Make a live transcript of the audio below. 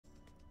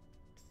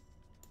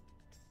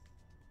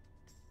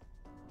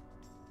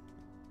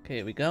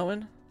Okay, we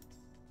going?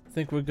 I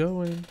think we're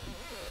going.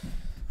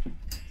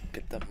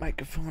 Get the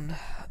microphone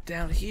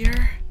down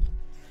here.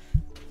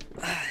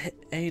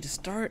 Hit A to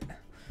start.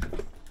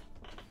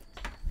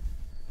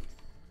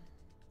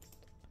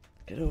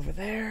 Get over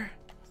there.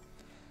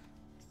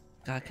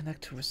 Gotta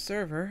connect to a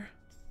server,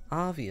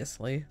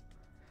 obviously.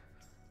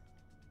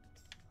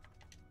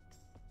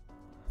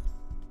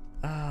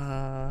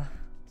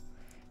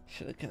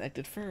 Should have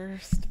connected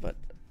first, but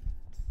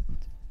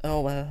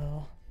oh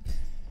well.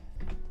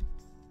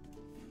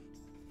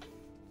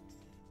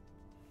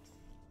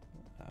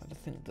 I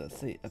think that's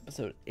the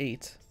episode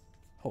 8,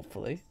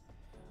 hopefully.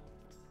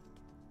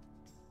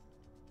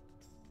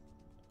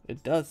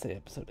 It does say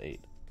episode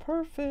 8.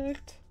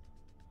 Perfect.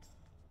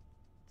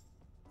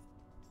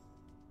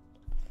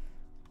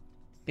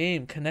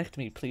 Game, connect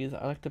me, please.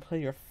 I'd like to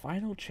play your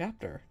final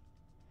chapter.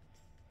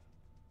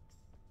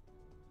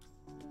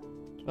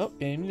 Oh,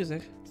 game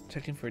music.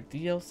 Checking for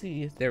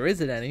DLC. There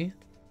isn't any,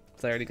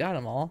 because I already got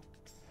them all.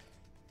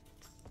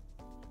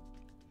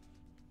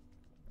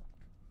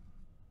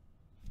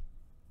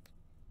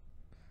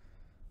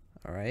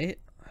 Alright.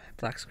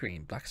 Black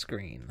screen, black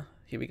screen.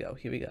 Here we go,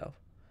 here we go.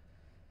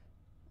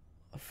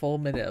 A full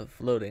minute of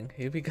loading.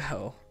 Here we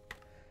go.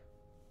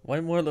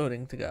 One more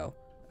loading to go.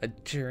 A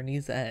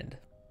journey's end.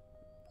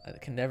 I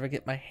can never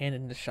get my hand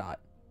in the shot.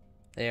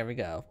 There we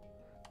go.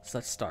 So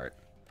let's start.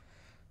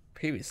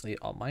 Previously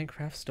on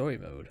Minecraft story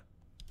mode.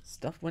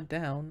 Stuff went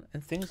down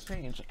and things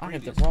changed. I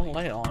had the wrong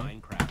light on.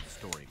 Minecraft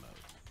story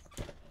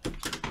mode.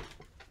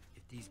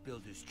 If these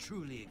builders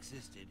truly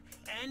existed,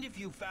 and if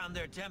you found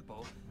their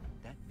temple,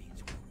 that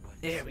means we're one.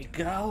 There we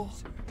go.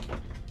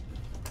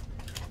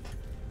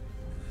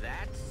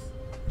 That's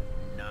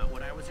not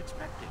what I was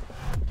expecting.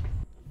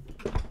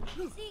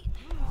 See,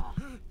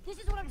 this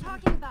is what I'm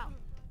talking about.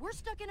 We're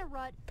stuck in a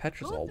rut.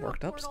 Petra's all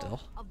worked up still.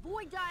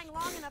 Avoid dying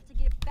long enough to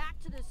get back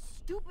to this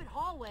stupid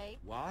hallway.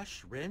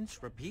 Wash, rinse,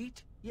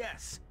 repeat?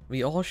 Yes.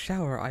 We all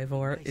shower,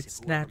 Ivor. Nice It's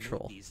if whoever natural.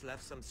 moved these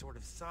left some sort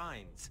of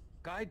signs,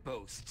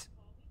 guideposts.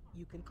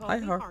 You can call Hi,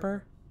 me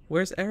Harper.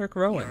 Where's Eric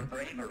Rowan? Your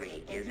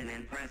bravery is an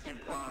impressive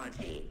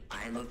quality.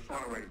 I look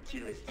forward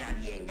to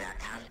studying that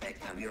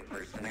aspect of your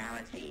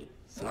personality.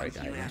 Sorry,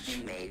 Once you have guys.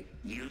 been made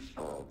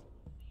useful.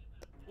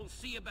 We'll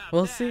see about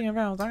We'll that. see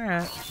about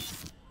that.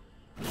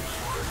 And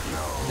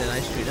then I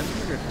straight up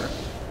murdered her.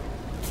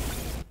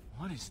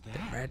 What is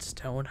that?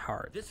 Redstone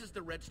heart. This is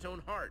the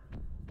redstone heart.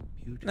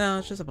 Beautiful. No,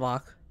 it's just a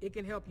block. It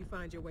can help you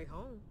find your way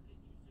home.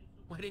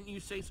 Why didn't you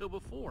say so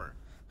before?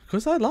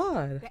 Because I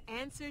lied. The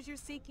answers you're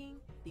seeking,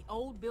 the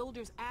old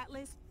builder's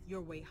atlas,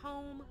 your way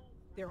home,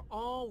 they're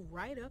all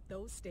right up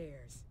those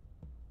stairs.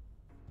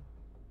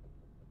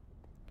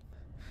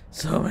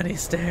 So many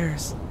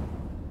stairs.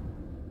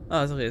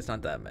 Oh, it's okay. It's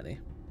not that many.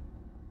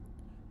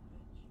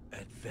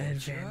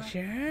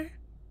 Adventure?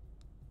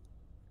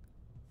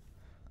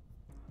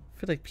 I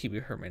feel like Pee Wee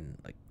Herman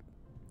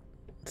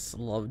just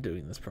loved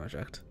doing this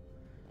project.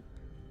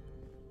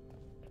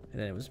 And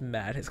then it was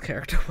mad his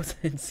character was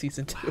in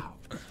season 2.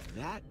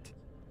 Wow,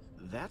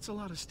 that's a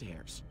lot of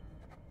stairs.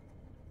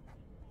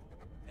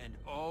 And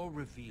all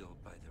revealed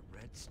by the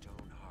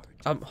redstone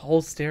heart.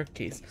 Whole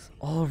staircase,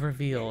 all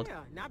revealed.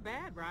 Yeah, not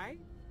bad, right?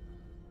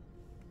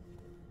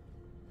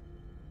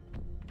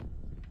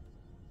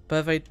 But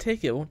if I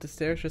take it, won't the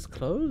stairs just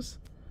close?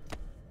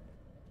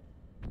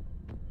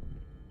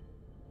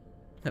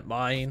 Not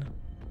mine.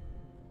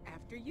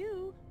 After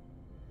you.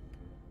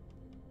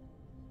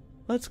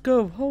 Let's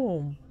go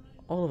home.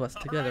 All of us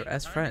together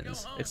as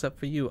friends, except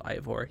for you,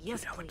 Ivor. You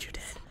Yes, know what you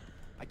did.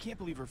 I can't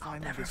believe we're I'll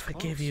finally never this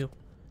forgive close. you.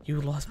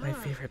 You lost my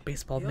favorite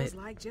baseball Feels mitt.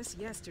 like just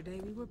yesterday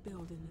we were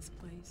building this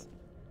place.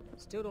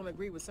 Still don't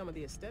agree with some of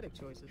the aesthetic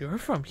choices. You're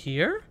from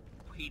here?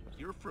 Wait,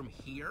 you're from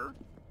here?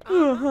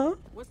 Uh-huh.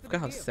 What's the Forgot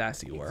how big deal?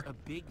 sassy you were. It's a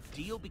big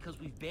deal because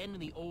we've been in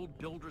the old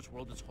builder's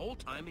world this whole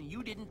time and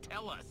you didn't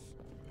tell us.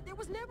 There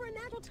was never a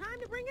natural time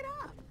to bring it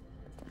up.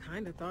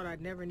 Kinda thought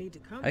I'd never need to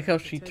come. I like how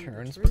back to she tell you the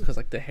turns truth. because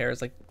the hair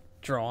is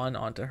drawn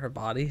onto her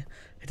body.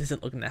 It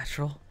doesn't look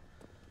natural.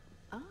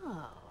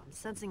 Oh, I'm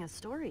sensing a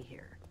story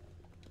here.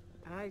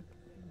 I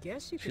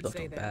guess you She could left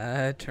say on that.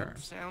 bad You don't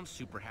terms. sound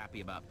super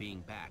happy about being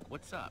back.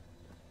 What's up?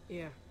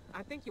 Yeah,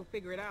 I think you'll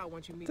figure it out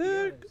once you meet the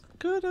They're others.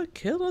 gonna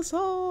kill us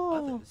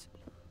all. Others?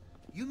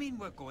 You mean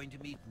we're going to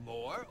meet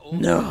more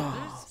old No.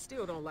 builders?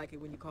 Still don't like it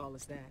when you call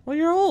us that. Well,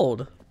 you're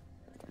old.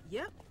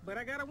 Yep, but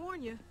I gotta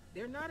warn you,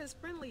 they're not as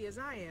friendly as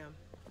I am.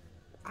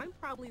 I'm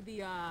probably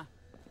the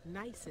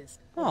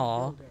nicest old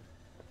Aw. builder.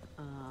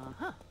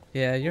 Uh-huh.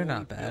 Yeah, you're Old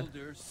not bad.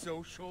 Builder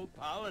social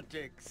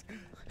politics.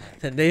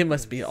 Then they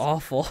must be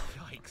awful.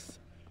 Yikes.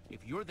 If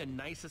you're the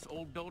nicest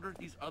old builder,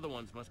 these other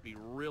ones must be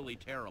really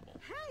terrible.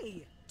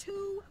 Hey,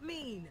 too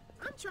mean.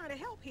 I'm trying to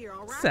help here,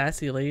 all right?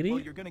 Sassy Well, lady.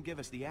 you're gonna give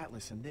us the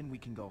atlas and then we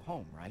can go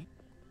home, right?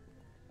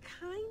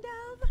 Kind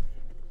of.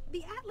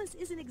 The atlas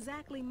isn't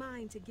exactly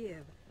mine to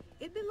give.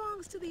 It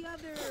belongs to the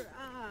other,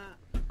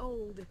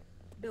 old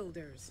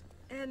builders.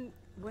 And,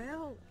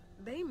 well,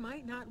 they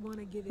might not want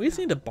to give it We just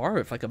up. need to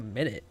borrow it for a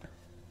minute.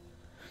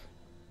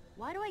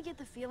 Why do I get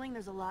the feeling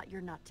there's a lot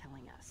you're not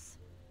telling us?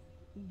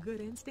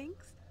 Good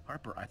instincts?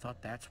 Harper, I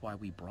thought that's why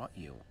we brought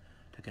you.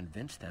 To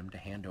convince them to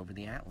hand over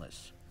the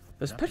Atlas.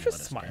 Is Nothing Petra let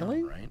us down,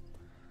 smiling? right?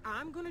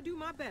 I'm gonna do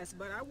my best,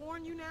 but I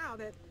warn you now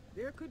that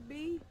there could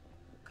be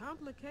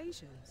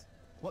complications.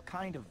 What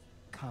kind of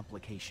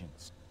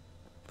complications?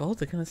 Oh,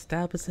 they're gonna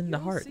stab us in the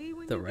You'll heart. see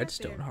when The you get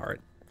redstone there.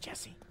 heart.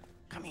 Jesse,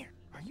 come here.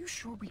 Are you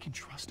sure we can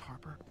trust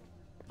Harper?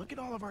 Look at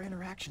all of our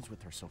interactions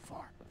with her so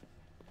far.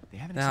 They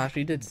haven't Nah,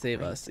 exactly she did been save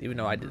great. us, even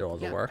though I did all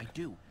the Yeah, work. I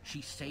do.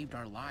 She saved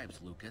our lives,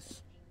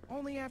 Lucas.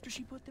 Only after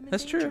she put them in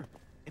That's danger. true.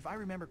 If I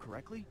remember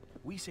correctly,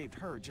 we saved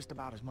her just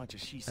about as much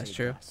as she That's saved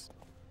true. us.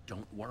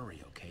 Don't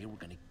worry, okay? We're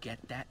gonna get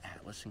that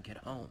Atlas and get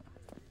home.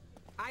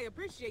 I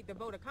appreciate the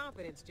vote of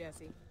confidence,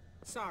 Jesse.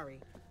 Sorry,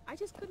 I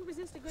just couldn't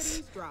resist a good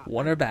eavesdrop.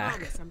 Want her I back.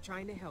 promise I'm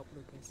trying to help,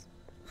 Lucas.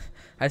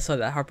 I saw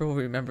that. Harper will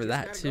remember Just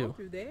that gotta go too.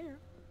 through there.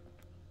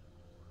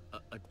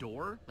 A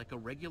door? Like a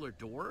regular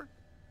door?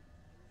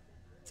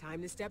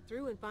 Time to step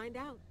through and find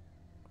out.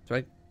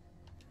 Right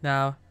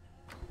now.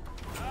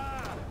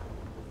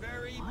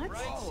 Very I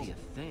bright. see a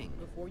thing.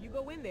 Before you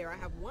go in there, I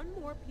have one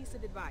more piece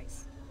of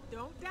advice.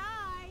 Don't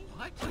die.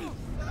 What?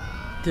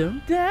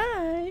 Don't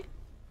die.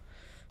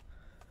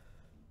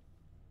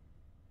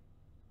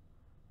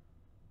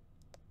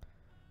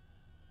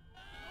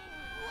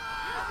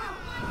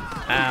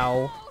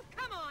 Ow. Oh,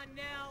 come on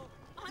now.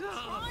 I'm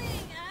trying,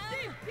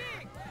 Em.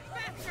 Dig.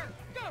 Faster.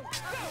 Go.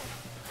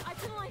 I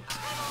can like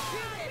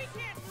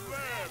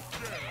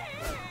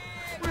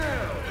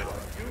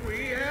Who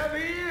we have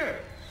here?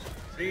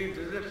 Seems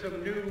as if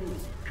some new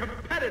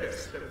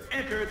competitors have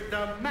entered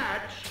the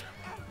match.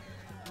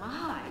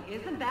 My,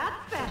 isn't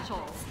that special?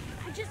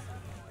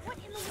 what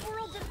in the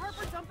world did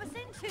Harper dump us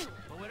into?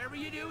 But whatever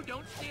you do,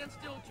 don't stand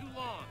still too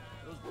long.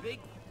 Those big,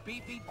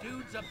 beefy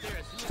dudes up there.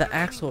 As soon as The they're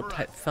aiming Axel for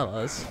type us.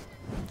 fellas.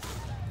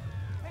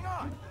 Hang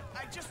on.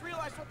 I just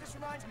realized what this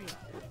reminds me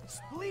of.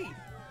 Spleef.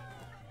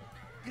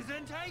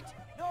 Gesundheit?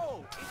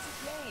 No, it's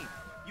a game.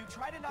 You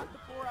try to knock the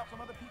floor out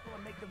from other people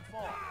and make them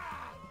fall.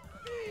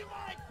 Be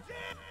my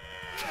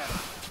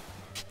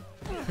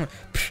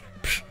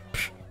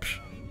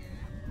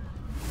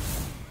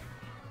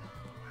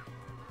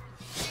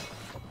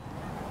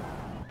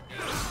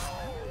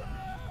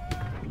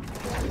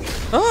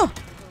Oh!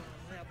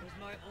 That was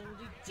my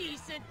only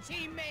decent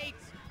teammate.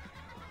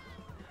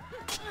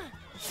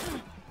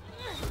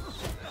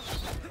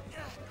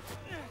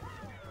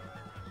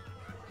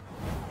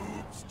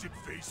 Oops, did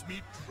face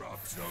meat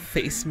drop something?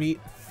 Face meat.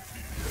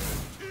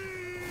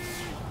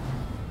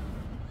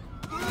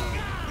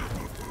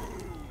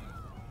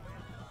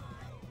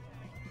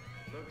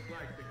 Looks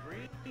like the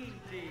green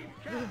team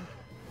captain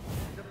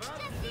is about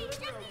to Jesse,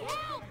 deliver a Jesse, welcome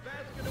help!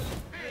 basket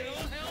of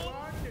pain to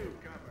our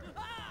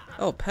newcomer.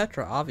 Oh,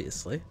 Petra,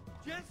 obviously.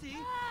 Jesse!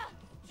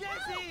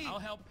 Jesse! I'll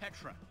help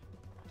Petra.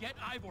 Get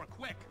Ivor,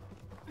 quick!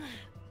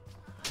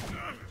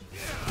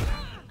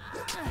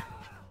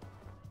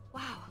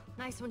 Wow,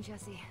 nice one,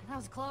 Jesse. That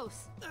was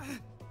close.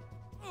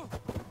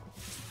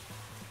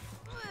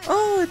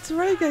 Oh, it's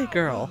Reggae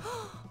Girl.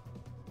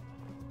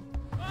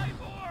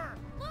 Ivor!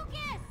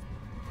 Lucas!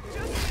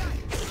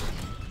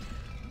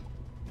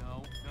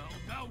 No.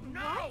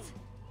 What?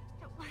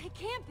 It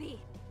can't be.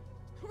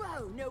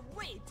 Whoa, no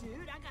way,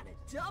 dude. I got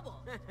a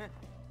double.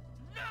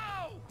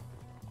 No!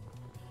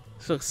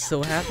 She looks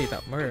so happy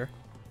about murder.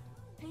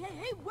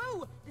 Hey,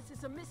 whoa! This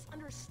is a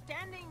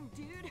misunderstanding,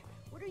 dude.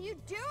 What are you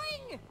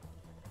doing?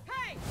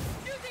 Hey,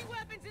 using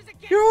weapons is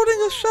against You're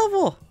holding a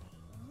shovel.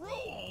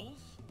 Rules?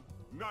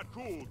 Not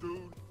cool,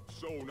 dude.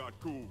 So not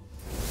cool.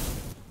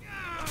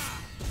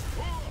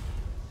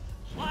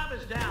 Slab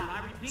is down.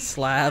 I repeat,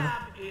 Slab.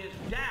 is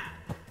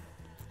down.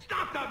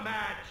 Stop the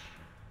match.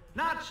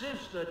 Not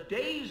since the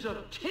days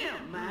of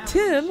Tim have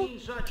Tim? we seen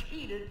such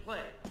heated play.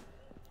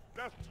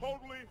 That's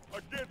totally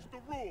against the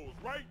rules,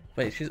 right?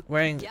 Wait, she's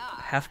wearing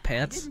half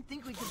pants? Didn't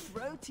think we could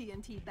throw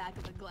TNT back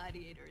at the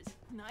gladiators.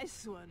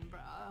 Nice one,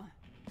 brah.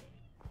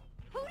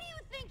 Who do you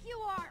think you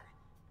are?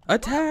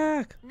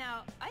 Attack!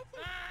 Now, I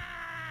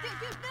think...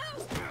 Dude,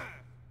 no!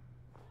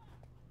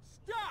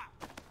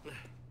 Stop!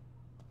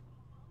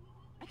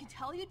 I can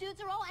tell you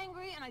dudes are all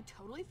angry, and I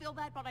totally feel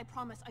that, but I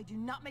promise I do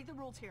not make the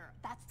rules here.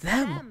 That's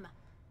Them.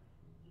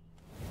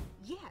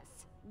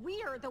 Yes,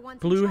 we are the ones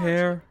Blue in charge.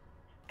 hair.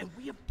 And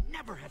we have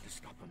never had to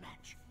stop a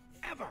match.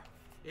 Ever.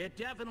 It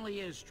definitely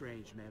is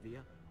strange, Mevia.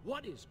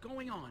 What is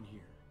going on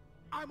here?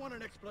 I want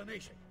an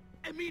explanation.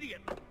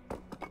 Immediately.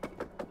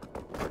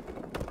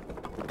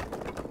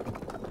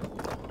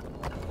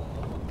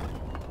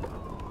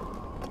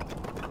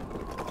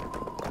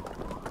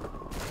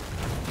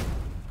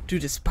 Do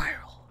the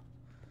spiral.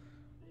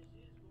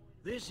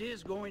 This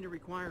is going to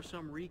require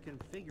some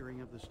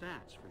reconfiguring of the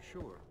stats, for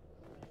sure.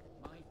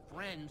 My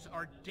friends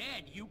are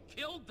dead. You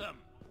killed them.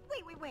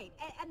 Wait.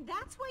 And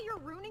that's why you're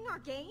ruining our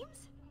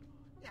games?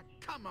 Yeah,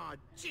 come on.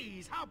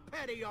 Jeez, how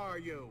petty are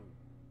you?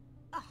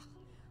 Ugh,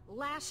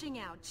 lashing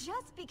out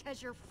just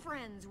because your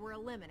friends were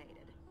eliminated.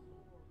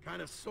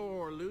 Kind of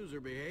sore loser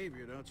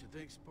behavior, don't you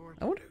think, sport?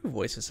 I wonder who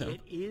voices him.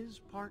 It is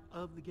part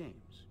of the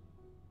games.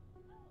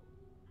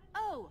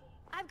 Oh,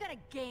 I've got a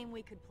game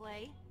we could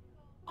play.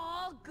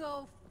 I'll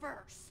go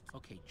first.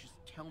 Okay, just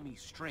tell me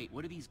straight.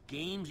 What are these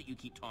games that you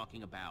keep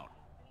talking about?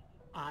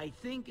 I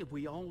think if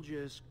we all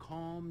just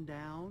calm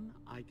down,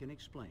 I can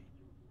explain.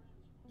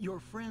 Your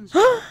friends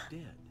are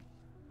dead.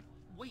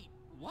 Wait,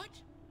 what?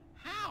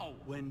 How?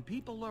 When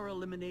people are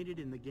eliminated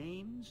in the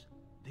games,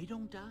 they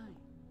don't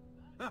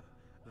die.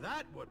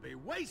 That would be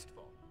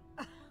wasteful.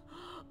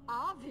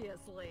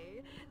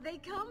 Obviously. They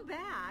come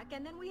back,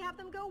 and then we have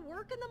them go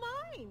work in the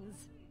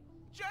mines.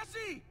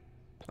 Jesse!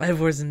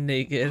 Everyone's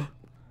naked.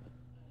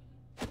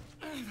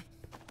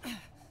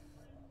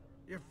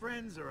 Your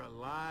friends are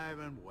alive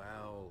and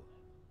well.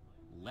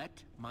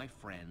 Let my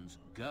friends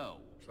go.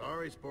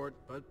 Sorry, sport,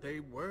 but they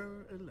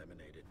were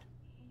eliminated.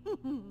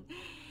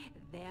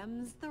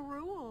 Them's the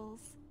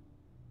rules.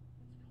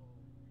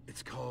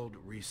 It's called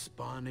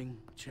respawning,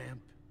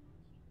 champ.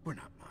 We're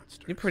not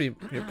monsters. You're pretty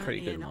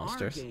good in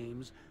monsters. our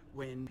games,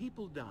 when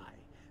people die,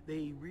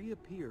 they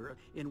reappear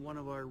in one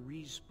of our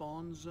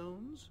respawn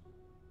zones.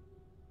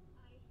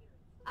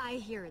 I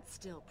hear it's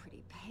still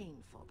pretty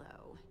painful,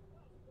 though.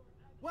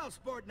 Well,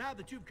 sport, now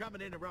that you've come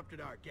and interrupted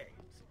our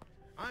games,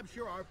 I'm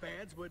sure our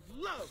fans would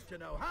love to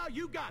know how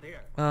you got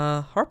here.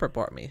 Harper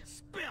bought me.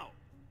 Spill!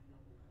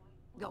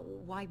 Oh,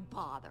 why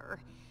bother?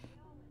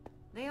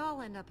 They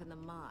all end up in the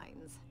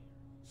mines.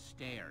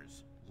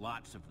 Stairs.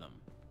 Lots of them.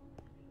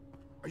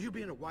 Are you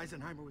being a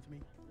Weisenheimer with me?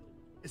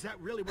 Is that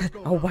really what's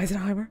going Oh, on?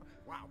 Weisenheimer?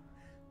 Wow.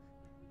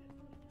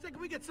 Say, can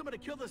we get someone to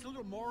kill this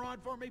little moron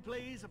for me,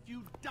 please? A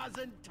few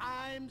dozen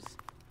times?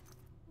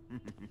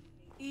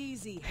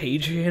 Easy.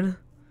 Hadrian?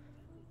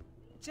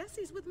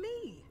 Jesse's with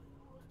me.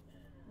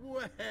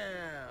 Well,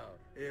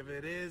 if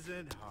it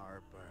isn't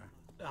Harper.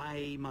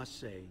 I must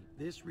say,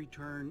 this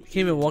return You can't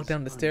even walk is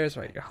down the stairs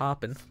right. You're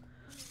hopping.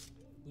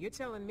 You're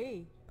telling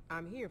me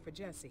I'm here for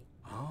Jesse.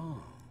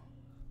 Oh,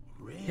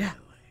 really? Yeah,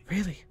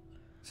 really.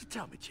 So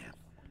tell me, champ,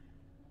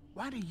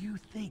 why do you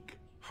think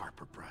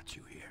Harper brought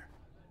you here?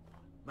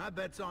 My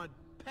bet's on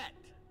Pet.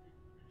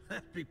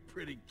 That'd be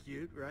pretty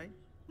cute, right?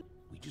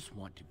 We just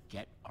want to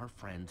get our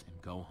friends and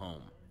go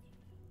home.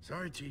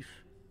 Sorry, Chief,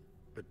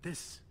 but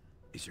this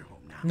is your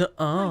home now.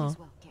 Nuh-uh. Might as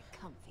well get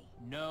comfy.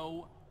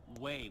 No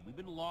way. We've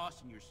been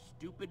lost in your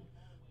stupid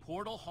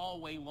portal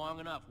hallway long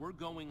enough. We're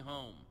going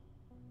home.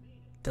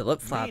 The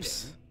lip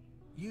flaps.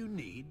 Meaning, you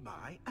need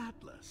my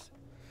atlas.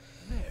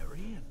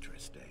 Very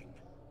interesting.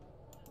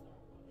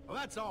 Well,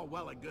 that's all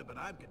well and good, but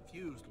I'm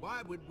confused.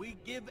 Why would we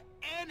give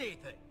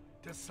anything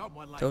to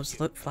someone like Those you?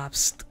 lip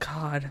flaps.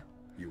 God.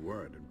 You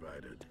weren't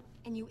invited.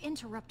 And you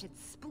interrupted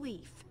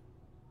Spleef.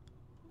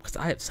 Because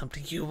I have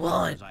something you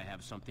want. Because I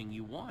have something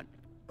you want.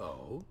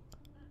 Oh?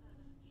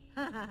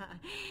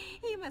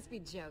 You must be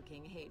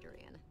joking,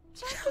 Hadrian.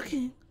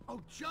 Joking.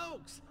 Oh,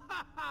 jokes!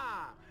 Ha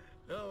ha!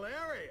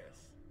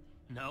 Hilarious!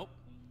 Nope,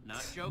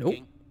 not Nope.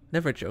 joking.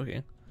 Never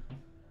joking.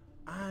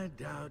 I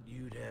doubt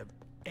you'd have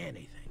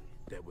anything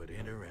that would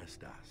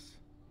interest us.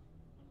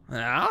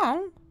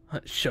 Ow.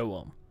 Show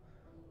them.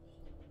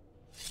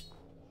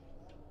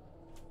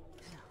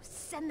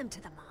 Send them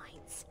to the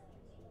mines.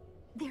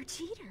 They're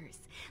cheaters.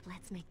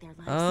 Let's make their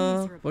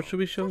lives miserable. What should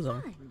we show For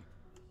them? fun.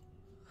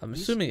 I'm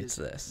This assuming is it's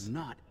this.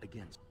 Not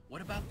against.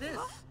 What about this?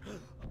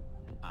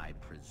 I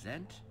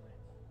present...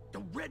 The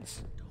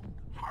Redstone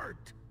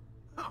Heart!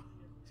 Huh.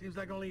 Seems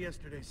like only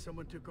yesterday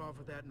someone took off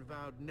with that and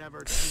vowed never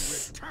to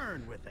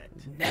return with it.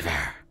 Never.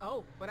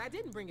 Oh, but I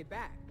didn't bring it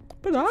back.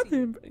 But I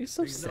did. You're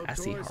so He's no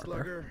sassy, toy Harper.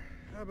 slugger.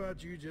 How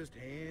about you just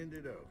hand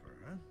it over,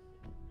 huh?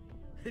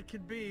 It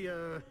can be,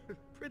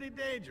 pretty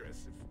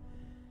dangerous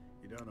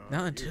if you don't know.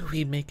 Not until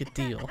we make a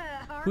deal.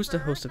 Who's the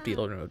host of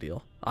Deal or No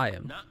Deal? I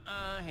am.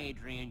 Nuh-uh,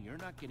 Hadrian. You're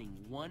not getting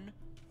one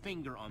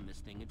finger on this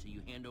thing until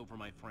you hand over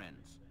my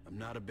friends. I'm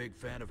not a big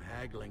fan of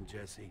haggling,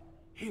 Jesse.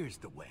 Here's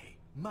the way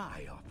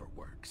my offer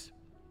works.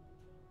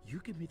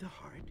 You give me the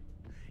heart.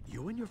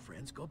 You and your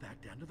friends go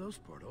back down to those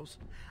portals.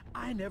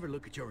 I never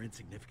look at your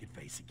insignificant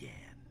face again.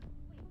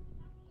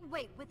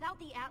 Wait, without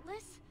the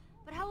Atlas?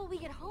 But how will we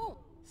get home?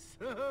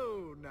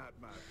 So, not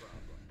my problem.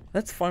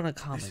 Let's find a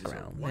This common is a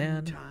ground, man.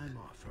 one-time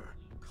offer.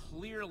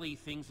 Clearly,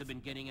 things have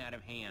been getting out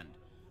of hand.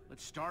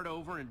 Let's start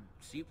over and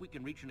see if we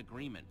can reach an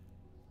agreement.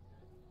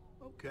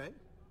 Okay,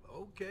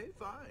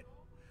 fine.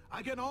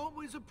 I can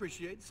always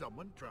appreciate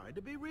someone trying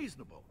to be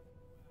reasonable.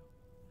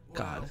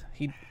 God,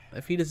 Well,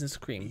 if he doesn't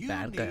scream you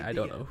bad guy, need I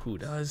don't the know who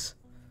does.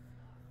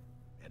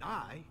 And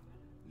I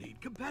need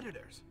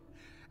competitors.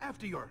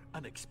 After your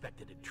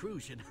unexpected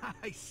intrusion,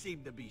 I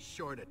seem to be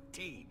short a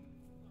team.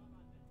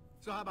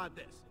 So how about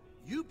this?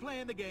 You play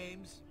in the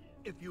games.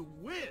 If you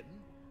win,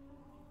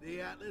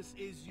 the Atlas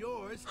is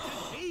yours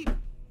to keep.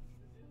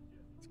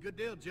 It's a good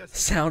deal, Jesse.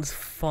 Sounds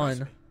Trust fun.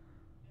 me.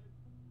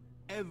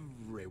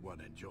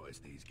 Everyone enjoys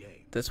these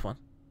games. This one.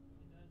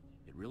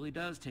 It really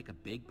does take a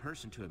big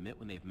person to admit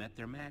when they've met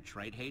their match,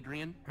 right,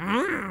 Hadrian?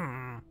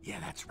 Yeah,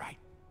 that's right,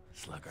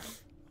 Slugger.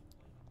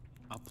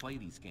 I'll play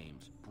these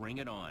games. Bring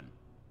it on.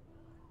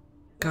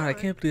 God, I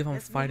can't believe I'm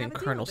Let's fighting have a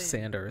deal Colonel then.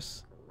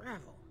 Sanders.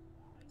 Ravel.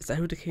 Is that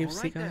who the All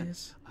KFC right, guy then.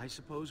 is? I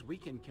suppose we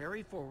can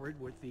carry forward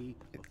with the.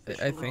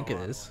 I think it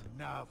is.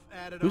 Enough.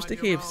 Add it Who's on the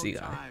your KFC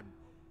own guy? time.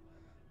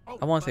 Oh,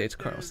 I want to say but it's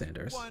Colonel there's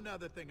Sanders. one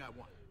other thing I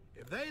want.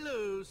 If they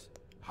lose,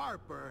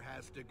 Harper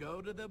has to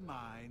go to the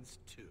mines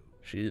too.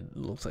 She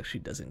looks like she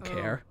doesn't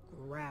care.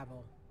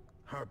 Gravel.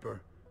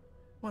 Harper,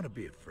 want to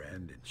be a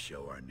friend and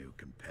show our new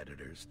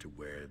competitors to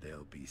where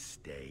they'll be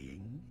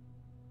staying?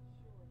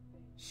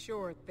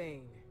 Sure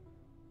thing.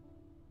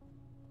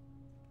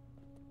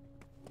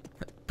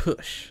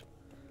 Push.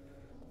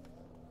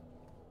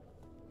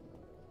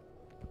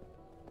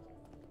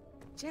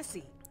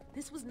 Jesse,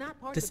 this was not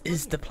part This of the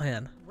is the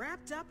plan.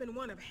 Wrapped up in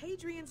one of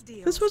Hadrian's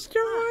deals. This was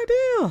your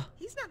idea.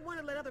 He's not one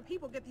to let other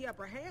people get the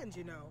upper hand,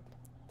 you know.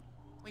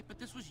 Wait, but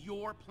this was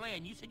your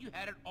plan. You said you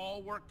had it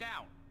all worked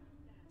out.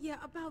 Yeah,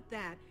 about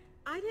that.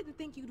 I didn't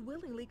think you'd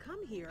willingly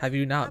come here. Have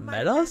you not I might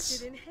met have us?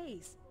 acted in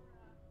haste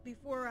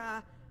before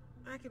I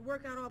could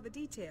work out all the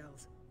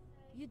details.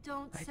 You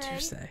don't I say. do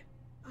say.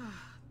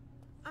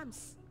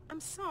 I'm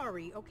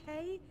sorry,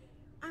 okay?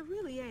 I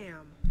really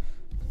am.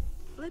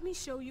 Let me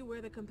show you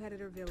where the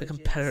competitor village The is.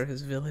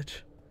 competitor's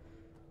village.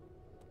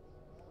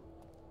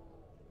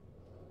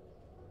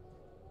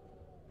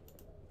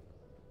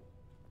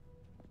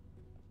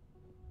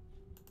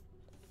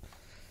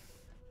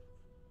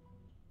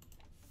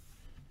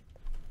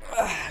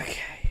 Okay.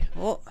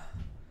 Well,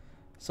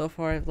 so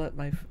far I've led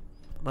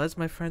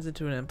my friends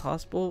into an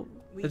impossible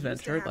We used to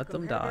adventure, have let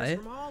them competitors die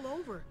from all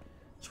over.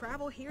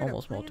 Travel here to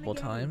almost play in the multiple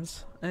games.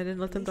 times. I didn't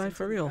let At them least die until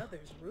for the real.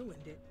 others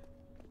ruined it.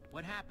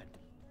 What happened?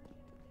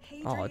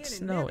 Hadrian it's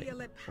and snowing. Nebula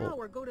let Well-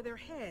 power go to their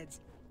heads.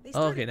 They Oh,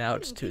 started okay, now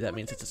it's pitting 2. That people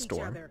means it's a against each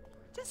storm. other,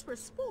 just for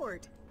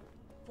sport.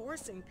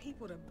 Forcing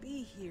people to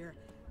be here.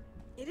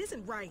 It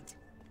isn't right.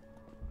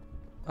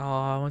 Oh,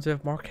 I wonder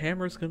if Mark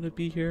Hammer's gonna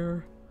be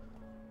here.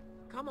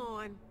 Come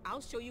on,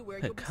 I'll show you where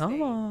Hey, you'll be come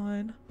staying.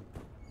 on.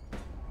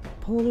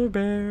 Polar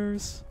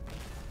bears.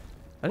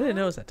 I didn't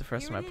Well, notice that the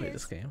first here time I it played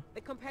is, this game.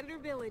 The competitor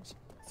village,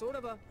 sort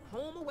of a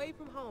home away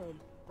from home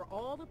for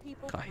all the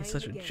people God, playing he's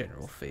such the a games.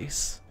 general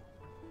face.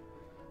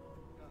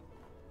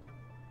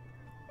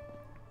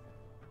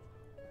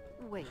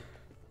 Wait.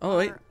 Oh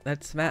wait, Are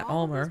that's Matt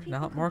all of these Ulmer, people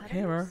not Mark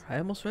Hammer. competitors? I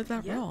almost read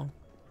that Yep. wrong.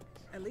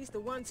 At least the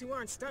ones who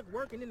aren't stuck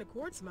working in the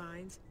quartz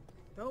mines.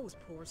 Those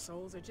poor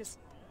souls are just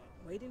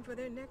waiting for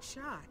their next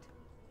shot.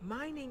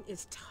 Mining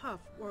is tough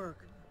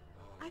work.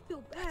 I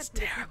feel bad That's for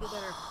the people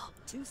that are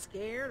too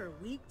scared or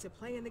weak to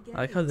play in the games.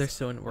 I like how they're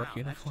still in work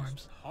Wow, that's just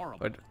uniforms.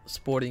 horrible. Or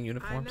sporting I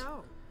uniforms.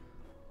 know.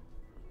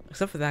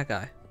 Except for that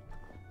guy.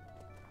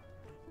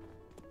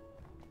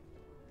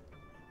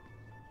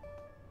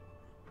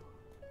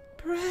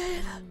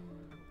 Bread!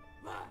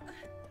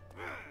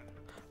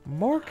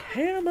 Mark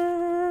They didn't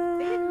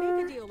make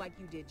Hammer! a deal like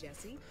you did,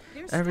 Jesse.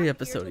 They're Every stuck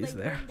episode here till he's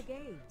they there. win the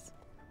games.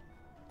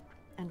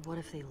 And what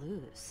if they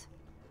lose?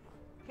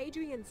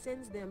 Hadrian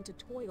sends them to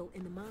toil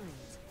in the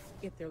mines.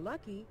 If they're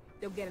lucky,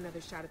 they'll get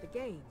another shot at the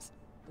games.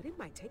 But it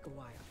might take a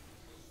while.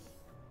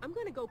 I'm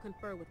gonna go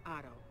confer with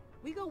Otto.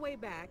 We go way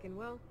back, and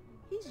well,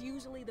 he's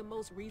usually the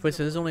most reasonable. Wait,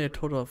 so there's only a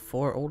total of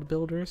 4 old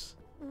builders?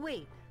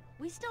 Wait,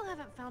 we still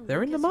haven't found.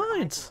 They're in the Lucas or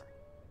mines.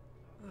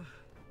 Ivor.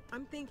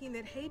 I'm thinking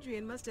that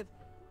Hadrian must have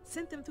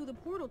sent them through the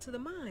portal to the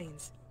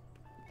mines.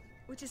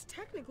 Which is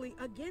technically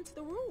against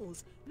the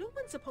rules. No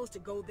one's supposed to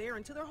go there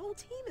until their whole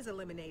team is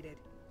eliminated.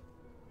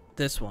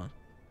 This one.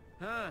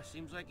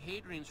 Seems like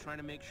Hadrian's trying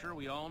to make sure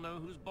we all know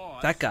who's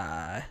boss. That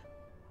guy.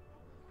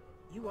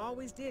 You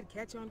always did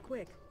catch on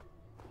quick.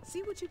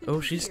 See what you can do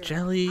Oh, she's here.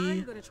 jelly.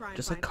 I'm gonna try and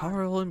Just like find Otto.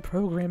 Carl in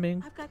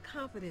programming. I've got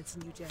confidence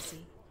in you,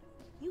 Jesse.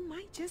 You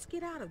might just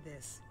get out of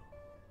this.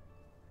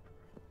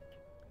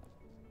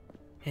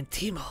 And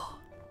Timo.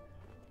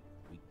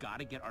 We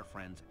gotta get our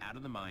friends out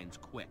of the mines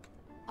quick.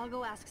 I'll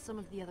go ask some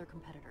of the other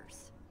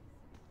competitors.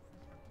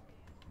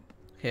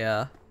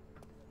 Yeah.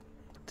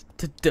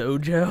 The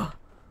dojo.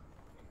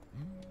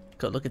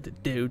 Go look at the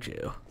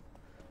dojo.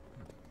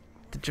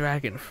 The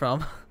dragon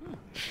from Sort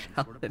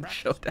of Shaolin practice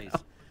Showdown. space.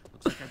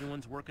 Looks like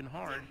everyone's working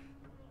hard.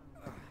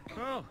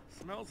 Oh,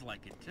 smells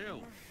like it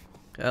too.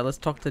 Let's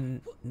talk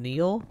to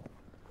Neil.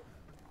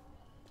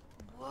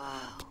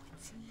 Whoa,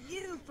 it's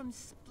you from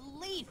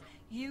Spleef.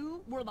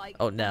 You were like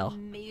Oh, Nell.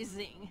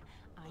 amazing.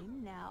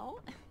 I'm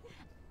Nell,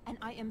 and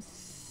I am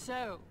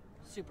so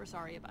super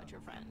sorry about your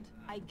friend.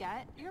 I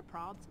get your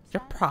probs.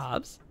 Your upset,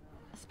 probs.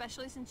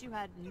 especially since you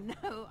had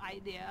no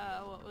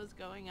idea what was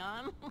going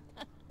on.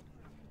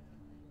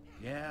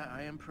 Yeah,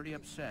 I am pretty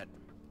upset.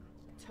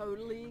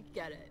 Totally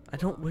get it. I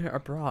don't wear a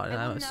bra, and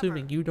I I'm will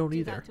assuming never you don't do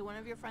either. that to one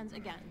of your friends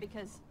again,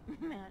 because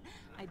man,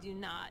 I do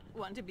not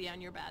want to be on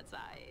your bad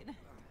side.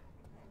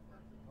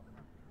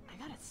 I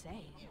gotta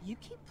say, you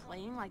keep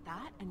playing like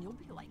that, and you'll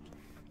be like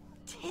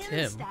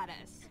Tim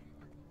status.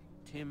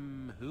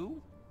 Tim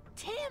who?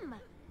 Tim,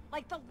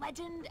 like the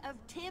legend of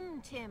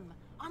Tim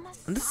on the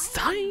And the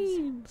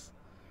signs.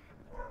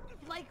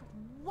 Like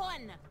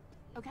one,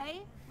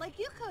 okay? Like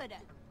you could.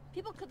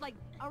 People could like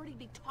already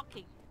be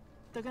talking.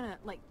 They're gonna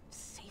like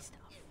say stuff.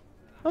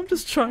 I'm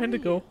just trying to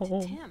go To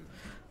home. Tim.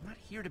 I'm not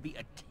here to be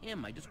a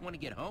Tim. I just want to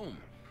get home.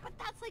 But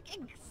that's like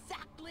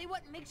exactly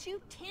what makes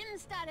you Tim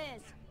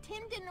status.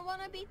 Tim didn't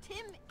want to be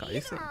Tim God,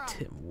 you said either.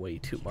 Tim way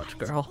too He much,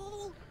 got his girl.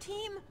 whole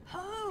team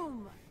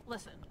home.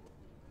 Listen,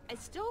 I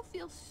still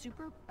feel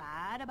super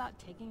bad about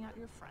taking out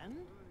your friend.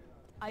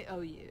 I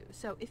owe you,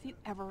 so if you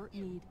ever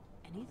need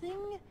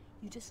anything,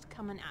 you just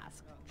come and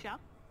ask, shall?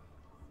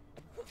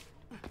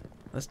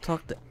 Let's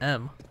talk to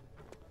M.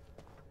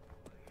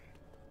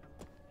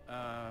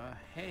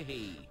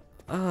 Hey.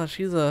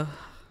 She's a...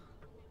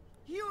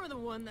 You're the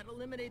one that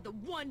eliminated the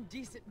one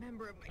decent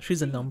member of my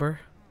She's a team. number.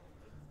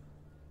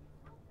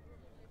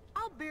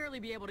 I'll barely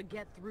be able to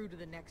get through to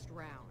the next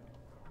round.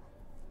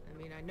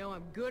 I mean, I know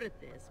I'm good at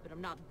this, but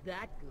I'm not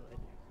that good.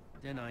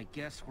 Then I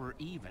guess we're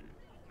even.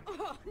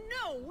 Oh,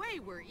 no way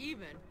we're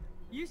even.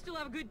 You still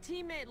have a good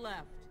teammate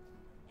left.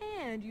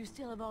 And you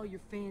still have all your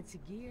fancy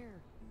gear.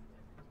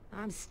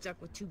 I'm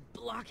stuck with two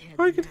blockheads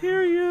I can now.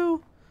 hear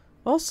you.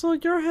 Also,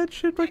 your head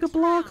shaped like a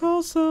block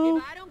also.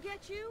 If I don't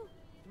get you,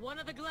 one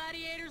of the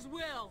gladiators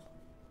will.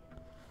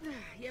 You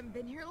haven't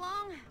been here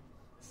long,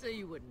 so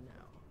you wouldn't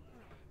know.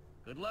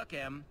 Good luck,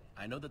 Em.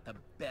 I know that the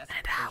best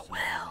And I person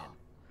will.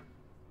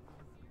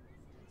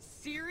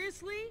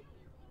 Seriously?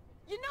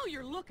 You know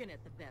you're looking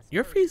at the best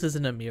Your person. face is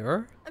in a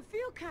mirror. I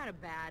feel kind of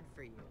bad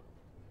for you.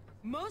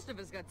 Most of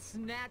us got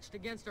snatched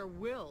against our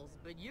wills,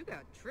 but you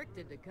got tricked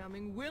into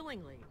coming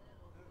willingly.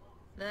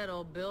 That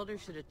old builder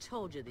should have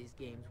told you these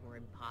games were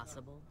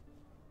impossible.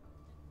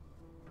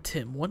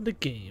 Tim won the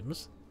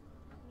games.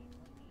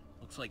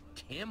 Looks like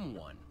Tim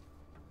won.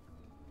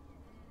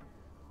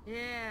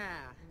 Yeah,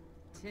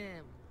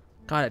 Tim.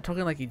 God,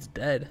 talking like he's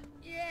dead.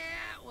 Yeah,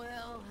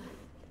 well,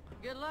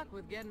 good luck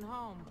with getting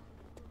home.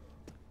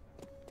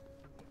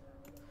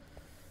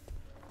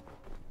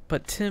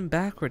 But Tim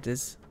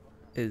backwards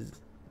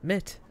is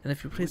Mitt, and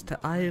if you place the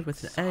I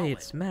with an A,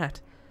 it's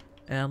Matt.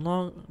 And a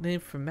long name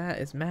for Matt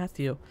is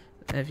Matthew.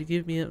 And if you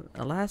give me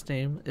a last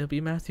name, it'll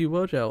be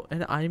mathuwojo,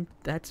 and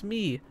that's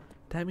me.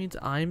 That means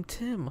I'm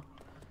Tim.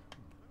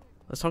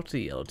 Let's talk to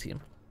the yellow team.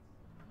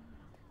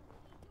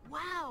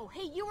 Wow,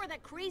 hey, you are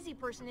that crazy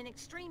person in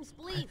Extreme's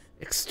belief.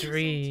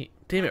 Extreme.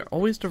 Damn it,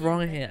 always the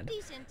wrong hand.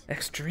 Decent.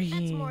 Extreme.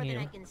 That's more than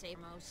I can say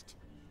most.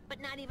 But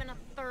not even a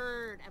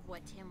third of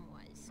what Tim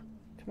was.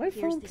 Can my Here's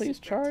phone the please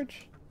secret.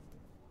 charge?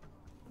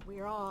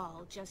 We're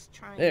all just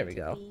trying There we to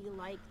go. be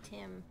like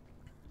Tim.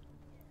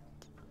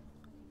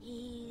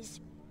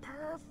 He's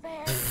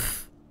perfect.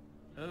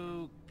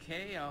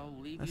 Okay, I'll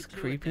leave That's you to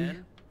creepy. it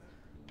then.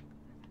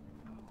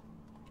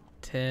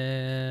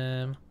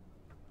 Tim.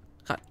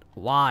 God,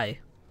 why?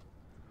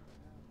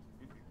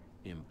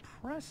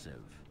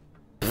 Impressive.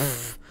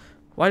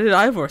 Why did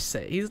Ivor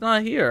say? He's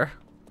not here.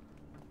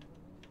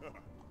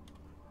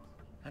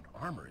 That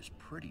armor is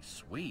pretty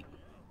sweet.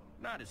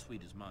 Not as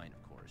sweet as mine,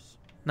 of course.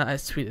 Not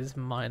as sweet as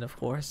mine, of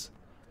course.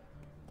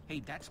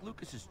 Hey, that's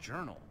Lucas's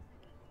journal.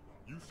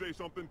 You say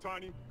something,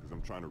 Tiny? Because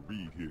I'm trying to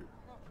read here.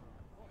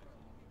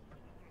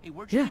 Hey,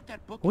 where'd you Yeah. get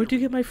that book? Where'd you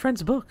get my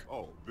friend's book?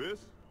 Oh,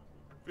 this?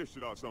 Fished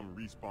it out some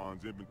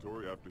Respawn's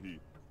inventory after he...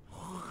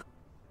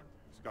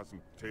 It's got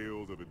some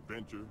tales of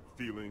adventure,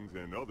 feelings,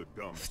 and other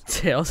dumb stuff.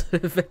 Tales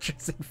of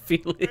adventures and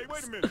feelings. Hey,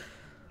 wait a minute!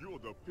 You're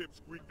the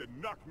pipsqueak that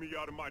knocked me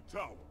out of my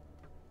tower.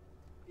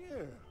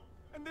 Yeah,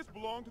 and this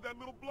belonged to that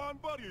little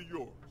blonde buddy of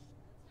yours.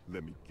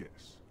 Let me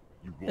guess.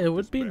 You want It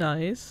would this be back?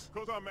 nice.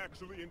 Cause I'm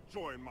actually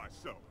enjoying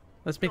myself.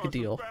 Let's make a There are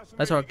some deal. That's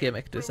our fascinating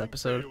gimmick and this thrilling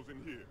episode. tales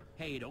in here.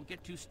 Hey, don't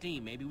get too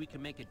steam. Maybe we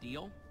can make a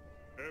deal?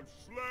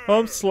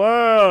 I'm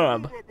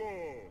Slab.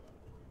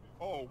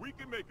 Oh, we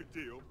can make a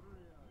deal.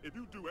 If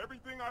you do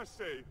everything I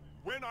say,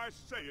 when I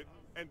say it,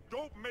 and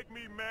don't make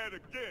me mad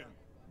again,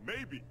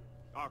 maybe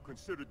I'll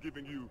consider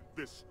giving you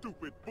this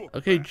stupid book.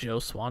 Okay, back. Joe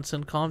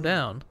Swanson, calm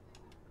down.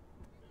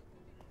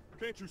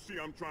 Can't you see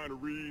I'm trying to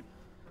read?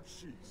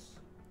 Jeez.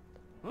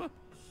 Huh,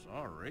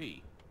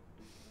 sorry.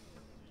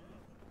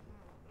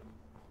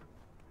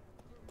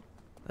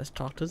 Let's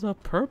talk to the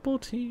purple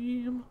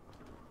team.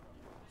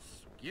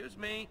 Excuse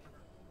me.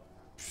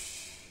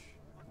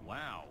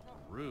 Wow,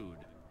 rude.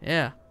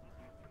 Yeah.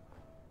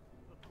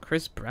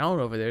 Chris Brown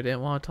over there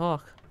didn't want to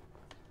talk.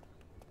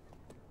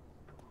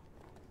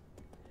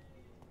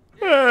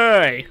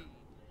 Hey!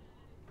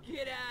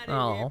 Get out of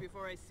Oh. here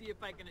before I see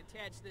if I can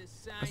attach this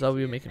sign. I thought we to were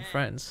your making head.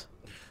 friends.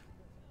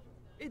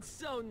 It's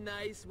so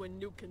nice when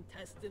new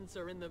contestants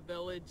are in the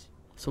village.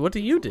 So what do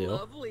you It's do?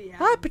 lovely I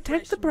having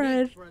protect the fresh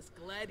bread. meat for us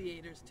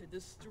gladiators to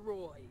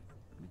destroy. What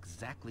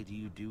exactly do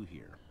you do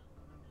here?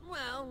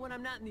 Well, when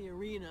I'm not in the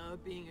arena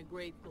being a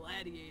great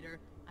gladiator,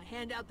 I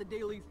hand out the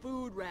daily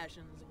food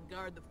rations and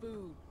guard the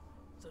food,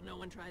 so no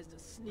one tries to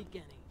sneak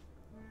any.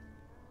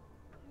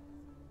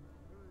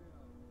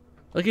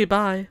 Okay,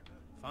 bye.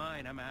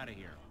 Fine, I'm out of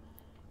here.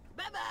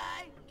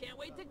 Bye-bye! Can't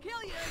wait to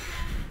kill you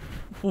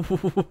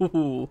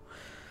again!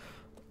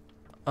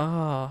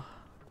 Ah.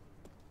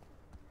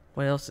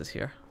 What else is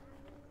here?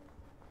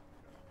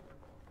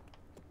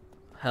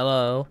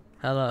 Hello.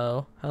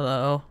 Hello.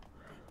 Hello.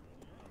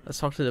 Let's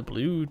talk to the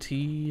blue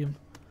team.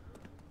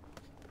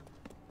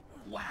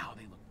 Wow,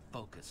 they look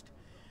focused.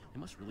 They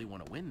must really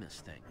want to win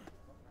this thing.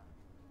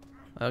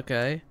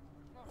 Okay.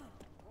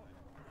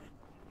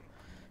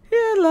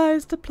 Here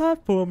lies the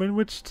platform in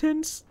which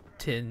Tim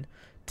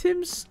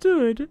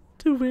stood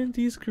to win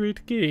these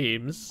great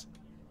games.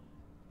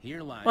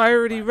 Here lies Well, I the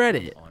already read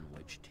platform it. on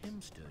which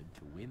Tim stood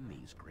to win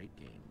these great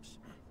games.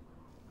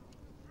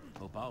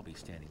 Hope I'll be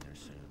standing there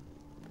soon.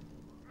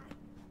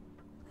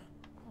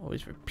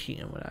 Always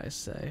repeating what I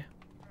say.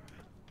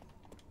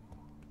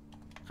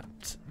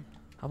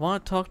 I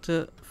want to talk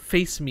to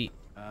Face Meat.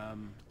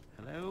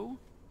 Hello?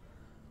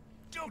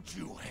 Don't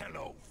you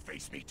hello,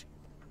 face meat.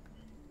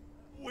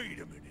 Wait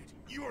a minute.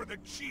 You're the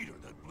cheater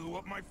that blew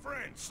up my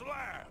friend,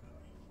 Slab.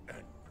 And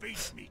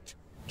face meat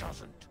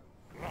doesn't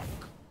like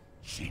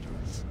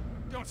cheaters.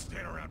 Don't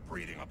stand around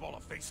breathing up all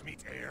of face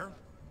meat's air.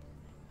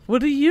 What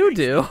do you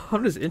do?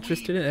 I'm just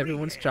interested in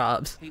everyone's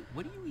jobs. Hey,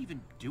 what do you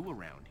even do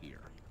around here?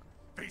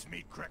 Face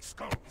meat cracks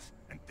skulls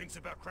and thinks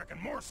about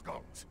cracking more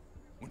skulls.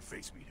 When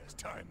face meat has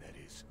time, that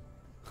is.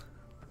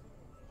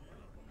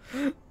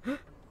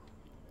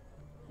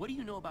 What do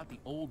you know about the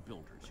old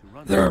builders who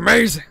run? They're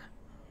amazing.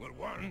 Well,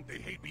 1, they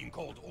hate being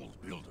called old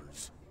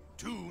builders.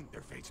 2,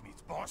 they're face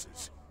meat's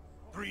bosses.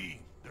 3,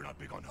 they're not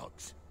big on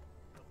hugs.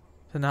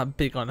 They're not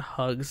big on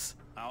hugs.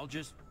 I'm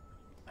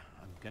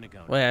gonna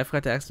go. Wait, I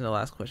forgot to ask him the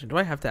last question. Do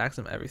I have to ask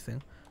him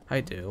everything?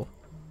 I do.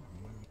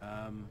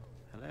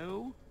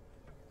 Hello?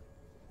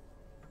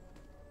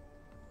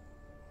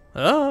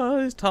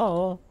 Oh, he's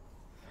tall.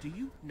 Do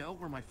you know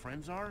where my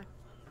friends are?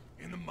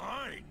 In the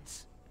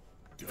mines.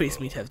 Face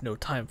Meat has no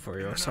time for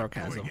your They're not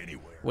sarcasm. going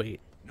anywhere. Wait.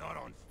 Not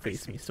on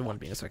Face Meat's the one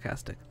being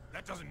sarcastic.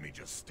 That doesn't mean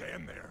just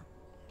stand there,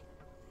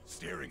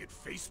 staring at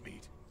face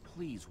meat.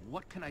 Please,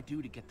 what can I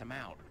do to get them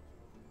out?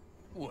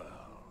 Well,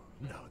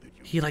 now that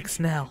you He likes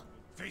Snell.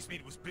 Face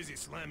meat was busy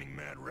slamming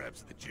mad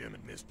reps at the gym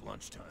and missed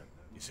lunchtime.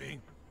 You see?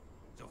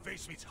 So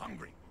face meat's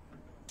hungry.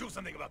 Do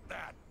something about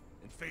that,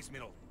 and face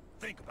meat'll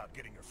think about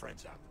getting your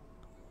friends out.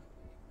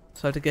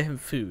 So I have to get him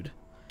food.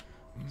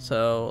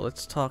 So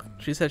let's talk.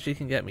 She said she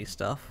can get me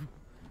stuff.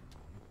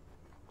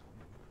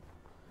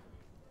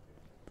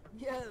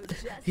 Yo,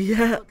 Jess,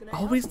 Yeah, what can I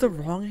always help the you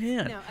with? wrong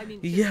hand. No, I mean,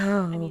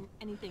 Yeah. I mean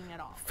anything at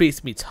all.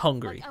 Face Meat's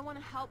hungry. Like, I want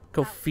to help.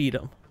 Go out- feed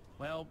him.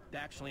 Well,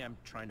 actually, I'm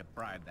trying to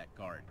bribe that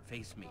guard,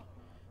 Face Meat.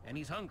 And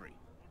he's hungry.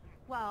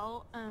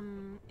 Well,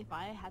 if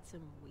I had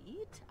some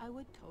wheat, I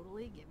would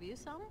totally give you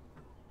some.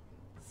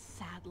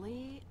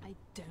 Sadly, I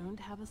don't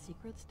have a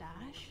secret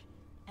stash.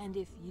 And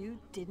if you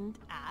didn't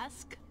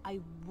ask,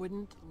 I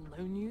wouldn't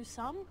loan you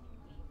some.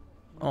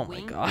 Oh my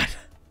Wink. god.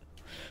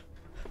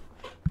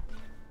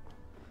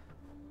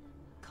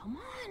 Come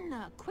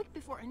on, quick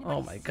before anybody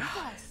Oh my sees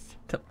god. us.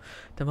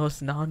 The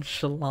most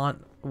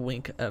nonchalant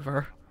wink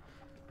ever.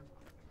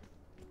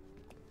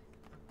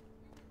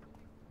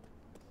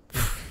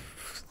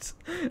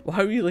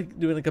 Why are we like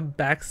doing like a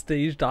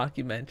backstage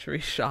documentary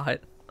shot?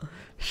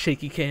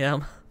 Shaky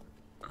cam.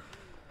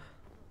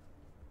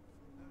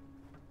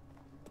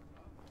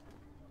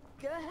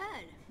 Go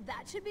ahead.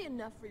 That should be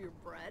enough for your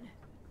bread.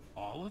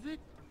 All of it?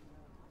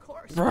 Of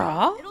course.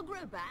 Bruh? It'll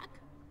grow back.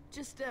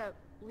 Just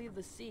leave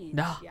the seeds,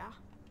 Nah. yeah?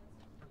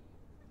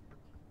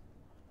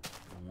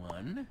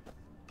 One.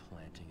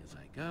 Planting as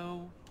I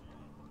go.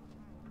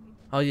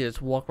 Oh yeah,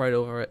 just walk right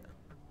over it.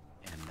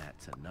 And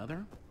that's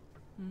another.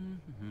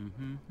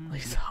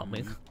 He's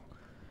humming.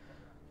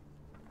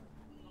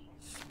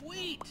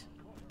 Sweet!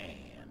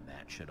 And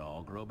that should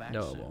all grow back No,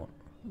 it soon. won't.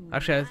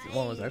 Actually, I think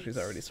one was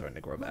actually already starting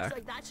to grow Looks back.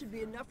 like that should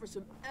be enough for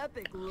some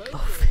epic road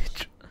Oh,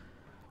 trips.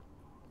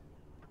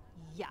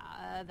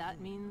 Yeah, that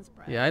means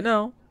bread. yeah, I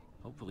know.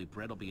 Hopefully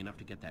bread will be enough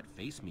to get that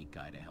Face Meat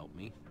guy to help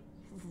me.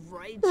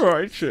 Right.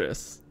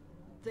 Righteous.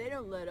 They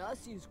don't let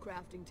us use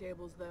crafting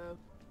tables, though.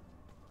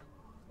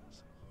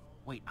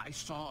 Wait, I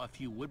saw a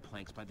few wood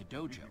planks by the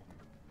dojo.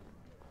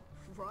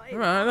 Right.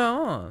 Right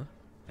on.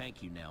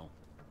 Thank you, Nell.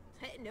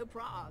 Hey, no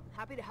problem.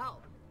 Happy to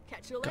help.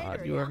 Catch you God,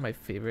 later. you yeah? are my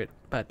favorite,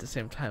 but at the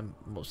same time,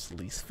 most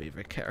least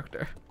favorite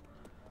character.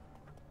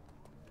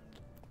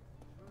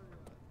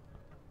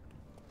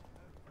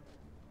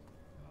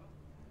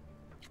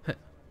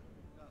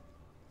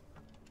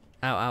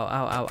 Ow, ow,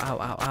 ow, ow, ow,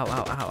 ow, ow,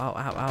 ow, ow,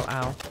 ow, ow,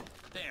 ow.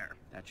 There.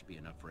 That should be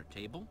enough for a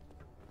table.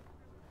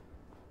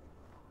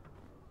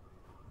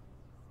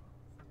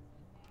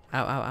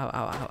 Ow, ow, ow,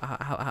 ow, ow, ow,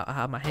 ow,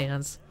 ow, ow, my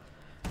hands.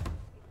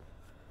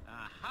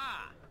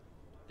 Aha!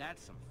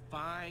 That's some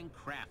fine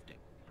crafting.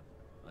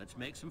 Let's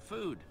make some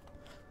food.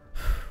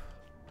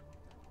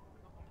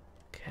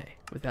 Okay,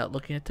 without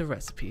looking at the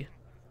recipe.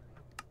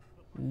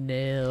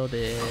 Nailed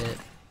it.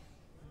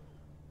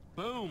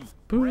 Boom!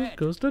 Boom Bread.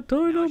 goes the Now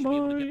I should be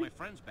able to get dynamite. my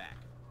friends back.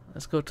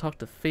 Let's go talk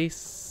to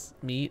Face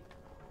Meat,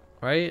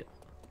 right?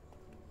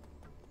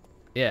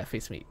 Yeah,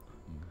 Face Meat.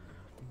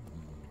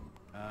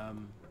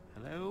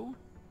 Hello?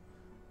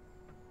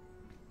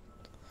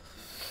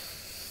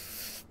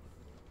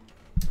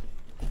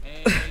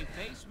 Hey,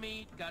 Face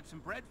Meat, got some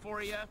bread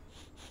for you.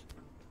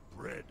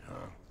 Bread,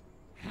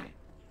 huh?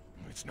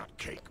 It's not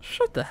cake.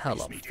 Shut the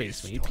hell up, Face Meat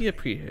Face is Meat. Be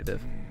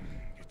appreciative.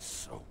 It's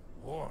so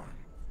warm.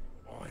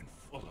 Oh, and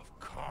full of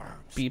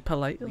carbs. Be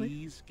politely.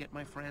 Please get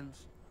my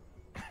friends.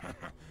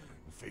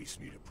 Face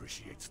Meat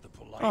appreciates the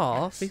politeness.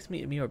 Aw, Face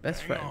Meat and me are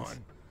best Hang friends. on.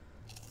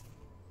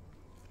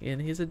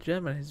 And he's a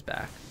gem on his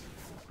back.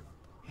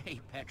 Hey,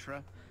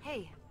 Petra.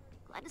 Hey,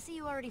 Glad to see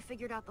you already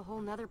figured out the whole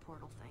nether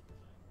portal thing.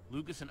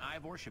 Lucas and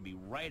Ivor should be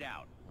right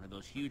out. One of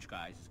those huge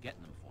guys is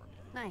getting them for me.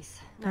 Nice.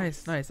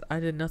 Nice. I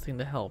did nothing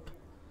to help.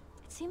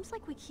 It seems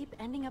like we keep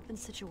ending up in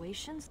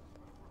situations.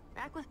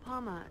 Back with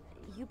Palma,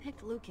 you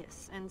picked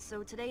Lucas, and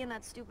so today in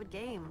that stupid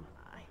game,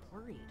 I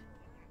worried.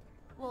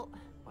 Well,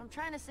 what I'm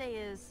trying to say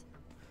is...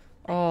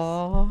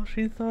 Oh,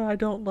 she thought I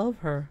don't love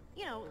her.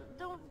 You know,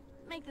 don't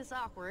make this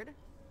awkward.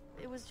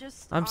 It was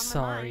just I'm on my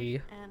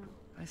sorry. mind, and...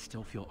 I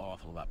still feel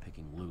awful about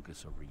picking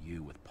Lucas over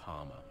you with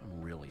Palma.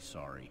 I'm really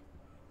sorry.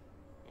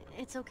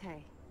 It's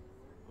okay.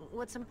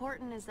 What's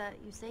important is that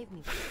you saved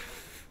me.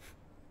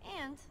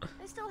 And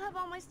I still have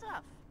all my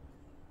stuff.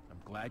 I'm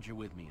glad you're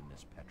with me in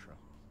this, Petra.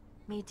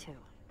 Me too.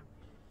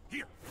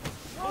 Here.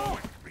 Oh,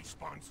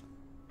 response.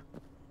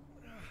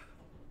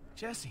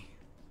 Jesse.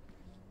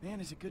 Man,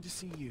 is it good to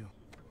see you.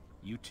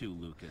 You too,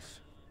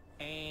 Lucas.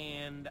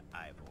 And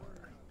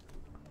Ivor.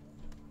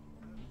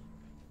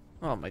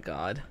 Oh my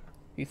god.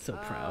 He's so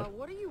proud.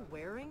 What are you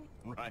wearing?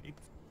 Right?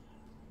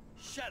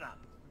 Shut up.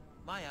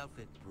 My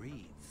outfit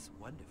breathes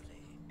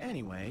wonderfully.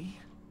 Anyway,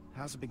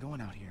 how's it been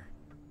going out here?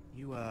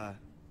 You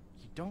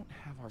don't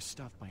have our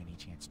stuff by any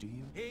chance, do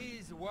you?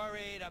 He's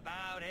worried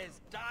about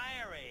his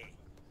diary.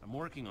 I'm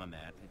working on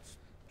that. It's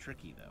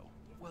tricky, though.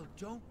 Well,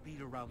 don't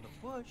beat around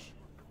the bush.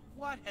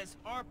 What has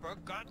Harper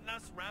gotten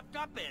us wrapped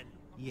up in?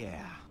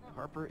 Yeah,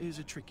 Harper is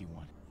a tricky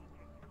one.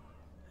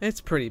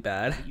 It's pretty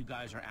bad. Now that you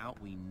guys are out,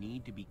 we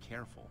need to be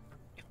careful.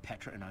 If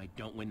Petra and I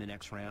don't win the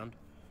next round,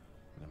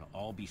 we're gonna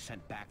all be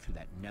sent back through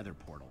that nether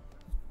portal.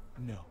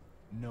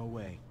 No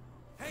way.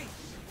 Hey,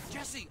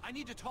 Jesse, I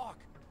need to talk.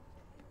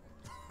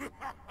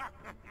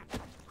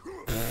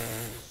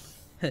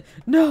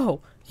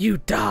 No! You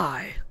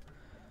die!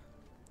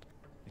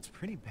 It's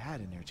pretty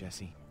bad in there,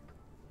 Jesse.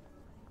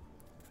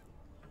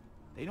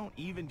 They don't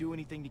even do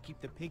anything to keep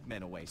the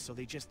pigmen away, so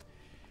they just...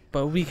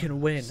 But we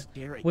can win.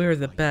 Stare at We're you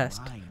the while you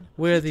best. whine.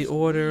 We're Just the leave.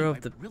 Order of I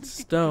the really think you can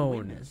Stone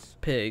win this.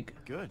 Pig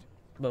Good.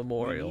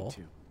 Memorial We need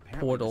to.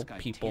 Apparently Portal this guy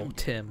people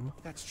Tim.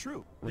 That's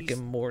true. Rick He's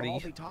and Morty. all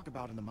they talk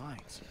about in the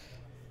mines.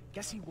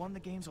 Guess he won the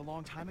games a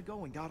long time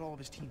ago and got all of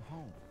his team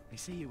home. They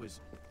say he was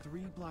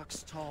 3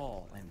 blocks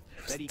tall and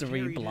that he 3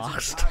 carried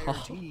blocks his entire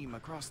tall. team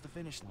across the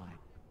finish line.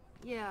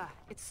 Yeah,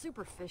 it's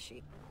super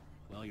fishy.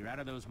 Well, you're out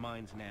of those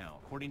mines now.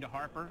 According to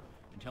Harper,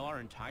 until our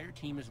entire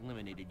team is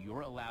eliminated,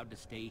 you're allowed to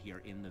stay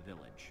here in the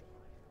village.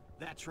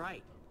 That's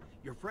right.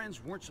 Your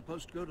friends weren't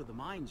supposed to go to the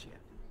mines yet.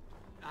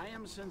 I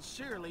am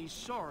sincerely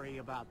sorry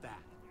about that.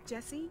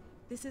 Jesse,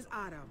 this is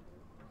Otto.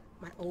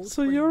 My old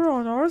So friend. you're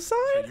on our So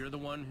side? you're the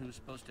one who's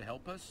supposed to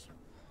help us?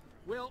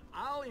 Well,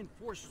 I'll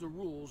enforce the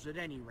rules at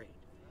any rate.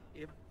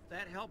 If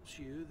that helps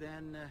you,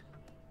 then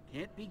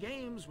can't be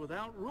games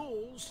without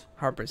rules.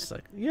 Harper's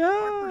like, yeah.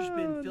 Harper's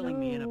been filling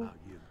me in no. about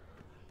you.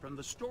 From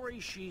the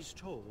stories she's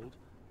told,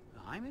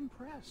 I'm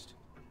impressed.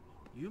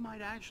 You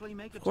might actually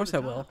make it Of course to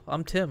I the will. top.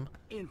 I'm Tim.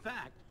 In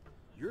fact,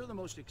 you're the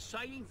most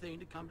exciting thing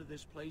to come to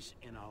this place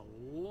in a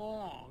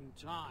long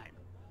time.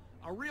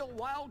 A real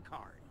wild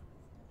card.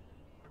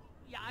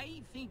 Yeah,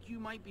 I think you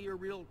might be a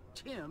real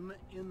Tim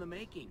in the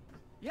making.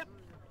 Yep.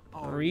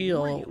 A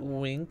Real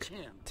wink.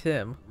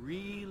 Tim.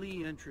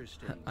 Really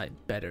interesting. I'm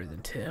better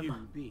than Tim.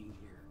 You being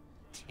here.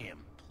 Tim,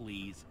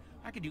 please.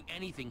 I can do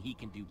anything he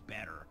can do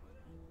better.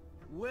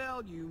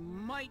 Well, you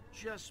might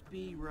just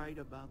be right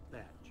about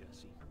that,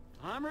 Jesse.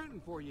 I'm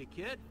rooting for you,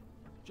 kid.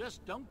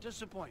 Just don't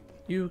disappoint me.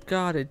 You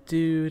got it,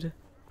 dude.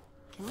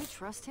 Can we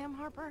trust him,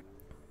 Harper?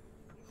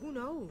 Who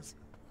knows?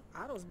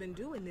 Otto's been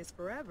doing this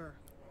forever.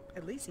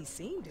 At least he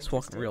seemed He's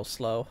walking interested. real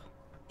slow.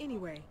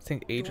 Anyway, I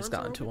think age has dorms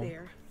gotten are to over him.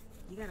 there.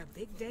 You got a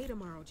big day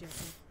tomorrow,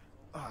 Jesse.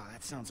 Oh,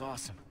 that sounds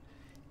awesome.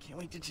 Can't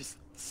wait to just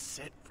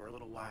sit for a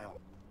little while.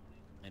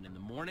 And in the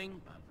morning,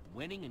 I'm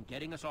winning and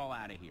getting us all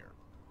out of here.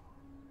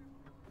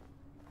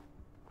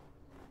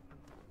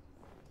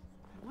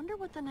 I wonder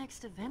what the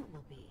next event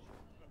will be.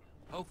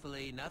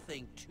 Hopefully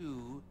nothing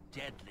too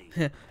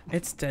deadly.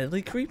 It's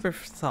Deadly Creeper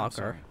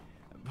Soccer.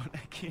 But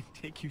I can't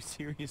take you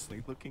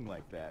seriously looking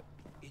like that.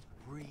 It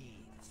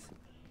breathes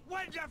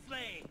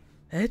wonderfully.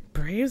 It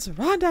breathes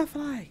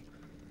wonderfully.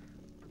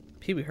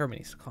 Pee Wee Herman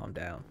needs to calm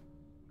down.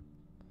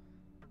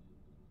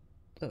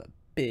 Look at a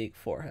big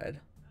forehead.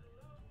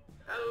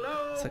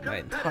 Hello, It's like my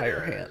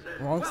entire hand.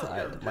 Wrong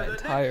side. My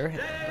entire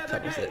hand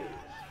covers it.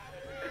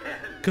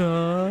 It's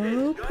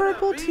Go gonna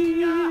purple be a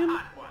team!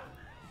 hot one.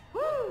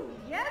 Woo!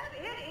 Yes,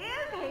 it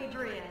is,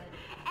 Hadrian.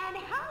 And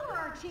how are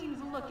our teams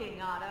looking,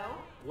 Otto?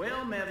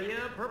 Well,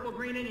 Mevia, purple,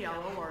 green, and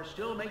yellow are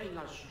still making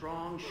a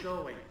strong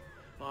showing.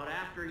 But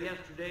after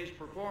yesterday's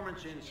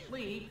performance in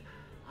Sleep,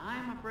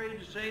 I'm afraid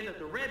to say that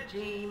the red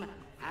team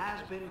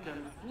has been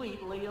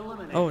completely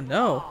eliminated. Oh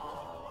no.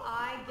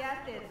 I guess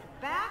it's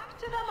back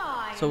to the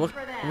mines So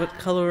for them. what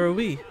color are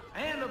we?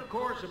 And of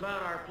course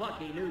about our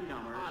plucky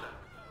newcomers.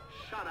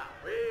 Shut up.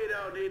 We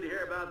don't need to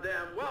hear about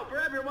them. Well, for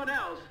everyone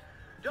else,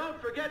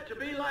 don't forget to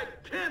be like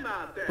Tim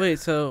out there. Wait,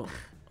 so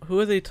who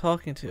are they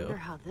talking I wonder to?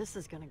 how this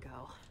is gonna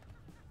go.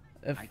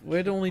 If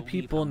we're the only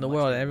people in the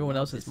world and everyone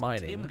else is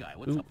mining,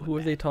 who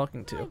are they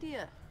talking No to?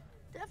 idea.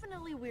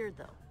 Definitely weird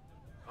though.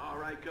 All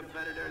right,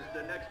 competitors,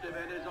 the next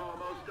event is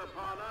almost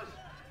upon us.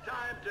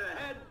 Time to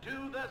head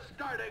to the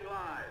starting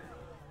line.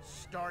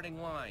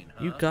 Starting line,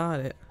 huh? You got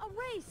it. A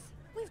race!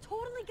 We've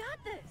totally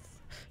got this!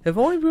 If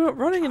only we weren't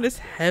running in this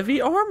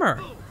heavy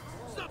armor.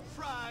 Ooh,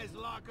 surprise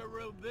locker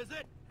room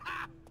visit.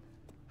 Ha!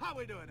 How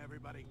we doing,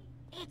 everybody?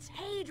 It's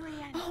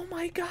Hadrian! Oh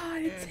my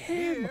god, it's And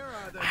him! here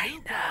are the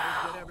newcomers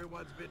that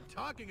everyone's been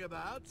talking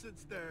about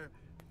since their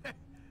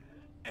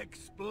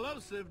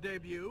explosive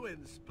debut in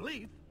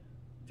Spleef.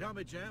 Tell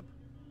me, champ,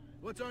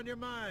 what's on your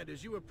mind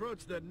as you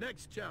approach the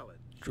next challenge?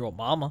 Draw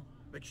mama.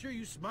 Make sure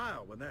you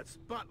smile when that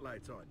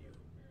spotlight's on you.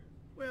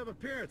 We have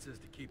appearances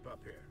to keep up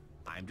here.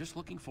 I'm just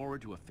looking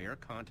forward to a fair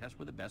contest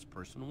where the best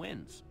person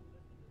wins.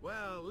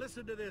 Well,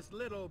 listen to this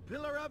little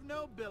pillar of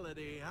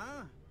nobility,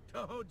 huh?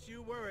 Don't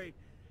you worry.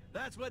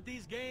 That's what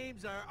these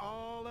games are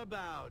all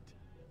about.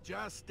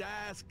 Just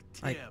ask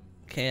Tim. I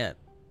can't.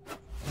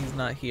 He's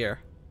not here.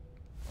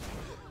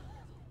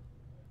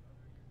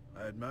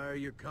 I admire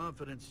your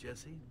confidence,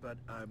 Jesse, but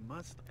I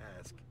must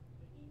ask,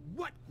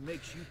 what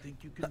makes you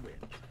think you can win?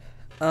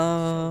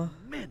 So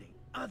many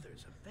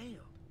others have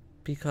failed.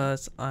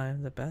 Because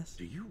I'm the best.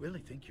 Do you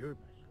really think you're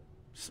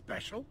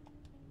special?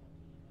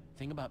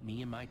 Thing about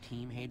me and my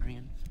team,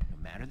 Hadrian, no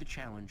matter the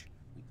challenge,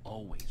 we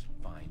always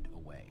find a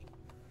way.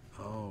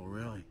 Oh,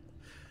 really?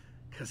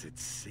 Because it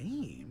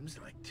seems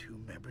like 2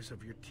 members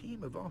of your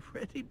team have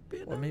already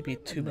been Or maybe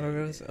 2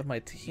 members of my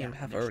team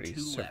have there's already 2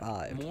 left.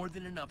 survived. More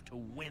than enough to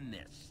win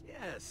this.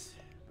 Yes.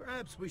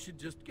 Perhaps we should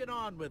just get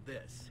on with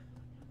this.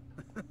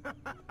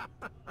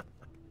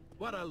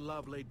 What a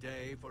lovely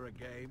day for a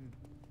game.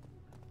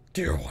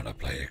 Do you want to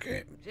play a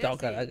game? Oh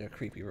god, I got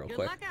creepy real Good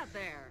quick. luck out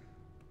there.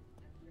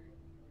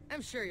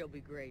 I'm sure you'll be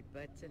great,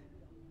 but,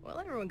 well,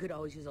 everyone could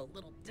always use a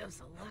little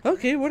dose of luck.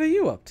 Okay, what are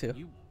you up to?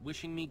 You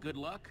wishing me good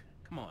luck?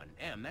 Come on,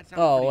 Em, that sounds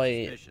Oh pretty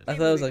wait, suspicious. I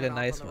thought it was like Maybe a we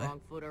got nice off on way. the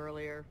wrong foot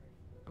earlier.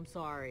 I'm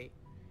sorry.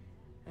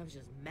 I was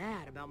just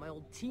mad about my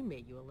old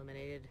teammate you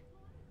eliminated.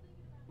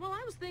 Well,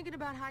 I was thinking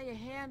about how you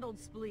handled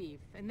Spleef,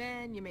 and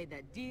then you made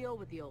that deal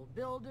with the old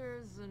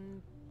builders,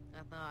 and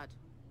I thought,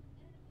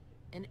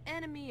 an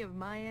enemy of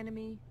my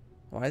enemy.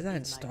 Why is that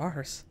in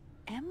stars?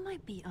 Em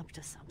might be up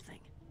to something.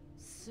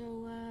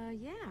 So,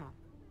 yeah.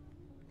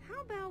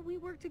 How about we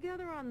work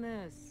together on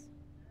this?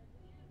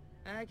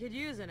 I could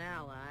use an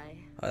ally.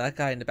 Oh, that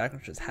guy in the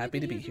background is happy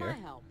to be Use my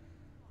here. help.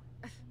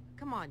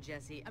 Come on,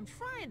 Jesse. I'm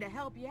trying to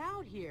help you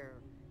out here.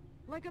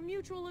 Like a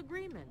mutual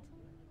agreement.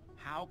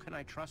 How can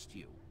I trust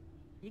you?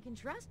 You can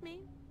trust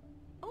me.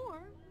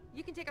 Or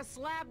you can take a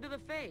slab to the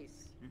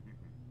face.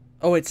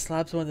 Oh, it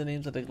slaps one of the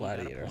names of the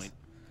gladiators.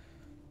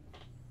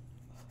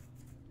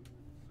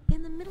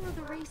 In the middle of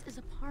the race is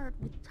a part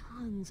with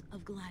tons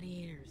of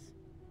gladiators.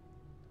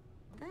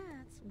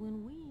 That's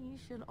when we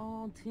should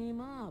all team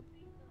up.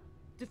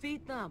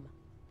 Defeat them,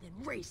 then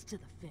race to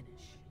the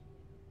finish.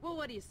 Well,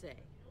 what do you say?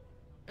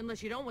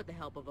 Unless you don't want the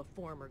help of a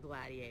former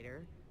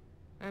gladiator.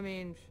 I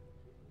mean,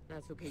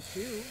 that's okay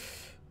too.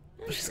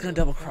 But she's gonna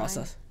double cross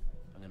us.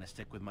 I'm gonna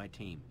stick with my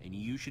team, and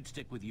you should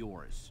stick with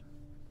yours.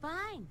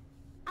 Fine.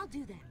 I'll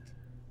do that.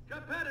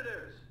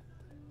 Competitors,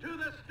 to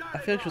the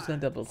starting I feel like she was gonna line.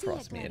 double See you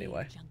cross at me Gladiator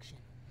anyway. Junction.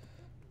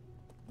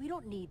 We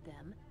don't need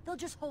them. They'll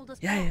just hold us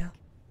Yeah, back. yeah.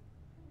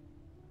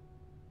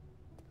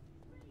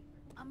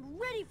 I'm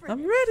ready for I'm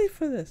this. ready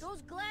for this.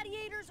 Those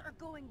gladiators are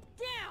going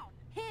down.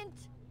 Hint,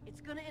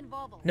 it's gonna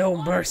involve a No lot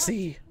of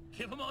mercy.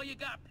 Give them all you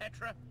got,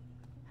 Petra. punching.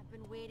 I've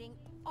been waiting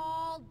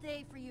all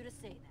day for you to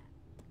say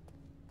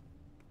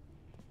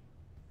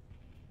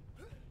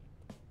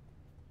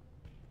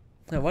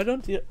that. Now, why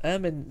don't you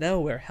Em and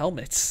Nell wear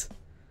helmets?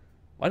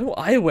 Why don't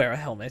I wear a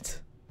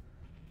helmet?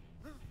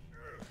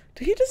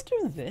 Did he just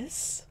do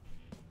this?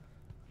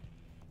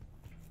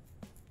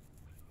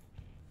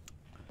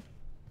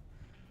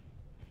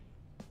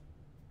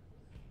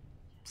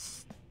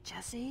 Psst,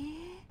 Jesse?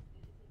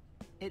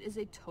 It is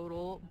a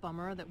total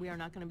bummer that we are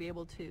not going to be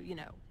able to, you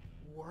know,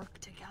 work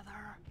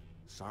together.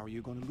 Sorry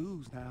you're gonna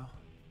lose now.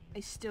 I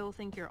still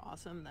think you're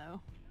awesome,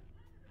 though.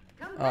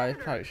 Oh, I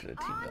probably should have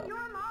teamed up. On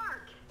your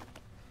mark.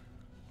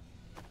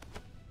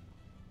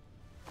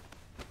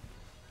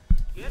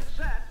 Get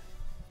set.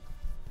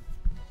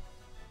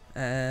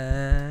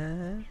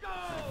 And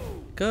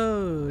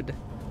good.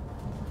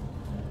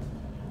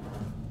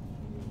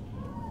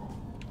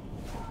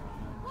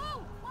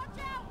 Whoa! Watch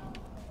out!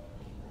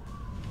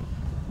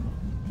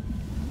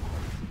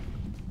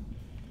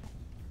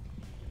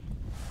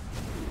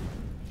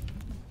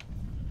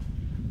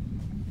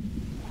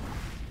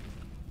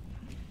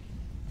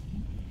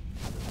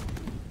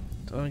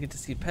 Don't get to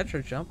see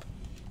Petra jump.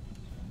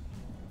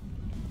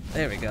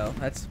 There we go.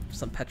 That's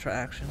some Petra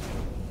action.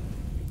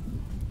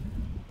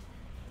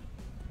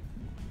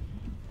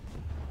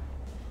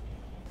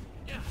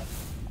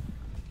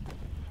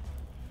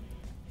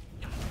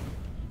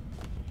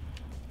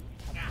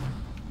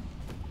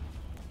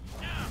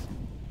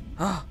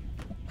 Ah!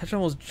 Petra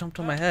almost jumped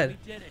on my head.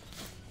 We did it.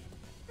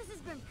 This has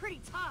been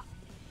pretty tough.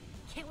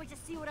 Can't wait to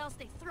see what else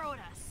they throw at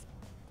us.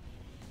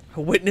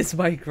 Witness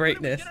my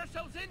greatness. What did we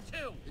get ourselves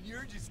into? And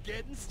you're just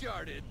getting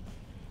started.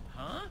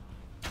 Huh?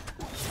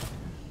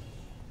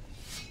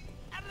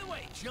 Out of the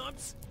way,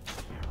 chumps!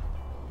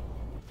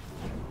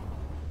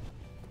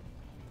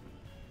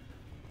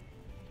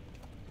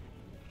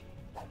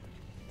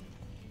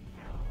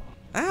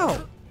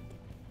 Ow!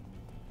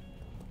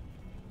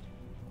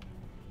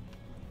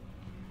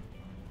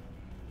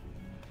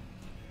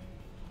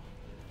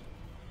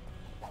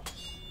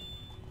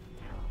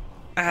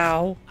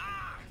 Ow!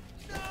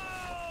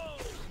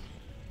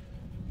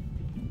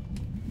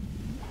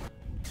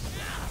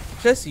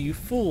 Jesse, you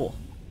fool!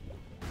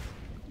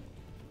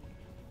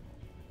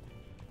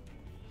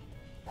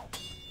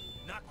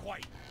 Not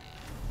quite.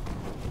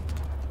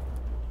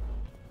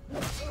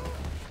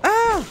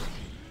 Ah!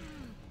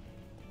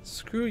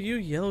 Screw you,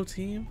 yellow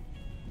team.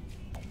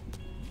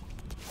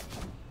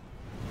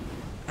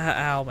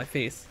 Ow, my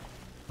face.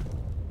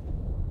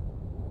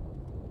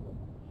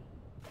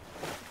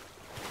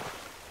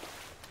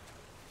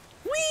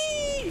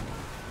 Whee!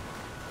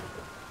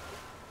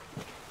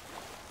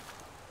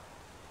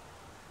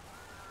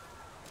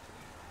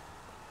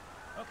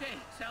 Okay,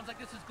 sounds like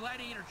this is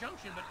Gladiator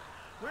Junction, but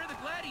where are the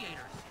gladiators?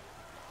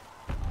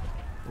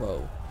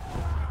 Whoa.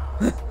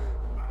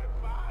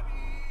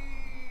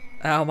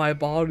 Ow, my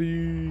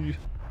body.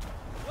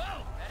 Whoa,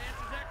 that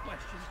answers that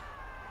question.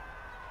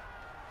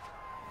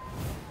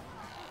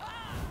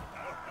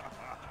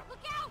 Look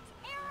out!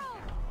 Arrow!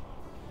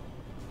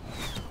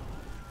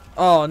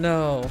 Oh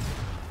no.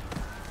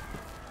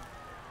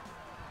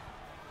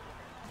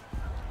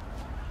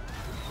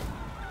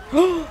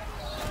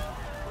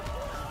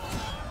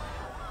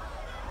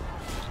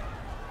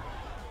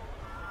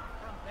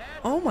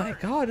 Oh my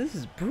god, this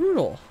is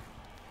brutal.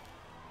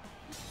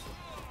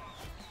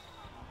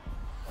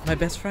 My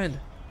best friend,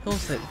 he'll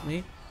save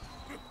me.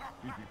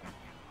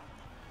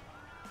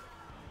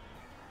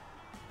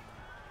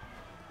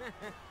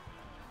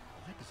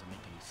 That doesn't make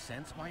any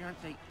sense. Why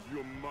aren't they?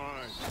 You're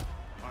mine.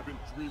 I've been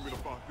dreaming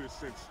about this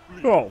since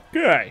sleep.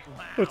 Okay,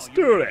 let's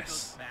do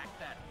this. Back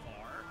that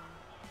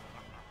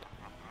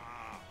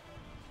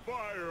far?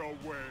 Fire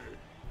away.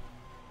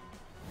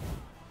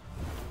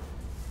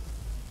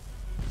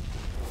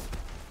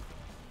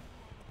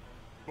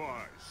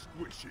 By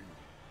squishing.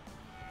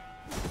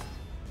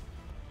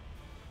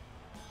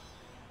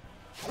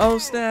 Oh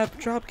snap,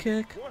 drop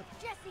kick.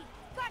 Jesse,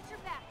 got your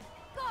back.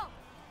 Go!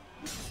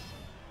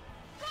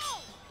 Go!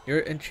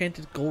 Your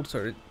enchanted gold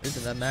sword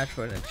isn't a match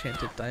for an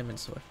enchanted diamond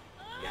sword.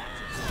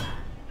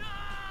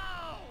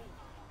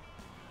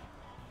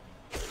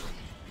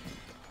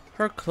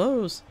 Her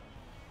clothes.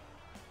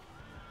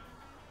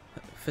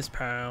 Fist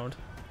pound.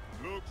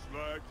 Looks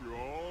like you're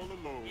all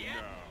alone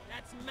now.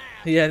 That's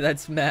math. Yeah,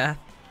 that's math.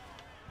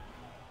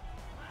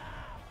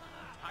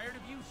 Tired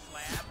of you,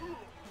 Slab.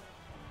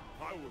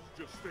 I was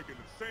just thinking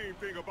the same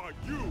thing about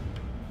you.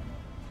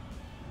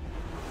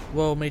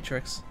 Whoa,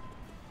 Matrix.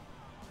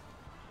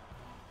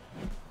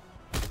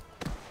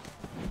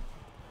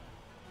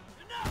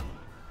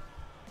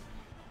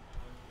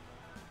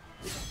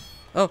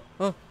 Oh,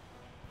 oh.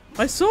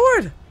 My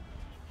sword!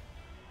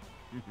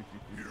 Here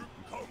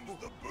comes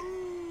the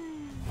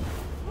boom.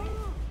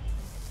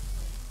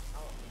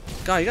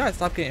 God, you gotta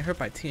stop getting hurt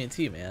by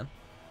TNT, man.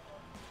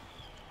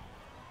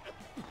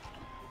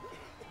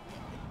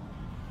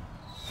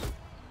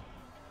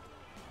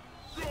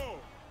 Go.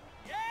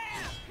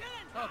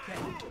 Okay,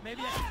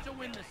 maybe I can still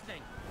win this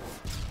thing.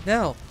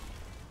 No.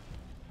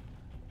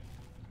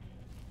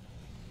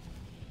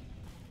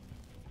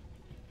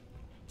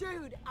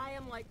 Dude, I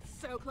am like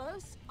so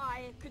close.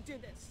 I could do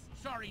this.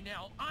 Sorry,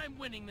 Nell. I'm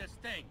winning this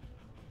thing.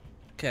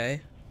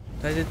 Okay.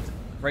 Did I hit the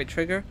right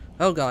trigger?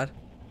 Oh god.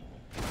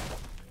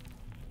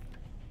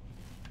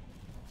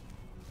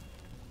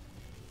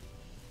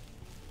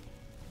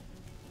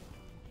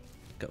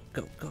 Go,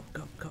 go, go,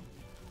 go, go.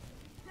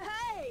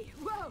 Hey!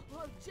 Whoa,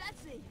 whoa,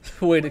 Jesse!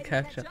 Way to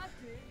catch up.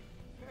 dude.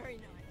 Very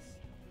nice.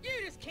 You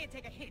just can't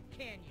take a hit,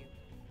 can you?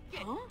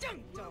 Get Huh?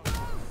 dunked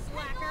on,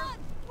 slacker.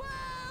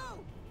 Whoa!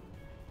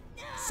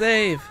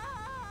 Save!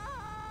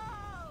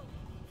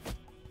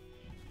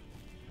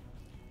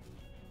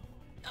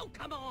 Oh,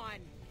 come on.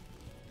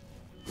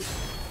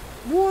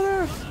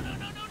 Water!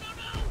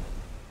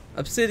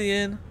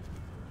 Obsidian.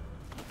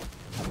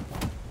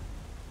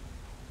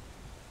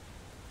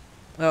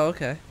 Oh,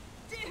 okay.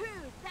 Dude,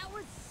 that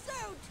was so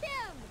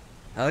Tim!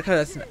 I like how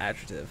that's an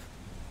adjective.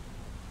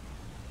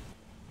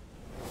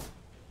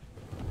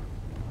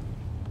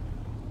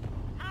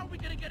 How are we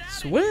gonna get out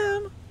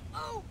Swim!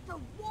 Oh, the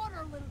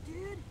water, little dude!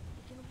 You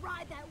can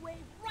ride that wave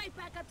right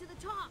back up to the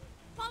top!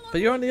 Follow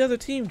But you're on the other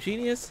team,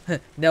 genius.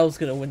 Nell's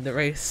gonna win the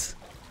race.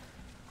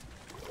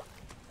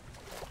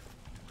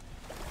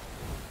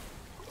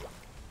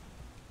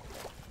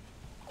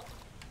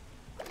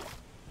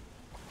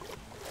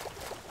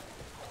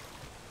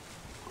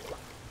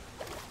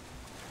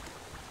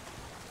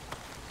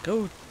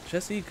 Go,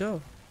 Jesse,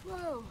 go.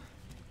 Whoa.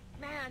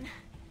 Man,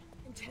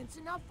 intense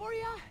enough for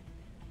ya?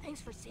 Thanks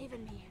for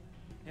saving me.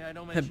 Yeah, I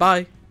don't Hey, mention.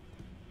 bye.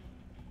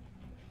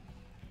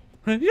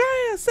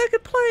 Yeah,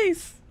 second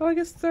place. Oh, I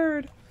guess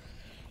third.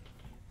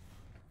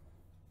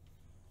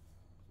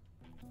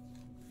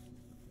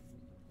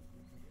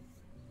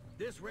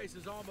 This race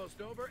is almost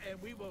over,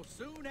 and we will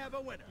soon have a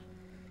winner.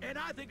 And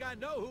I think I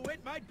know who it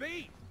might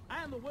be.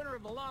 And the winner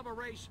of the lava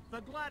race,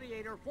 the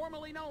gladiator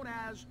formerly known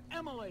as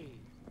Emily.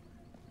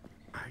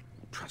 I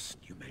trust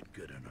you made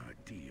good on our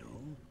deal.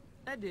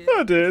 I did.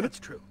 I did. That's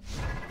true.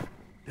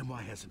 Then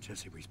why hasn't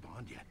Jesse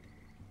respawned yet?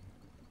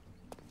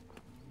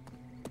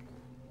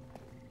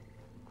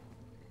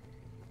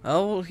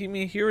 Oh, you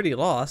mean he already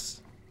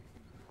lost?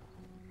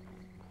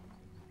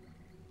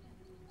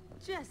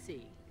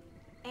 Jesse.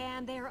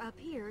 And there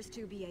appears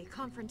to be a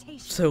confrontation.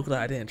 So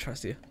glad I didn't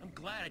trust you. I'm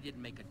glad I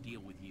didn't make a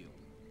deal with you.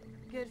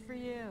 Good for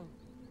you.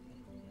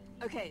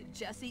 Okay,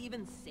 Jesse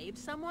even saved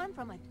someone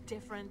from a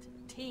different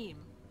team.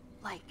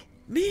 Like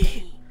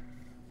me.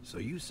 So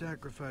you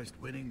sacrificed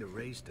winning the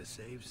race to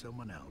save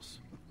someone else.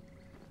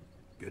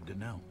 Good to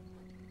know.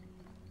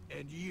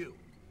 And you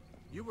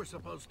were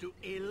supposed to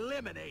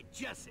eliminate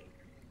Jesse.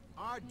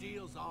 Our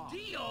deal's off.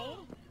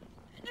 Deal?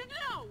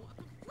 No,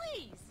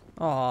 please.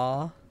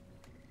 Aww.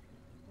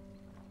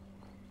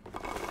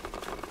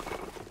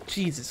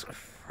 Jesus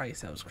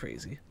Christ, that was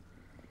crazy.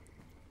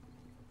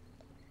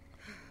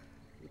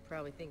 You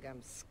probably think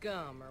I'm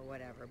scum or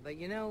whatever, but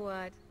you know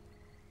what?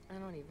 I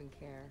don't even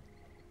care.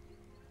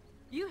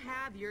 You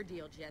have your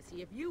deal,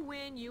 Jesse. If you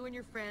win, you and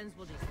your friends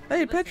will just Hey,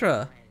 leave us Petra.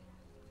 anyway.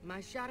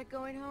 My shot at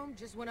going home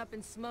just went up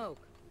in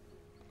smoke.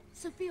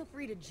 So feel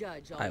free to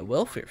judge all I you will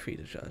want. feel free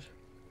to judge.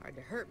 Hard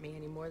to hurt me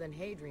any more than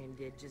Hadrian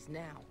did just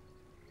now.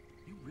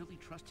 You really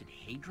trusted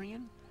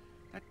Hadrian?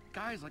 That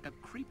guy's like a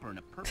creeper in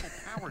a purple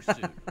power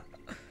suit.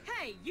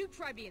 Hey, you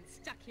try being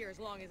stuck here as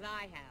long as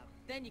I have.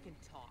 Then you can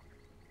talk.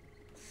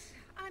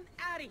 I'm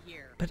out of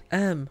here. But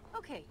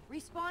Okay,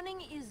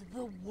 respawning is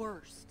the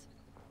worst.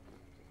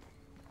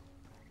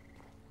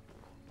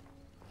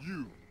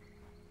 You.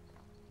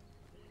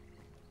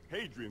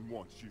 Hadrian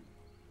wants you.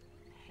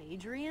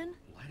 Hadrian?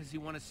 Why does he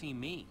want to see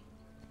me?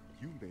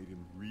 You made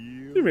him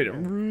real. you made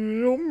him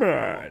real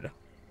mad.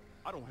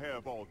 I don't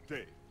have all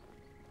day.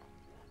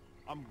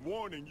 I'm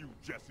warning you,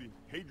 Jesse.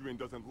 Hadrian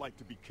doesn't like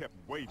to be kept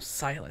waiting.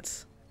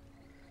 Silence.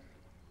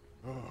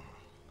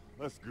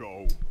 Let's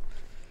go.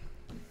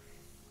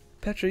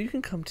 Petra, you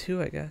can come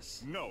too, I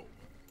guess. No.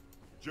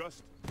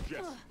 Just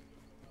Jesse.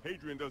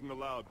 Hadrian doesn't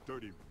allow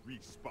dirty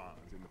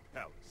respawns in the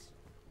palace.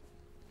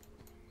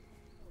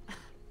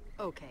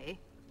 Okay.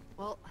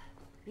 Well,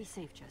 be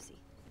safe, Jesse.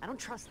 I don't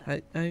trust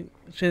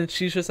that.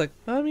 She's just like,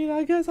 I mean,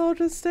 I guess I'll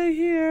just stay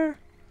here.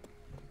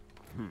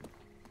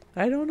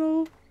 I don't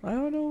know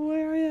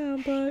where I am,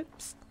 but...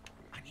 Psst.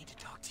 I need to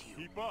talk to you.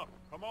 Keep up.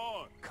 Come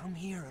on. Come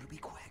here, it'll be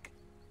quick.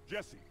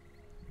 Jesse,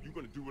 you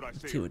gonna do what I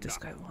say? See or what this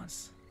not? guy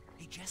wants.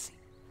 Hey, Jesse.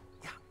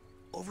 Yeah,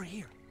 over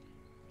here.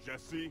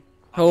 Jesse,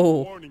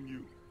 Oh. I'm warning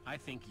you. I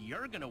think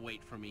you're gonna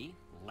wait for me,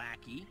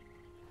 lackey.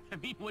 I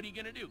mean, what are you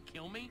gonna do,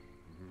 kill me?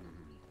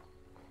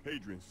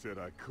 Hadrian said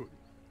I couldn't.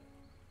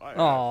 I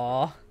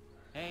Aww.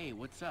 Hey,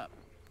 what's up?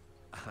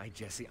 Hi,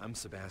 Jesse. I'm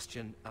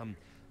Sebastian.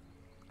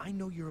 I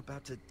know you're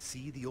about to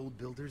see the old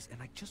builders,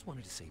 and I just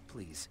wanted to say,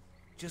 please,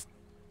 just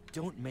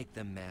don't make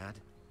them mad.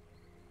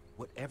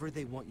 Whatever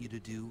they want you to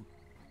do,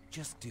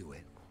 just do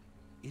it.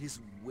 It is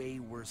way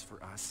worse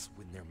for us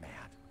when they're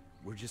mad.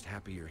 We're just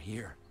happy you're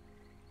here.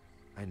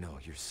 I know,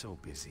 you're so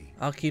busy.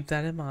 I'll keep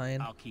that in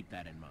mind. I'll keep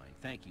that in mind.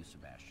 Thank you,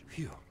 Sebastian.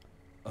 Phew.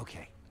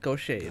 Okay. Go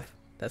shave.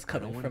 That's I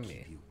coming don't from want to me.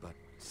 keep you, but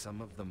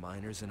some of the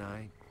miners and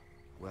I,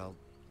 well,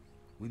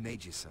 we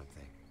made you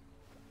something.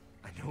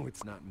 I know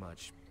it's not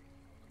much,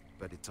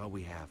 but it's all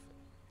we have.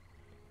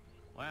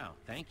 Wow,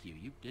 thank you.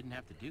 You didn't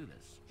have to do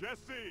this.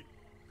 Jesse,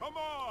 come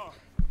on.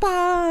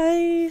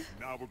 Bye.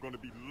 Now we're gonna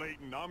be late,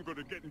 and I'm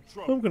gonna get in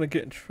trouble. I'm gonna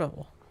get in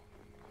trouble.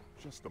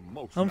 Just the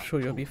most. I'm not sure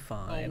you'll cool. be Oh,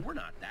 fine. we're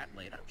not that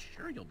late. I'm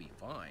sure you'll be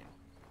fine.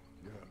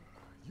 Yeah,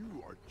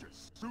 you are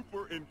just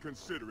super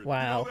inconsiderate.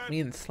 Wow, You know that? me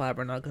and Slab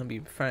are not gonna be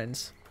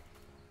friends.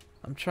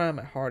 I'm trying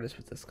my hardest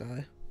with this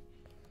guy.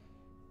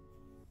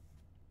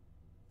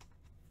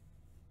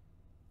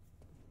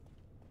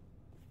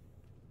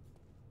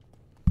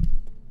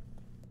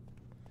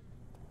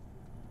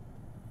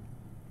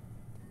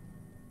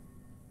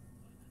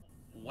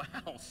 Wow,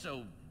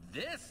 so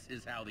this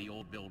is how the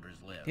old builders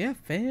live. Yeah,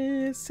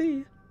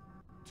 fancy.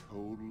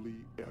 Totally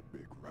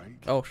epic, right?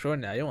 Oh, sure,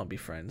 now you want to be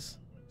friends.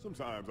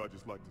 Sometimes I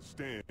just like to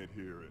stand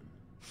here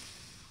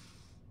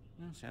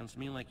and... Sounds to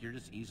me like you're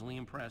just easily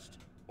impressed.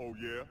 Oh,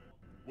 yeah?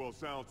 Well,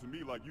 sounds to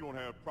me like you don't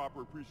have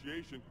proper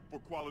appreciation for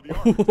quality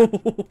architecture,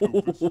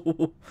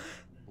 doofus.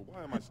 But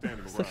why am I standing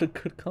around? Such a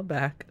good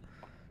comeback.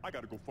 I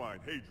gotta go find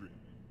Hadrian.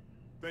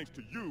 Thanks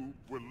to you,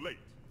 we're late.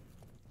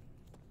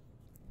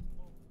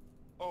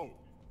 Oh,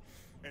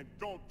 and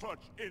don't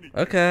touch anything.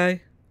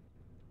 Okay.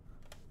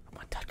 I'm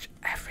gonna touch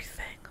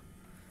everything.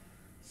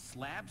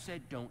 Slab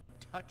said don't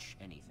touch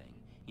anything.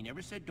 He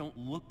never said don't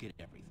look at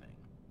everything.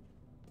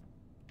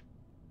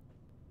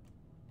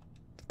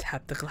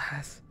 Tap the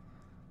glass.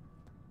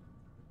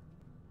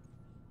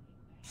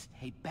 Psst,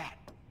 hey, Bat.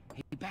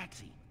 Hey,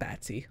 Batsy.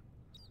 Batsy.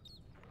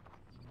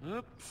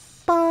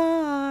 Oops.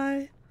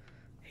 Bye.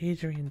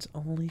 Hadrian's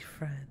only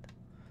friend.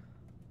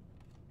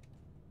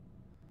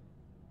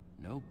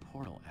 No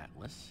portal,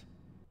 Atlas.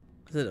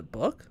 Is it a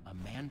book? A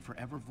Man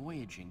Forever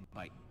Voyaging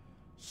by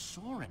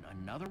Soren.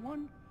 Another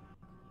one?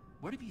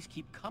 Where do these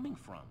keep coming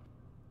from?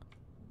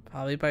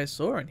 Probably by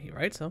Soren. He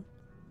writes them.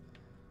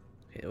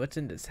 Okay, what's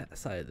in this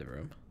side of the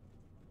room?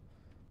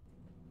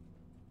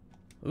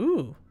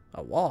 Ooh,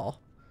 a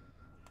wall.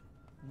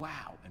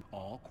 Wow, an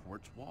all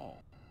quartz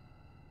wall.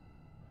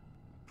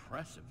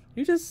 Impressive.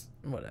 You just...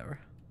 whatever.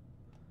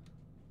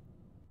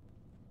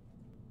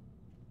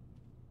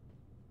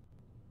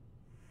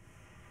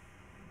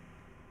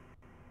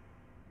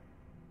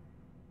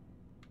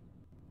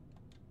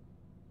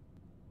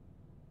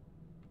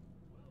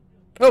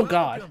 Oh,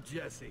 God. Welcome,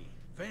 Jesse.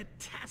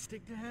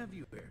 Fantastic to have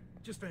you here.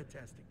 Just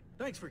fantastic.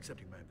 Thanks for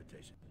accepting my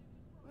invitation.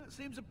 Well, it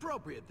seems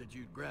appropriate that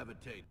you'd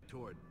gravitate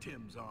toward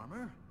Tim's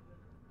armor.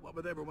 What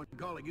with everyone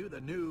calling you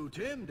the new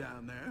Tim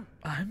down there?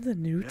 I'm the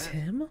new Yeah,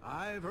 Tim?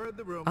 I've heard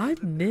the rumors I'm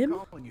that they're Nim?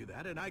 calling you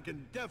that, and I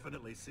can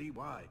definitely see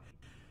why.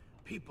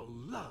 People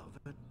love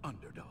an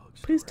underdog.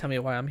 Please tell me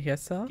why I'm here,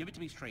 sir. Give it to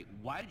me straight.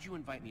 Why did you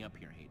invite me up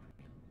here, Hadrian?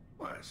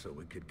 Why, so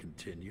we could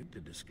continue to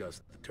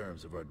discuss the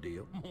terms of our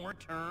deal. More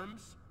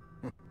terms?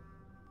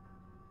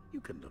 You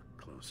can look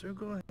closer.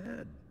 Go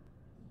ahead.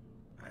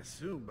 I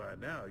assume by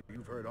now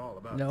you've heard all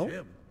about No.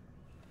 Tim.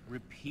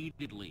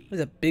 Repeatedly.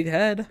 He's a big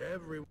head.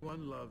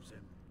 Everyone loves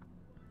him.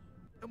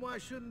 And why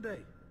shouldn't they?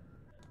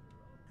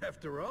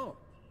 After all,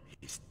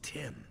 he's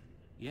Tim.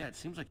 Yeah, it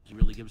seems like he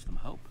really gives them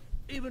hope.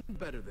 Even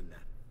better than that.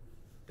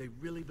 They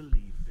really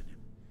believe in him.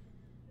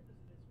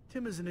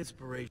 Tim is an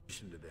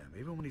inspiration to them,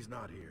 even when he's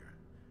not here.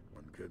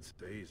 One could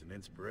say he's an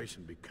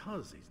inspiration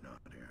because he's not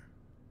here.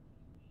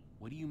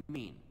 What do you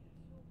mean?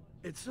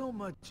 It's so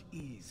much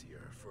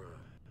easier for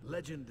a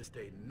legend to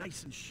stay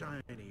nice and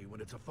shiny when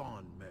it's a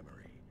fond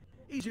memory.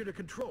 Easier to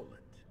control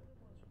it.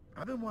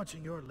 I've been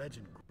watching your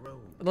legend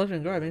grow.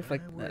 Legend grow, I mean, for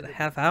like I worry a that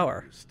half if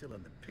hour. you're still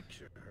in the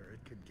picture,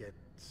 it could get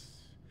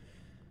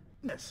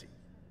messy.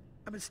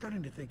 I've been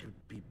starting to think it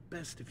would be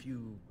best if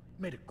you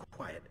made a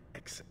quiet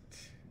exit.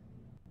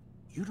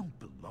 You don't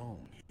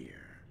belong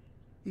here.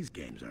 These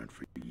games aren't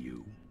for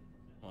you.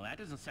 Well, that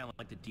doesn't sound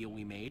like the deal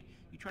we made.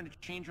 You trying to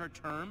change our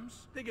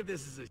terms? Think of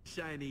this as a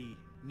shiny,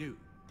 new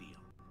deal.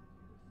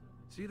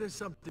 See, there's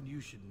something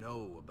you should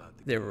know about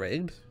the They're games.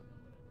 rigged?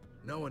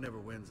 No one ever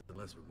wins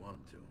unless we want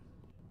them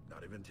to.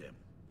 Not even Tim.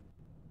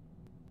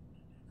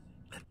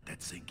 Let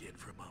that sink in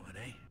for a moment,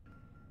 eh?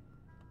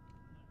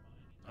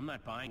 I'm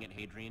not buying it,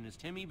 Hadrian. Is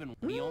Tim even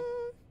real?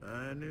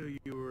 I knew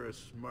you were a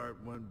smart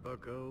one,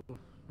 bucko.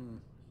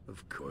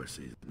 Of course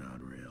he's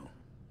not real.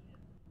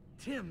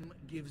 Tim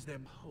gives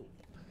them hope.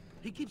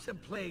 He keeps them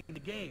playing the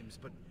games,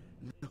 but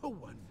no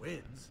one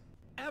wins.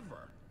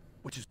 Ever.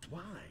 Which is why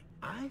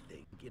I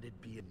think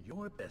it'd be in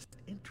your best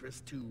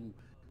interest to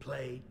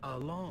play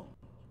along.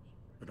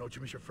 But don't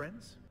you miss your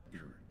friends?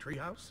 Your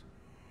treehouse?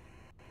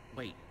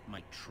 Wait,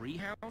 my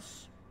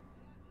treehouse?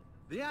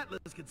 The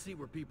Atlas can see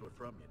where people are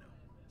from, you know.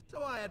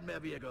 So I had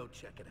Mevia go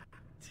check it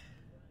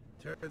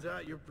out. Turns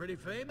out you're pretty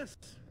famous.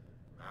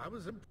 I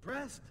was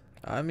impressed.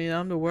 I mean,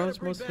 I'm the world's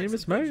Bring most back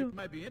famous some things man. you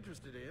might be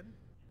interested in.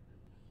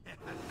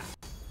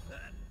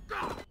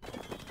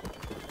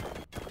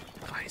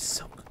 Guy's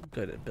so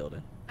good at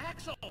building.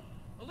 Axel!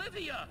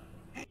 Olivia!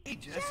 Hey,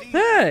 Jesse.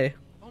 Hey!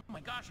 Oh my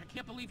gosh, I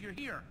can't believe you're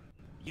here.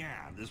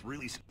 Yeah, this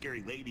really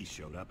scary lady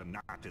showed up and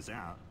knocked us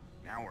out.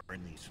 Now we're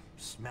in these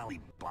smelly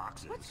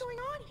boxes. What's going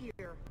on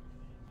here?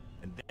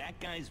 And that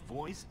guy's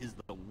voice is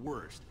the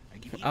worst.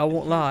 I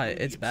won't lie,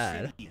 it's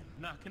bad.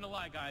 Not gonna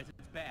lie, guys,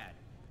 it's bad.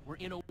 We're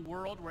in a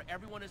world where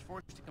everyone is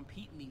forced to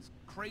compete in these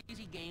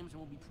crazy games and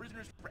will be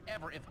prisoners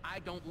forever if I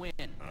don't win.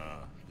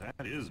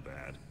 That is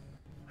bad.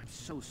 I'm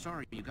so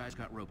sorry you guys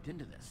got roped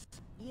into this.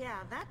 Yeah,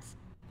 that's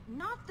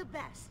not the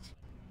best.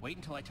 Wait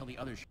until I tell the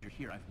others you're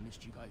here. I've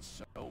missed you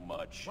guys so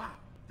much. Wow,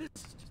 this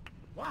is just,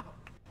 wow.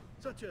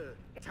 Such a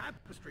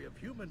tapestry of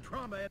human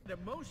trauma and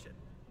emotion.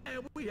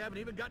 And we haven't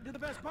even gotten to the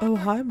best part. Oh,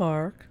 hi,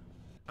 Mark.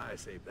 I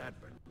saved that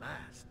for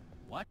last.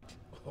 What?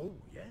 Oh,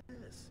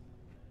 yes.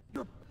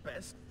 Your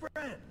best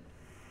friend,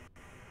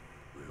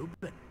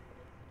 Reuben.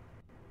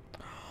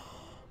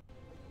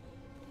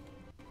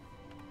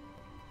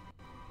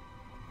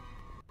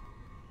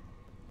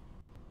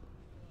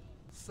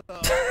 So,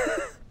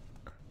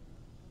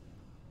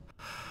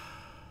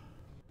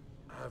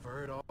 I've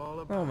heard all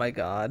about Oh my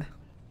god.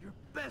 your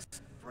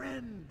best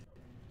friend.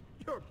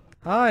 Your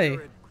Hi.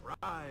 partner in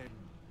crime.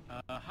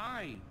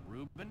 Hi,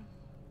 Reuben.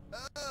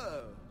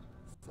 Oh,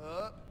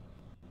 sup?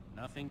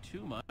 Nothing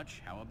too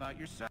much. How about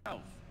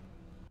yourself?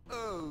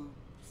 Oh,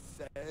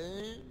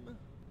 same.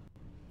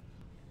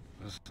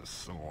 This is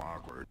so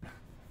awkward.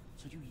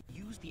 So you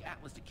used the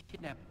Atlas to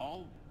kidnap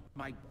all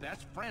my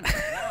best friends.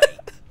 Why?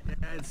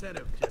 Yeah,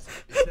 incentive, Jesse.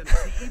 Incentive.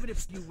 See, even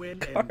if you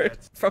win, and Part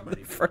that's from the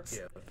money to first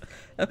give,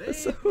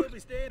 episode. they probably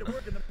stay to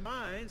work in the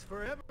mines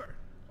forever.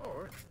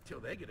 Or till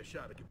they get a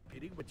shot at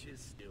competing, which is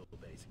still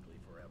basically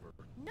forever.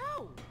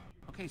 No!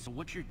 Okay, so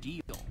what's your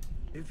deal?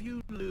 If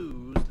you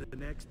lose the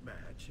next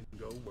match and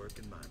go work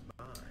in my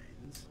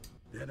mines,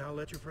 then I'll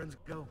let your friends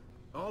go.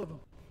 All of them.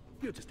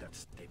 You'll just have to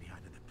stay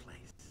behind in the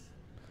place.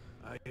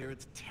 I hear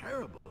it's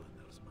terrible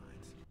in those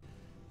mines.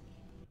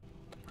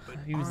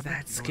 Are you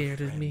that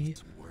scared of me?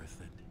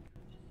 Worth it.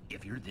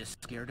 If you're this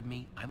scared of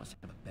me, I must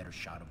have a better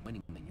shot of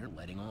winning than you're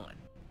letting on.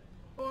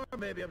 Or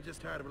maybe I'm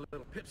just tired of a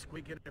little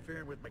pipsqueak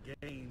interfering with my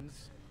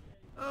games.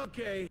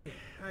 Okay,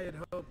 I had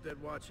hoped that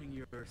watching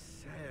your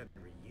sad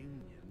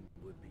reunion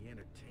would be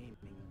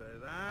entertaining,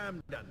 but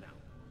I'm done now.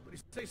 What do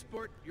you say,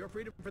 sport? Your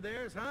freedom for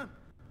theirs, huh?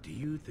 Do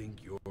you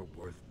think you're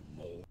worth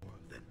more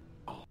than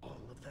all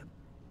of them?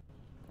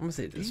 I'm gonna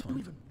say this one. Do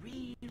you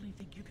even really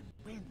think you can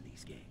win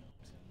these games?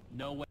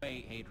 No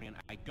way, Adrian.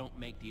 I don't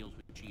make deals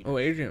with cheaters. Oh,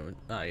 Adrian,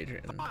 not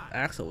Adrian.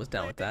 Axel was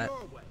down with that.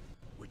 Your way,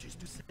 which is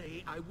to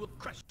say, I will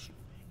crush you,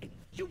 and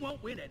you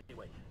won't win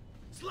anyway.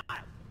 Slime,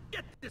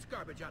 get this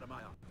garbage out of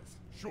my office.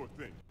 Sure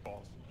thing,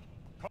 boss.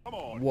 Come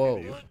on. Whoa.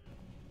 Idiot.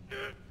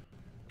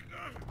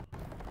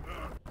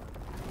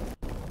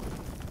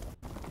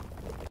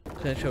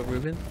 Can I show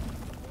Ruben?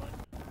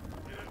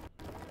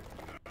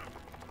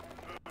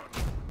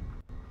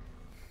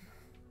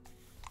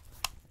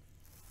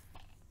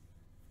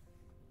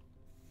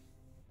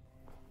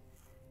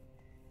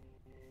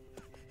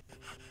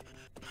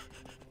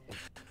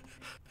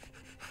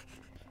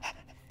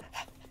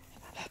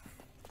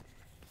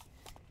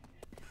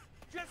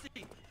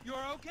 Jesse, you're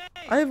okay.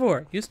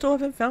 Ivor, you still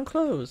haven't found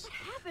clothes. What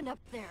happened up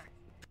there?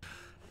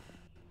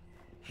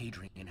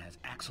 Hadrian has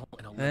Axel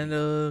and Olivia. And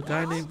a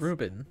guy named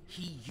Ruben.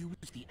 He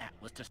used the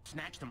Atlas to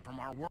snatch them from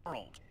our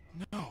world.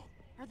 No.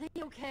 Are they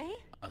okay?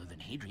 Other than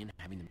Hadrian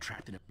having them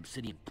trapped in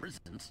obsidian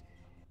prisons.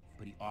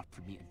 But he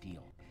offered me a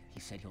deal. He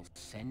said he'll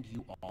send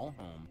you all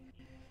home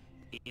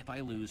if I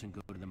lose and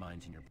go to the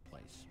mines in your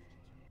place.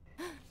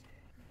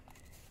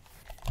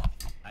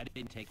 I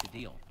didn't take the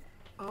deal.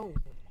 Oh.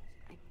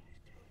 I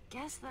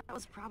guess that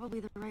was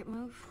probably the right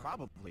move.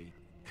 Probably.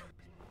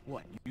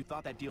 What, you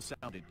thought that deal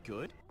sounded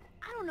good?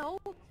 I don't know.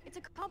 It's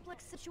a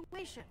complex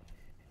situation.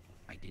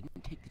 I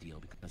didn't take the deal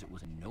because it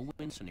was a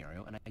no-win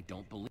scenario, and I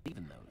don't believe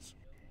in those.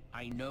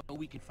 I know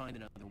we can find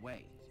another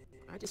way.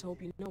 I just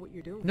hope you know what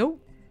you're doing. Nope.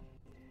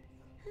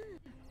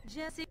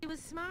 Jesse was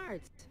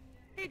smart.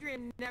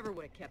 Adrian never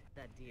would have kept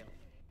that deal.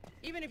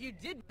 Even if you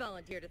did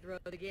volunteer to throw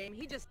the game,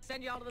 he'd just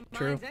send you all to the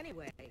mines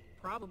anyway.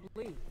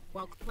 Probably,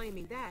 while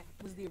claiming that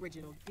was the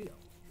original deal.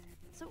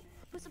 So,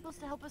 who's supposed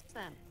to help us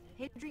then?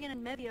 Hadrian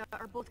and Media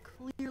are both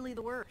clearly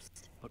the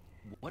worst. But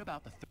what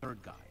about the third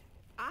guy?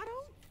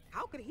 Otto?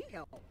 How could he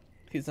help?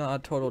 He's not a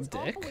total He's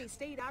dick. always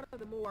stayed out of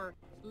the more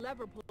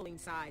lever-pulling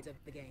sides of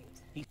the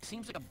games. He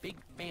seems like a big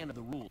fan of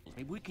the rules.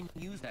 Maybe we can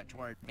use that to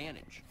our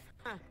advantage.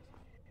 Huh.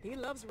 He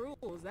loves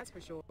rules, that's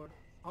for sure.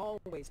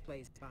 Always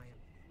plays by him.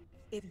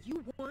 If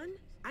you won,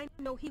 I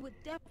know he would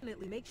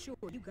definitely make sure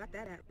you got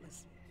that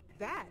Atlas.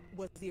 That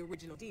was the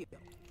original deal.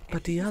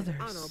 But the others.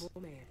 Honorable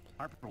man.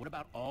 Harper, what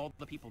about all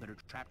the people that are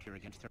trapped here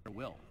against their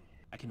will?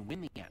 I can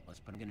win the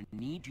Atlas, but I'm gonna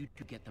need you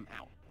to get them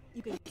out.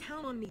 You can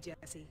count on me,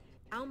 Jesse.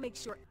 I'll make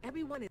sure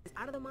everyone is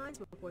out of the mines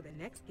before the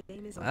next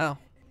game is over. Wow.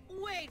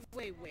 Wait.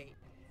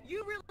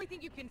 You really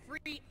think you can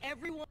free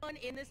everyone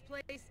in this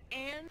place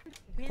and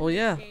win Well,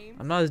 yeah. the game?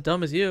 I'm not as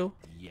dumb as you.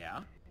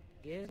 Yeah?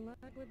 Good luck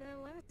with that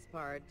last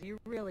part. Do you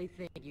really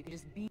think you can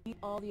just beat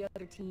all the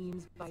other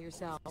teams by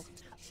yourself?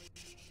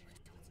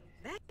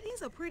 That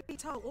is a pretty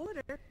tall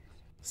order.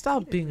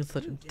 Stop being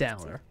such a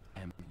downer.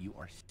 You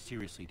are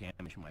seriously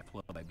damaging my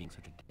flow by being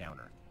such a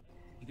downer.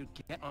 Either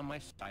get on my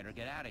side or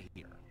get out of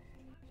here.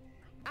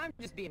 I'm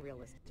just being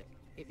realistic.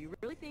 If you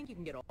really think you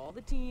can get all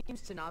the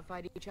teams to not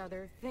fight each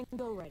other, then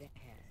go right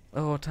ahead.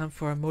 Oh, time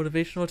for a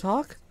motivational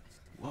talk?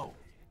 Whoa.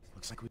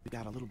 Looks like we've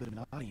got a little bit of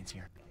an audience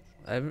here.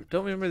 I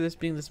don't remember this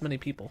being this many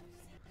people.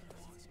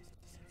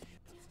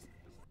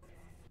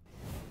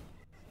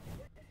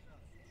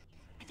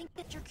 I think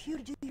that's your cue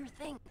to do your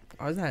thing.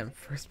 Why is that in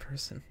first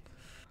person?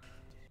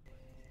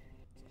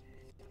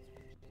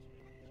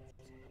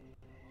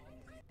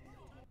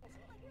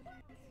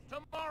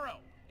 Tomorrow,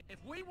 if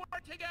we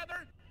work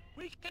together,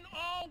 we can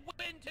all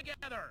win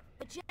together.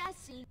 But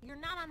Jesse, you're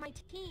not on my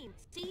team.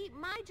 See,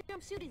 my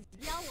jumpsuit is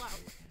yellow.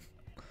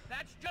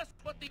 That's just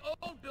what the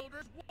old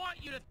builders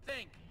want you to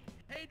think.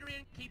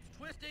 Hadrian keeps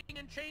twisting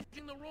and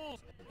changing the rules.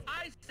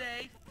 I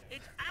say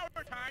it's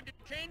our time to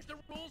change the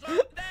rules on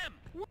them.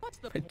 What's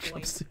the My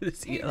point? jumpsuit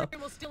is yellow.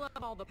 Hadrian will still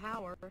have all the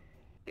power.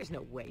 There's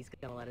no way he's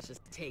gonna let us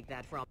just take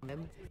that from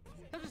him.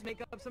 He'll just make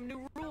up some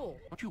new rule.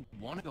 Don't you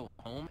want to go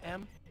home,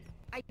 Em?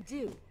 I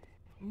do.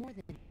 More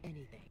than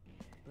anything.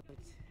 But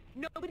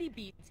nobody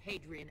beats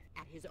Hadrian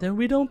at his Then own.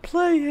 we don't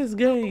play his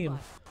game.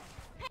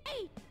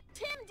 Hey,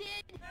 Tim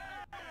did.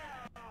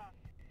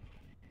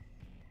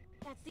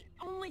 That's the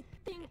only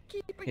thing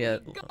keeping Yeah,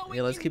 me going.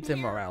 yeah. Let's in keep the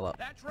here. morale up.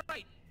 That's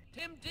right.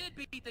 Tim did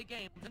beat the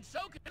game, and so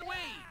can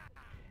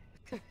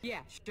we. Yeah,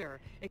 sure.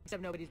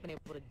 Except nobody's been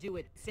able to do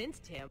it since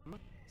Tim.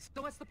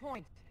 So what's the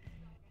point?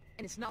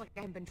 And it's not like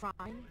I haven't been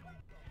trying.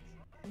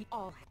 We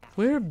all have.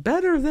 We're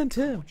better than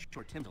Tim.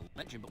 Sure, Tim's a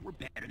legend, but we're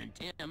better than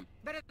Tim.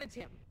 Better than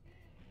Tim.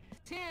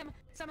 Tim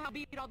somehow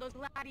beat all those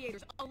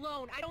gladiators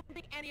alone. I don't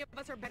think any of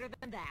us are better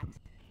than that.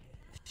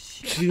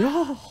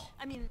 Yeah.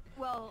 I mean,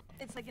 well,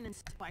 it's like an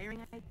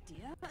inspiring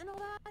idea and all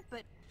that,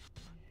 but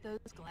those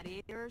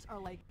gladiators are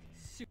like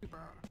super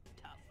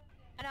tough.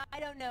 And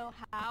I don't know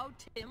how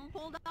Tim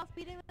pulled off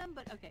beating them,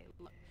 but okay,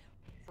 look,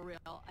 for real,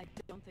 I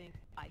don't think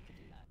I could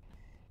do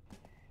that.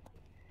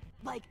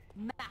 Like,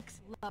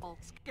 max level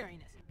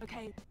scariness,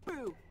 okay?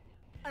 Boo!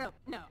 Oh,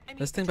 no, I mean,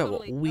 Let's think about what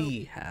totally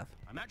we have.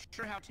 I'm not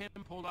sure how Tim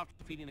pulled off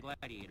defeating the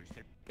gladiators.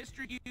 Their fists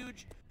are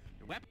huge,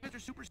 their weapons are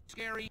super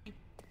scary.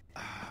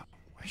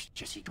 Where's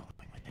Jesse going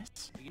with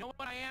this? But you know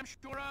what I am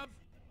sure of?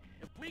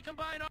 If we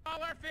combine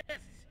all our fists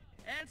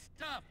and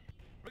stuff,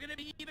 we're gonna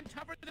be even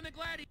tougher than the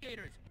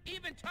gladiators.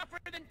 Even tougher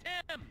than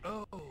Tim.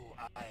 Oh,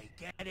 I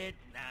get it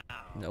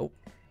now. Nope.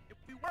 If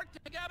we work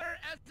together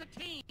as a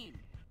team.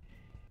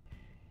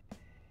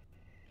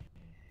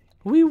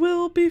 We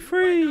will be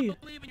free. You might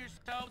not believe in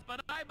yourselves,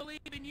 but I believe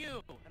in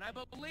you. And I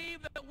believe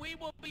that we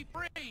will be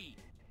free.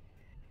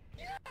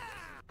 Yeah!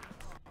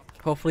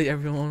 Hopefully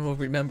everyone will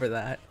remember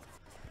that.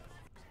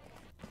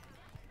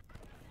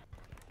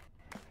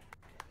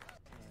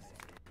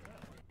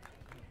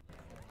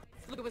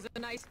 Look, it was a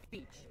nice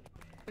speech,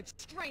 but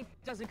strength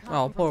doesn't come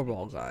Oh, from poor speech.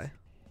 ball guy.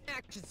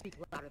 Actions speak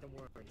louder than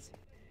words.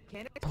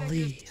 Can't expect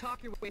you to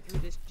talk your way through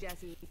this,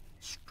 Jesse.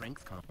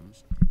 Strength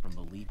comes from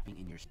believing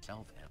in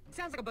yourself, Em.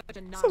 Sounds like a bunch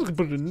of nonsense. Sounds like a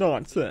bunch of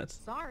nonsense.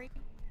 Sorry.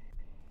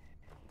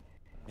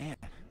 Man,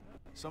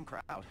 some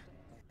crowd.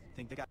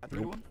 Think they got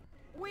through to him?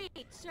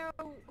 Wait, so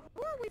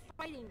who are we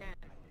fighting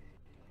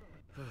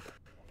then?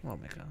 Oh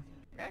my god.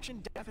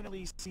 Action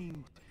definitely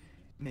seemed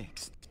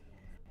mixed.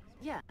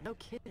 Yeah, no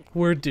kidding.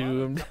 We're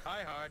doomed.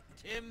 Die hard,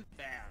 Tim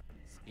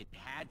fans. It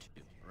had to,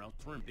 or else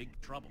we're in big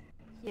trouble.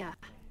 Yeah,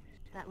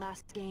 that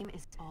last game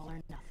is all or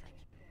nothing.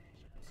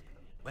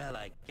 Well,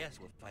 I guess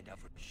we'll find out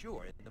for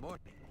sure in the morning.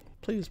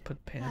 Please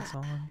put pants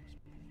on.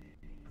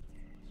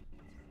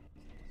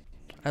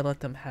 I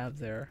let them have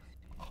their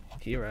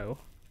hero.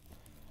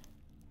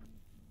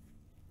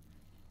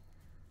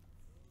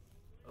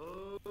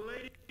 Oh,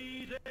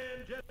 ladies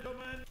and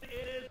gentlemen,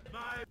 it is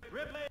my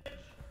privilege,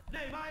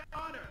 nay, my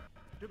honor,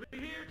 to be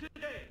here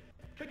today,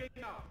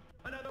 kicking off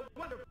another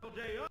wonderful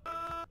day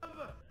of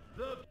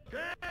the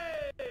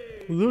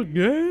game. The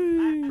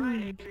game. That's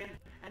right, Adrian.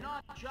 And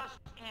not just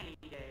any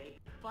day,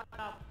 but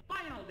the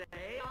final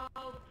day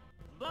of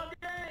the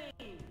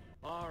game.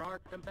 Are our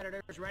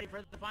competitors ready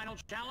for the final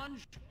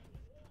challenge?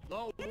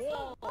 The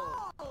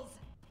walls.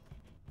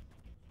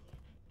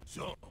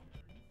 So,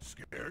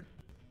 scared?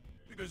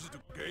 Because it's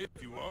okay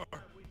if you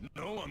are.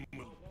 No one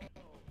will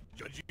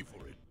judge you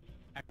for it.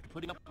 After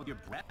putting up with your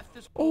breath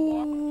this whole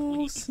walk, Oh,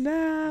 please.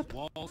 snap. This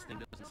walls thing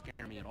doesn't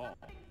scare me at all.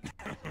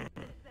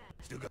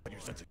 Still got your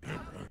sense of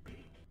humor, huh?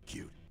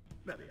 Cute.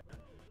 Maybe.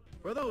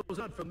 For those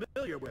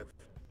unfamiliar with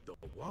the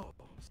walls,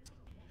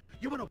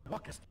 you want to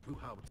walk us through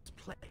how it's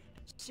played?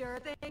 Sure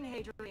thing,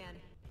 Hadrian.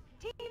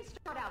 Teams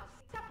start out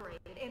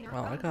separated in their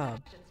Wow, I own got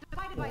sections,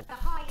 divided by the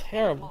high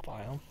terrible wall.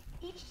 biome.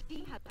 Each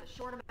team has a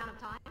short amount of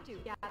time to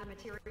gather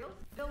materials,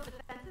 build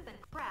defenses,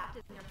 and craft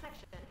in their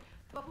section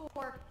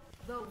before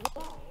the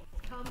walls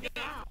come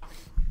down.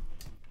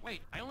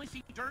 Wait, I only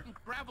see dirt and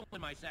gravel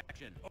in my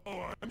section.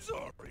 Oh, I'm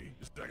sorry.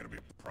 Is that gonna be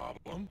a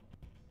problem?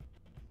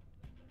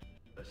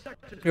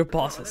 Your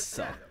bosses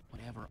suck.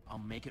 Whatever, I'll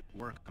make it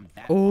work. I'm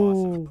that Oh.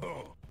 awesome.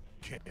 Oh,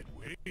 can't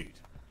wait.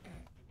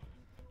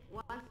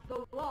 Once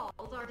the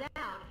walls are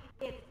down,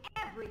 it's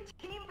every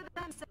team for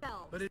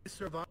themselves. But is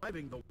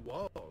surviving the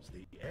walls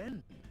the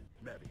end,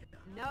 Mevian?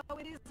 No,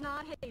 it is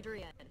not,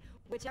 Hadrian.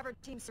 Whichever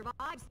team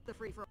survives the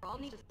free-for-all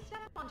needs to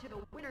step onto the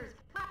winner's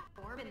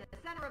platform in the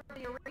center of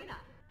the arena.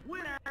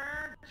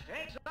 Winner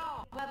takes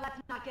all. But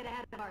let's not get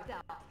ahead of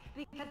ourselves,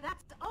 because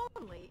that's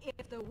only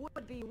if the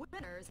would-be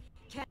winners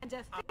can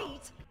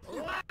defeat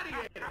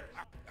Gladiators!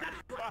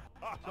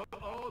 So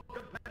all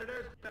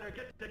competitors better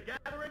get to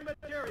gathering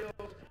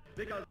materials,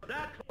 because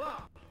that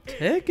clock is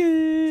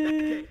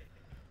Ticking.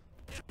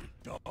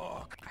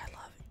 Dog. I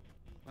love it.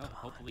 Well,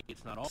 hopefully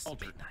it's not all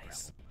dirt.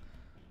 Nice.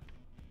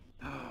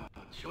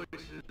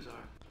 choices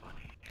are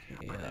funny.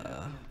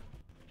 Yeah.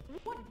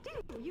 What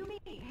do you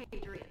mean,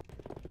 Hadrian?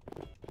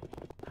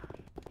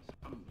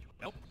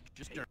 Nope,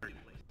 just dirt.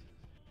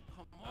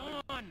 Come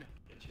on!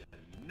 Get you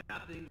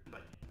nothing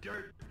but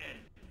dirt and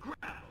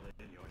gravel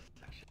in your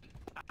section.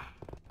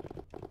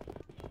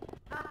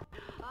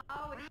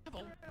 Oh, it's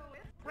Gravel?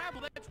 true.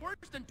 Gravel, that's worse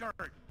than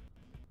dirt!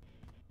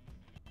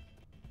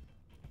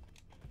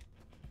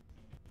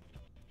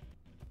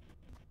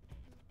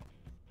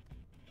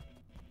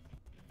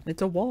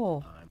 It's a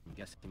wall. I'm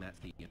guessing that's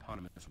the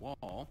eponymous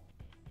wall.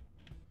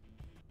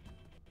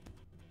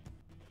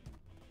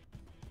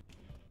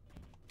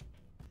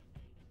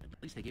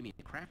 At least they gave me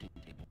a crafting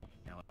table.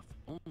 Now, if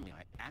only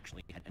I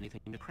actually had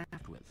anything to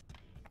craft with.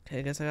 Okay,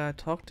 I guess I gotta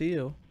talk to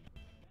you.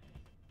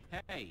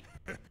 Hey!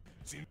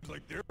 Seems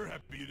like they're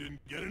happy you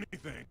didn't get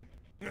anything.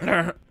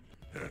 I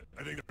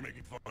think they're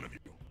making fun of you.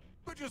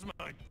 But just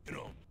my,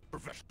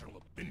 professional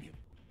opinion.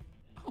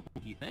 Oh,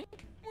 you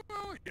think?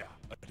 Well, yeah,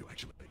 I do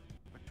actually.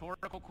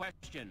 Rhetorical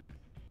question.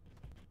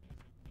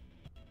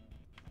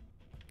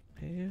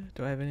 Hey,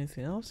 do I have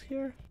anything else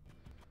here?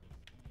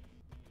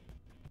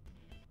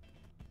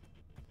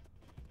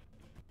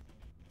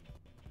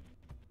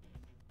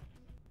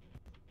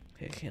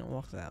 Okay, can't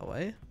walk that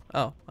way.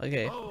 Oh,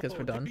 okay, guess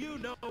we're done. Do you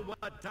know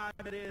what time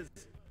it is?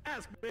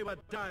 Ask me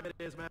what time it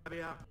is,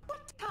 Mavia.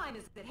 What time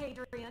is it,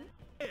 Hadrian?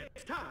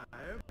 It's time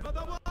for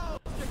the walls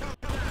to come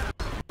down.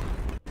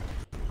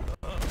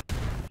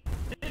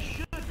 This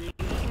should be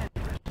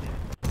interesting.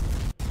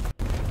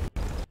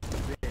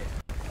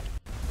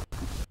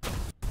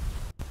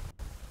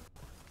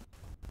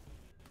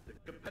 The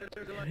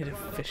competitors I need a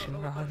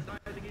fishing rod.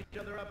 sizing each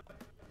other up,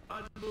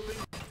 unmoving,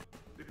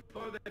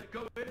 before they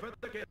go in for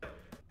the kill.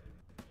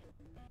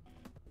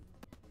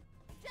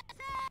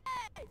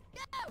 Jesse!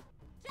 Go!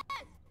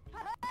 Jess!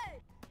 Hey!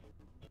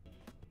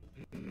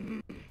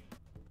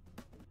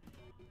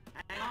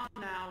 Hang on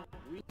now.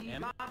 We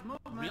got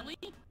movement. Really?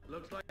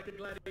 Looks like the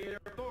gladiator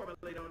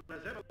formerly known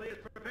as Emily is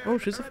prepared. Oh,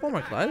 she's a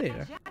former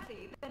gladiator.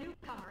 Jesse, the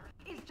newcomer,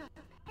 is just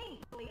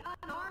painfully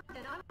unarmed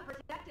and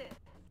unprotected.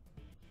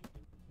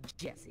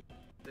 Jesse.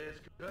 This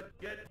could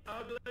get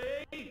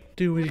ugly.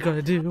 Do what you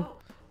gotta do.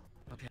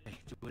 Okay,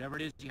 do whatever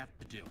it is you have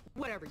to do.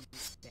 Whatever you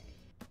say.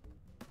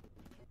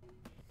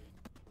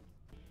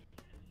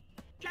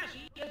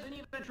 Jesse isn't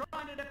even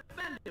trying to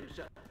defend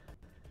himself.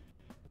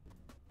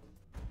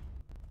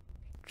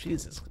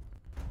 Jesus.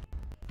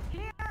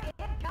 Here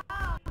it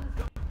comes.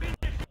 The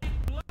finishing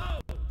blow.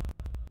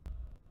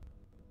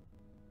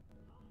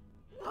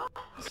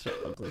 Such an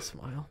ugly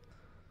smile.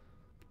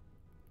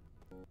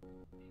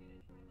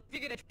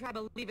 Figured I'd try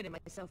believing in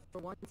myself for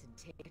once and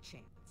take a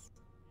chance.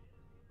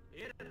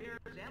 It appears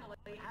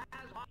Emily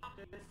has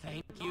opted.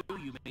 Thank you,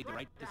 you made the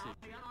right decision.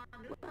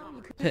 Well,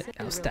 you could say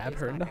Now you're stab really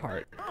her in the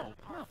smart. heart.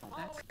 Oh,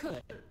 that's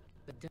Good,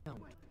 but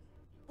don't.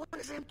 What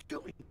is Em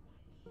doing?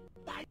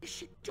 Why is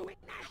she doing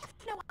that?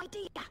 No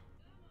idea.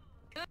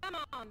 Come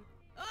on,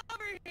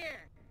 over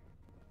here.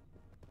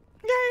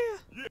 Yeah.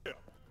 Yeah.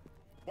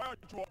 Why aren't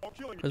you all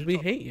killing Because each we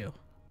other? hate you.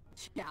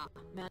 Yeah,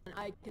 man,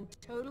 I can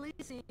totally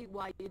see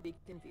why you'd be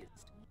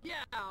confused.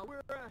 Yeah,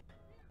 we're,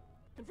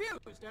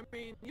 confused. I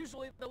mean,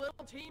 usually the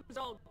little teams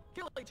all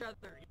kill each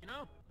other, you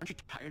know? Aren't you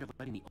tired of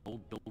letting the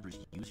old builders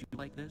use you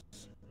like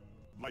this?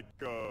 Like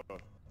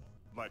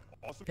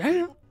awesome Yeah.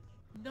 people?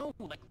 No,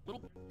 like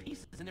little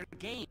pieces in their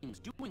games,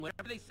 doing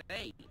whatever they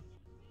say.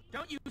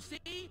 Don't you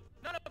see?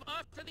 None of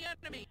us are the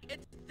enemy.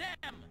 It's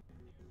them.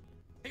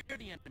 They're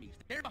the enemies.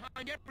 They're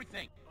behind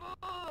everything.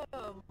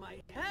 Oh,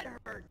 my head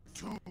hurts.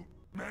 Too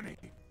many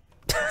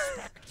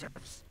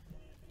perspectives.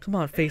 Come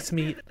on, face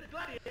meat. The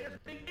gladiators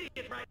being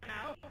idiots right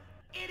now.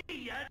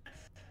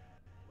 Idiots.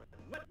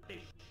 What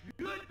they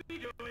should be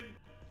doing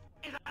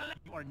is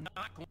You are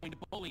not going to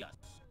bully us.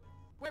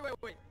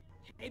 Wait.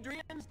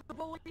 Adrian's the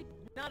bully,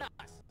 not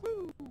us.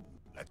 Woo!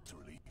 That's a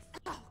relief.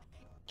 Oh,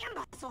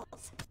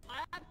 imbeciles!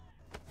 Lad?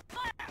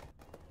 Lad!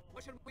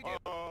 What should we do?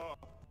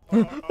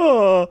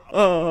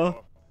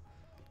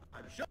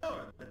 I'm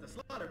sure that the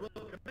slaughter will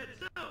commit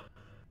soon,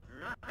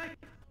 right?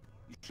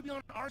 You should be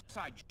on our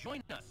side.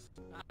 Join us.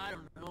 I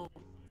don't know.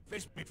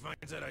 Face me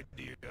finds that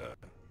idea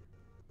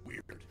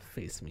weird.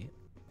 Face meat.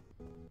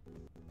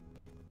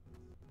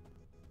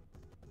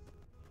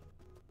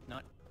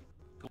 Not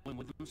going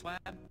with them,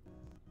 Slab?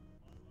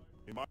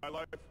 In my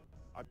life,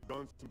 I've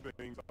done some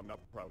things I'm not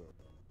proud of.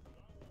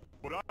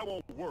 But I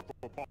won't work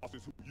for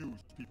bosses who use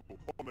people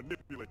or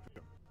manipulate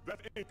them.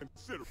 That's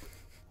inconsiderate.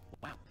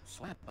 Wow,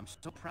 Slab, I'm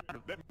so proud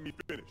of... Let me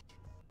finish.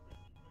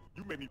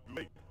 You made me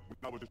late when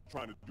I was just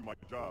trying to do my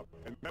job,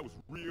 and that was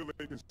real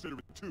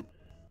inconsiderate too.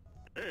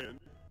 And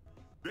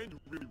then you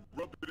really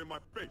rubbed it in my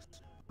face,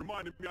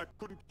 reminding me I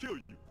couldn't kill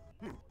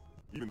you.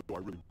 Even though I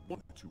really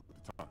wanted to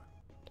at the time.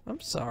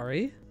 I'm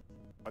sorry.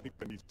 I think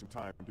I need some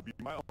time to be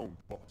my own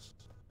boss.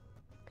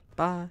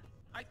 Bye.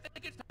 I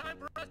think it's time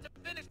for us to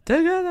finish...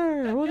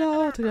 Together! We're not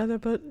all together,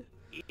 but...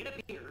 It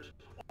appears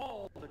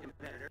all the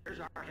competitors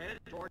are headed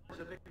towards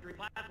the victory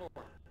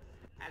platform.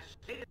 As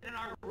stated in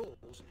our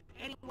rules,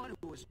 anyone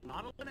who is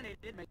not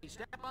eliminated may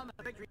step on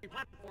the victory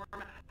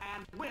platform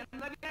and win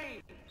the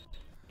game.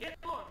 It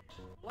looks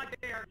like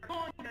they are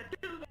going to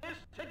do this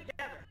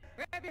together.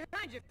 Right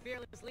behind you,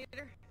 fearless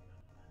leader.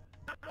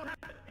 That won't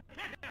happen. It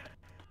can't happen.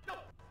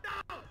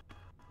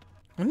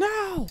 No!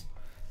 No!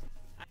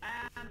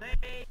 And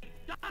they've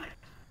done it.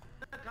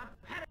 The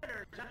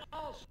competitors have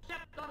all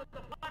stepped onto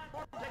the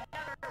platform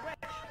together,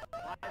 which,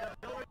 by the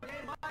builder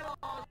game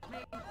bylaws,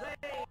 means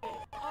they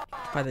are...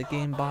 By the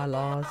game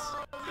bylaws.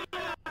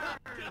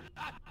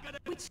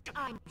 Which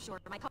I'm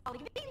sure my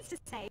colleague means to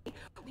say,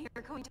 we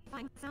are going to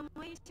find some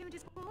way to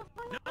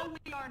disqualify them. No,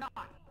 we are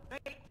not.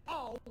 They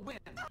all win.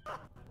 No!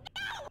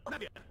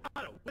 Mavia,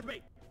 Otto, with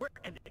me. We're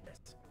ending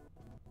this.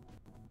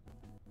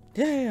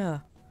 Yeah!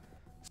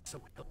 So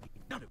help me,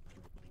 none of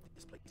you will leave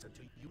this place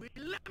until you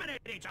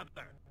eliminate each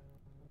other.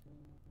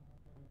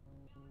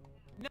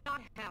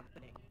 Not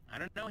happening. I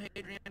don't know,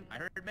 Hadrian. I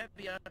heard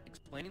Mevia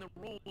explaining the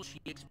rules.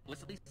 She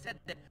explicitly said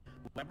that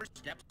whoever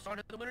steps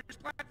onto the winner's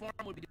platform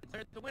would be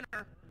declared the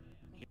winner.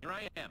 Here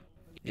I am.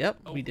 Yep,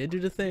 we did do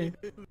the thing.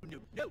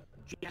 No,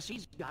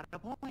 Jesse's got a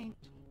point.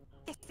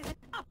 This isn't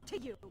up to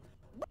you.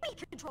 We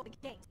control the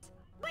games.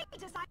 We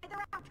decide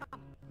their outcome.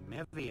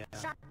 Mevia.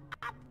 Shut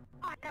up,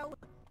 Otto.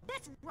 This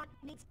This runt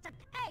needs to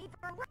pay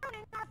for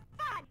ruining our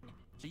fun!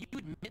 So you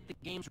admit the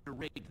games were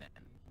rigged then?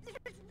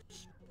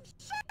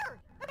 Sure!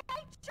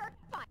 Okay, sure,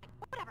 fine,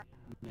 whatever.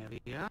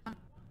 Nevia,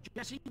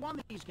 Jesse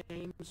won these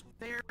games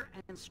fair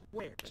and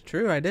square. It's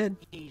true, I did.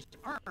 He's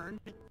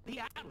earned the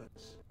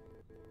Atlas.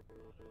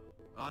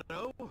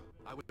 Otto,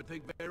 I would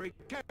think very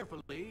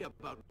carefully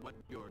about what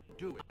you're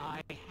doing.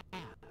 I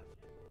have.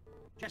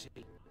 Jesse,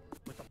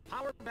 with the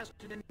power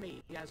vested in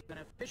me as an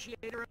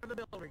officiator of the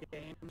Builder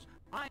Games,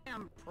 I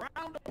am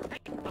proud of... Hey,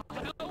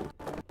 Otto!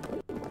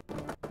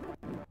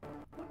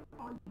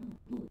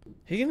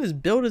 He can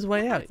just build his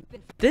way out.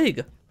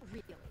 Dig.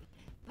 Really,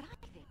 but I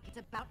think it's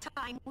about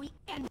time we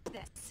end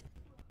this.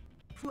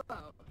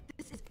 Whoa,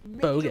 this is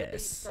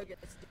Bogus.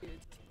 bogus,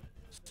 dudes.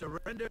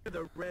 Surrender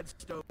the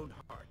Redstone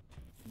Heart.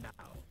 Now.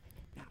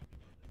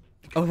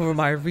 Over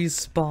my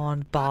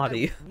respawned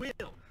body. I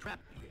will trap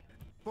you here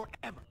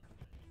forever.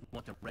 You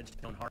want the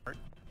redstone heart?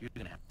 You're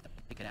gonna have to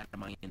pick it out of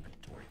my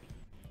inventory.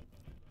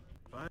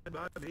 Fine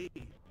by me.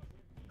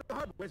 The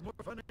hard way's more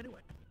fun anyway.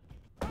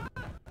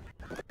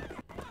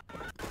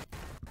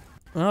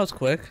 Well, that was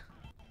quick.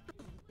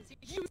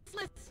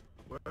 Useless.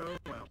 Well.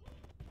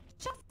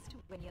 Just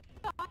when you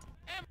thought.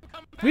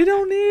 We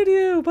don't need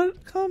you,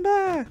 but come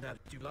back. Now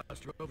that you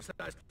lost your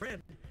oversized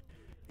friend,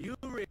 you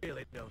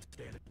really don't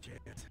stand a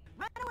chance.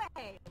 Run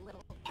away,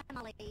 little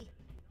Emily.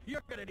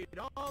 You're gonna need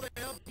all the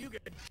help you can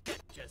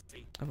get,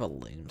 Jesse. I have a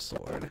lame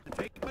sword.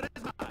 Take what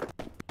is mine.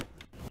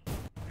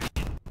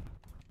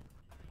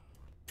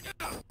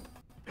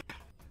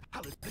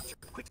 I'll admit you're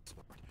a quick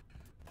sport,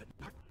 but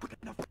not quick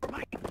enough for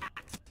my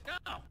axe.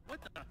 Oh, what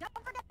the?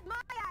 Don't forget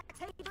my axe,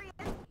 Adrian.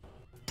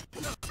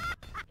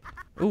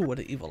 Ooh, what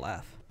an evil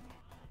laugh.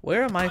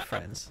 Where are my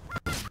friends?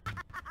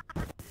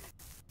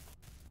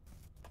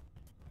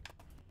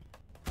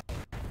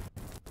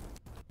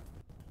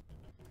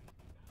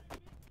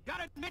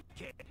 Gotta admit,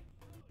 kid,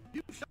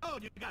 you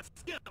showed you got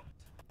skills,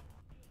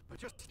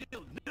 but you're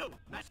still new.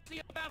 Let's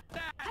see about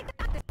that. I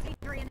got this,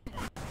 Adrian.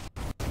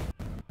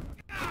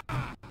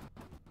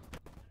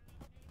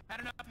 Had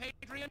enough,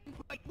 Adrian?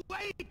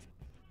 Wait!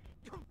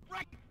 You're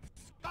right.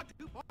 It's gone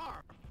too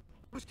far.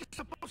 It was just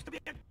supposed to be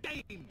a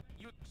game.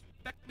 You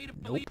expect me to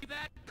believe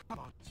that? Come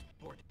on,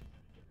 sport.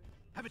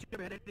 Haven't you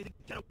ever had anything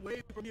get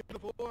away from you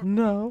before?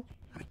 No.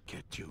 I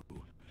get you.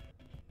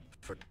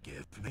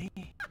 Forgive me.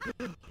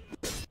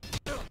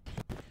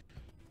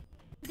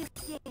 This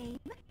game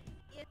is...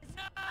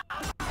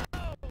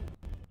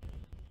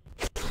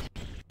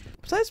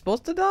 Was I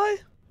supposed to die?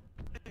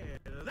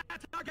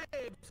 That's our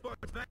game,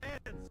 sports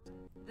fans.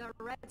 The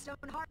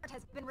Redstone Heart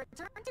has been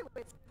returned to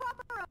its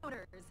proper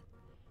owners.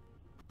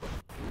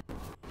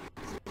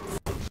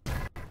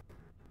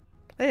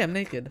 Hey, I'm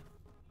naked.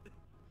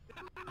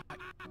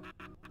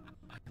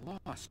 I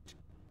lost.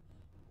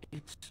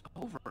 It's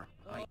over.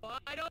 Oh,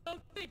 I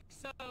don't think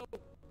so.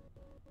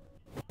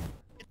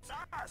 It's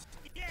us.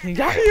 Yeah.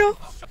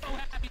 I'm so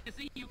happy to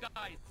see you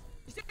guys.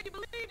 You said you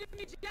believed in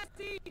me,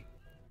 Jesse.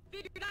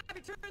 Figured I'd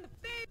return the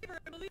favor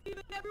and believe in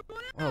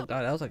everyone else. Oh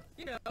god, that was like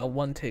You know, a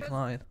one-take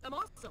line. I'm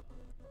awesome.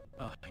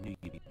 Oh, I knew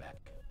you'd be back.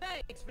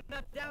 Thanks for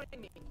not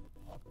doubting me.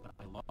 But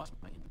I lost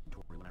my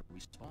inventory when I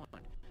respawned. How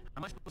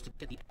am I supposed to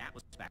get the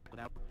Atlas back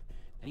without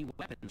any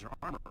weapons or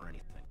armor or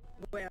anything?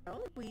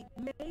 Well, we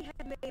may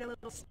have made a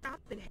little stop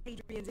in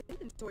Hadrian's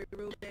inventory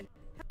room and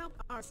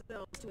helped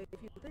ourselves to a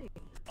few things.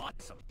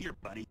 Awesome. Here,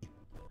 buddy.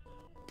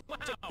 Wow.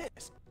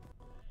 This.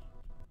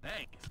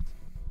 Thanks.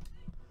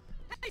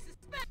 Hey,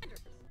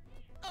 suspenders!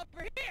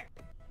 Over here!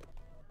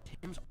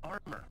 Tim's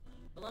armor.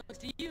 Belongs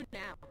to you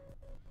now.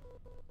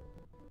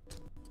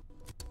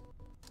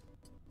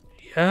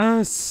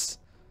 Yes.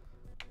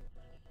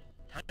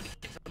 Time to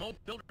kick some old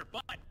builder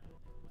butt.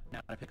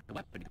 Now I pick a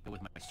weapon to go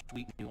with my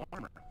sweet new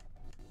armor.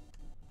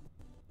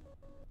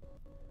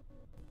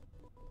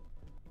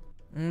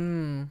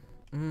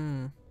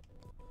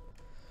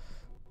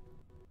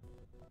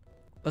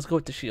 Let's go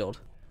with the shield.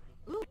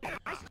 Ooh,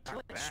 nice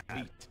choice.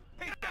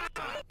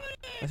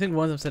 I think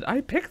one of them said,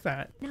 I picked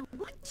that. Now,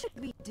 what should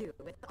we do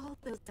with all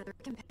those other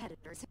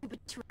competitors who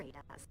betrayed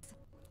us?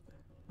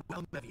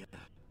 Well, Nevia,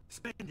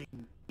 spending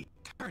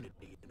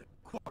eternity in the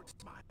quartz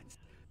mines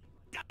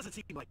doesn't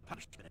seem like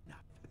punishment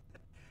enough.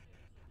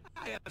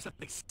 I have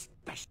something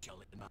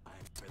special in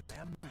mind for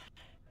them.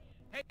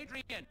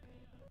 Adrian!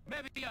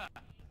 Mevia!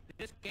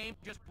 This game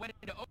just went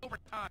into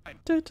overtime.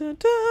 Dun, dun,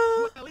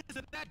 dun. Well,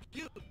 isn't that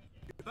cute?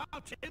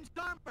 Without Tim's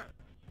armor.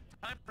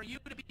 Time for you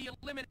to be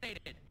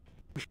eliminated.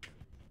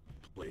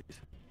 Please.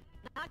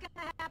 Not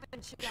gonna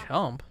happen, Chump.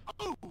 Chump.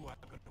 Oh, I'm going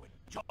to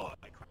enjoy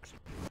crushing.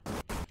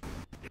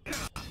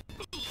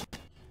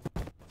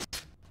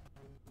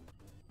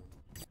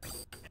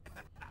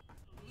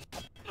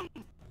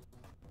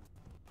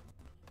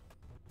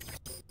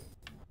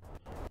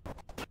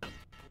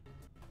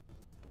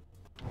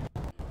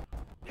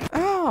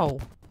 Ow!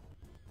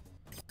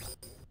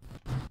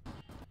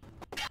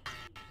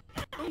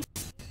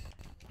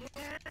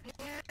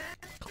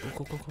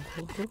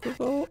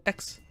 Go.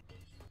 X.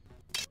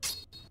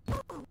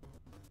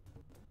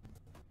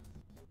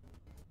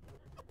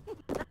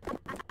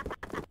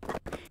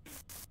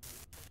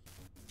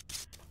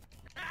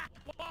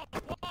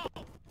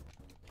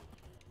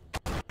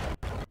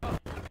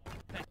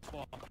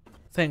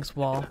 Thanks,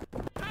 Wall.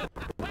 I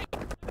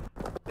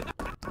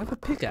have a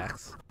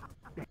pickaxe.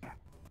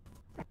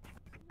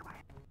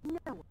 No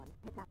one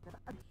picked up the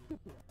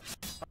obsidian.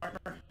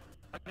 Partner,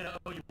 I'm gonna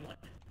owe you one.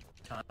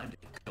 Time to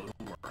go to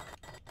work.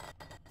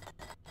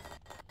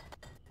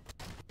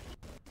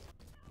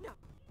 No,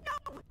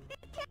 it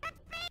can't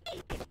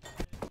be!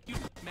 You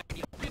make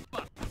me a big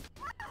buck.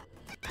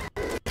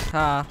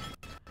 Ha.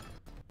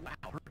 Wow,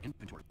 her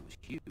inventory was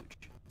huge.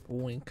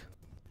 Wink.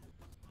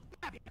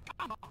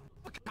 Come on,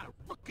 what kind of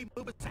rookie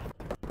move is that?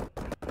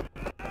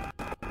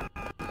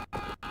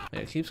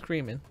 Yeah, keep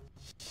screaming.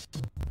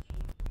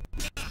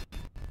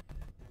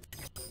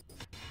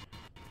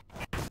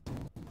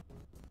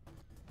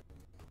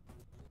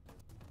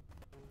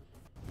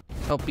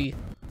 Oh, B.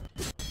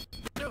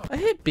 I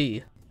hit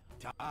B.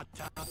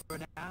 Ta-ta for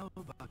now,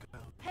 bucko.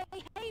 Hey,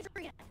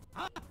 Adrian!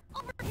 Huh?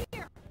 Over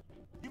here!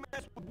 You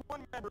mess with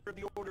one member of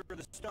the Order of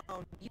the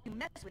Stone. You can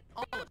mess with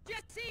all of us.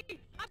 Jesse!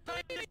 I'm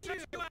trying to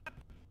shut you up!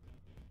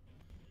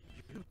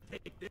 You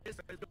think this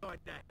is going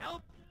to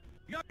help?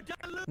 You're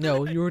deluded.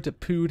 No, you're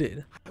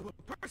deputed. I will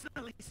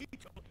personally see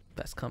to it.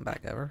 Best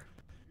comeback ever.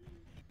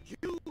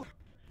 You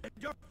and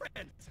your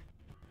friends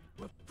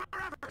will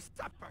forever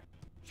suffer.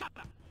 Shut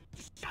up.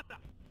 Just shut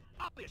up.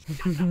 Obvious. Shut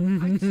up.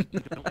 I see you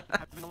don't like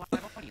having a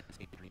live audience,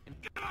 Adrian.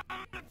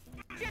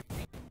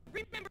 Jesse!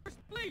 Remember,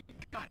 please!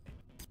 Got it.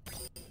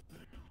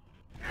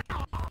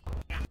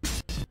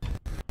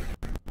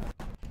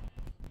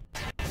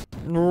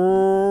 No.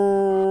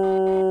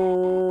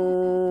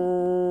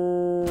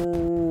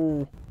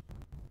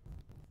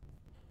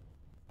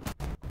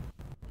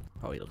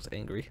 Oh, he looks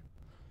angry.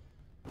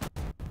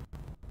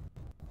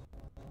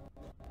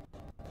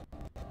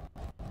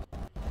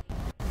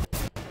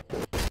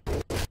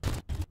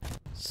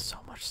 So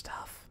much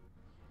stuff.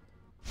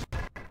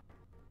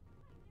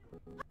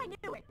 I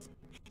knew it!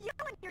 You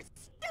and your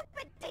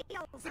stupid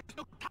deals! There's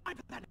no time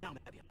for that now,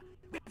 Nebula.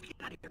 We have to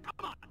get out of here.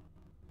 Come on.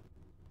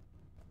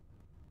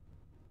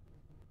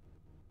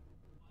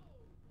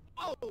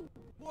 Oh,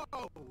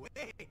 whoa,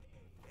 hey,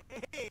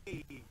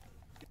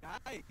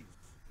 guys.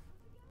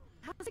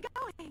 How's it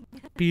going?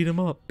 Beat him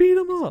up. Beat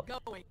him up.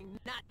 Going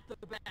not the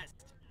best.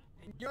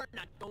 And you're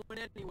not going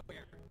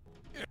anywhere.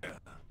 Yeah.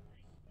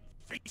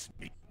 Face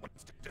Meat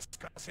wants to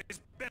discuss his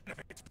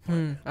benefits.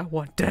 I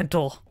want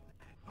dental.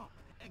 Oh,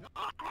 hang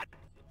on.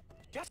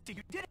 Jesse,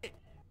 you did it.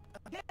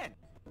 Again.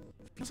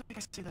 Feels like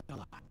I say that a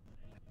lot. I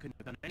couldn't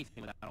have done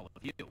anything without all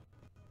of you.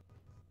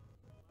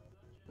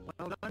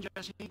 Well done,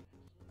 Jesse.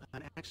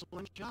 An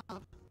excellent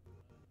job.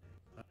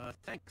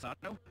 Thanks,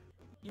 Otto.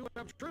 You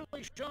have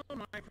truly shown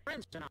my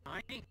friends and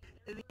I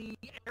the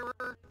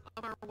error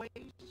of our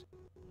ways.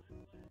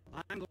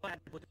 I'm glad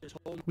to put this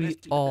whole We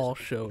messy all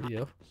business showed behind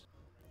you. us.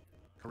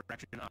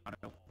 Correction,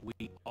 Otto. We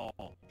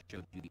all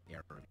showed you the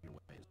error of your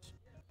ways.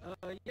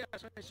 Yes,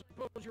 I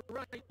suppose you're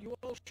right. You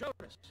all showed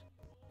us.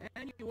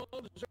 And you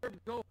all deserve to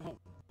go home.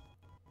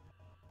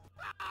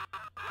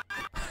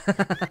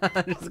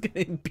 Just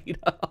getting beat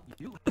up.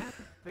 You have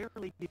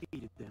fairly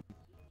defeated them.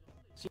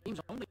 Seems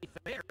only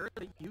fair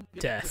that you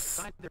get Death. to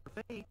decide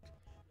their fate.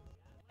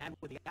 And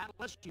with the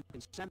Atlas, you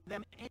can send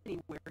them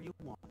anywhere you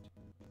want.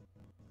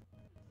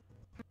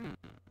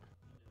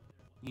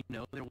 You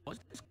know, there was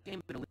this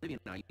game that Olivia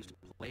and I used to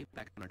play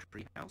back in our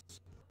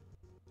treehouse.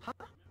 Huh?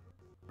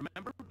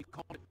 Remember? We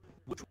called it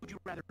Which Would You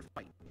Rather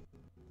Fight?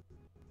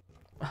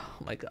 Oh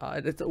my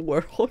god, it's a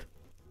world.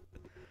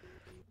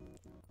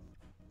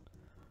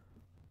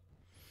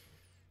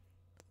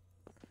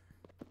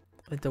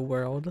 It's a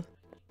world.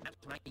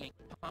 That's when I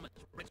yanked Thomas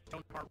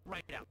Redstone part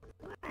right out.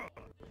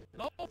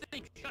 The whole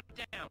thing shut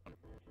down.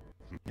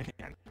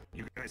 Man,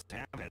 you guys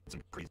have had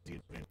some crazy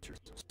adventures.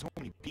 So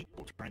many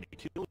people trying to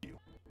kill you.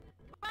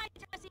 Bye,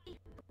 Jesse!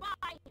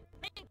 Bye!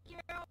 Thank you!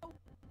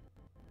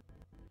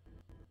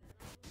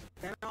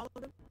 And all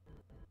of them?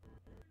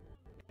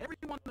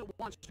 Everyone that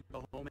wants to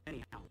go home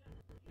anyhow.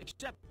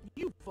 Except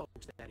you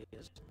folks, that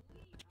is.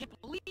 I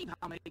can't believe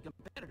how many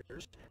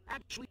competitors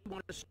actually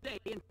want to stay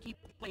and keep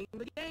playing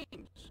the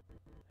games.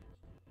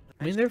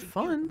 I mean, they're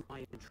fun.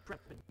 My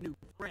intrepid new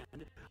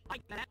friend, I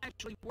can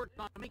actually work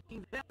on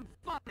making them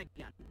fun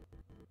again.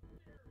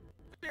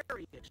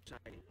 Very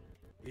exciting.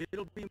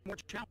 It'll be more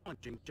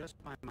challenging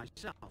just by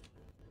myself.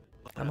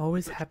 I'm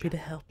always happy to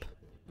help.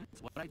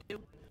 That's what I do.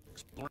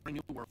 Exploring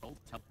new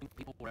worlds, helping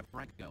people wherever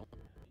I go.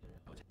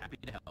 I was happy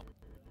to help.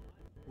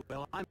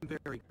 Well, I'm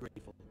very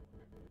grateful.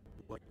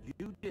 What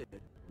you did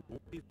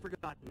won't be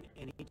forgotten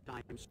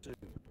anytime soon.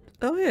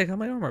 Oh yeah, I got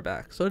my armor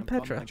back. So did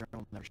Petra. My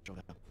journal never showed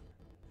up.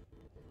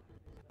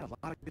 Got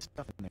a lot of good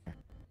stuff in there.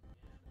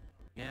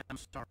 Yeah, I'm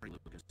sorry,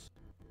 Lucas.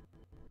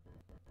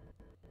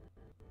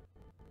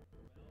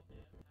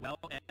 Well,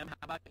 Em, how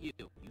about you?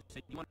 You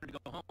said you wanted to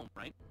go home,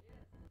 right?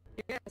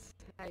 Yes,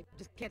 I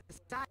just can't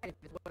decide if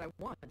it's what I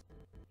want.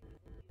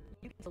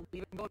 You get to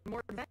leave and go on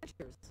more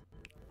adventures.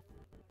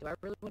 Do I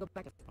really want to go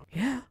back to farm?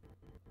 Yeah.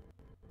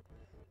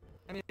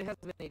 I mean, it has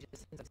been ages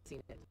since I've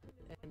seen it,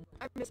 and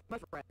I miss my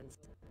friends.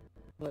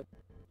 But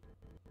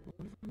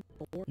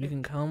You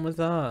can come with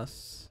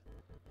us.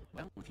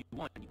 Well, if you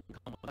want, you can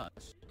come with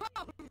us.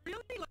 Oh,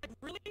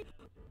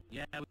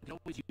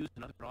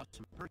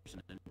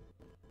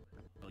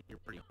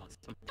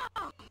 awesome.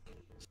 Oh,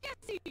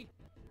 Jesse!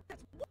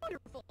 That's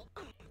wonderful!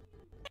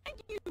 Thank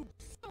you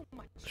so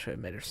much! Should have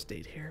made her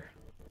stayed here.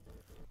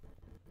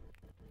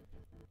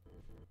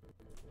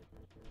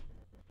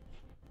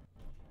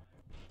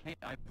 Hey,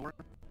 Ivor.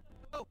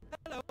 Oh,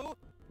 hello.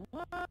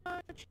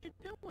 What you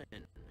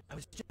doing? I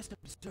was just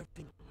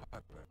observing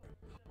Harper,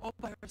 all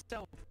by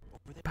herself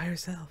over there. By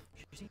herself.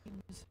 She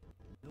seems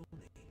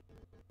lonely.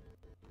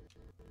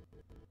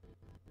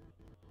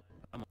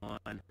 Come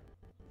on.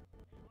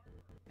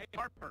 Hey,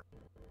 Harper.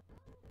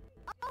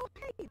 Oh,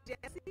 hey,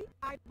 Jesse.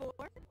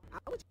 Ivor.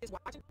 I was just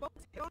watching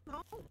folks head on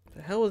home.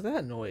 The hell was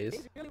that noise?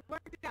 Things really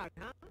worked out,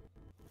 huh?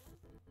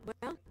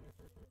 Well,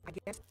 I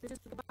guess this is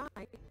the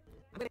goodbye.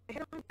 I'm gonna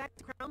head on back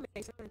to Crown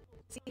Mesa and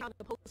see how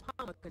the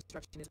post-Palmer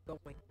construction is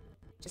going.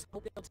 Just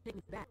hope they'll take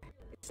me back.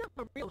 It's not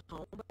my real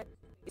home, but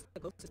it's the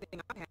closest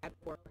thing I've had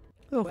for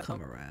They'll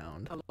come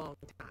around. a long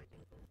time.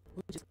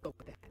 We'll just go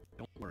with that.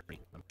 Don't worry.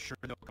 I'm sure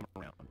they'll come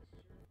around.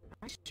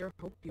 I sure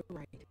hope you're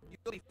right.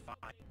 You'll be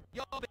fine.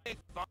 You'll be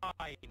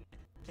fine.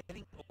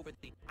 Getting over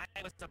the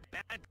I was a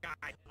bad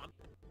guy hump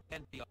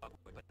can be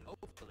awkward, but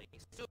hopefully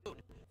soon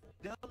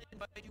they'll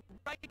invite you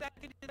right back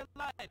into their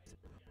lives.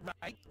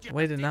 Right?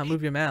 Way to not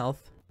move your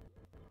mouth.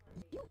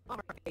 You are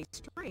a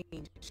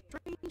strange,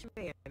 strange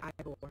man,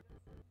 Ivor.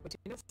 But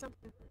you know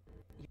something?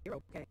 You're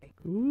okay.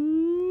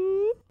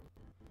 Ooh.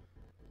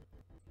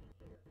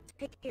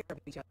 Take care of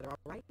each other, all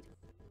right?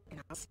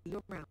 And I'll see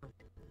you around.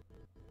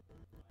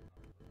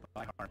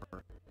 Bye,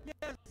 Harper.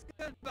 Yes,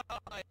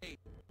 goodbye.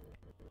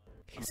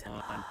 He's in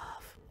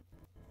love.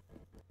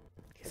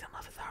 He's in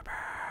love with Harper.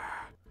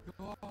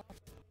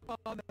 You're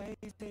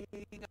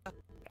amazing.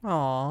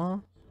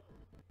 Aww.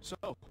 So,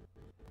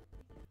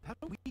 how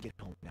do we get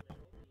home now?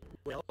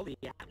 Well, the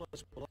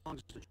Atlas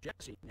belongs to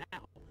Jesse now.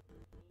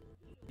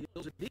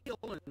 Deal's a deal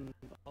and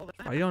all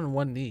that. Why are you on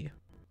one knee?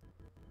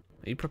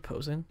 Are you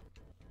proposing?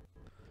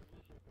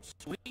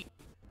 Sweet.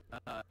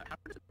 How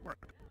does it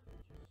work?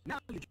 Now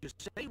you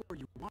just say where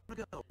you want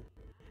to go,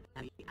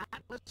 and the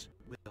Atlas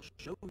will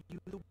show you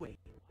the way.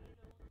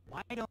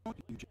 Why don't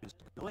you just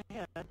go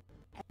ahead and...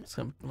 Just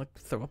gonna like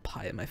throw a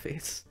pie in my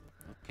face.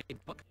 Okay,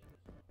 book.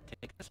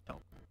 Take us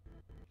home.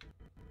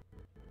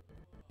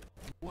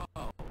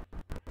 Whoa.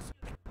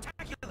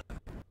 Spectacular.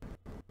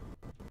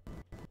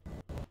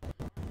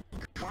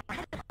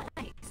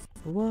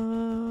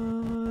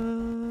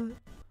 What?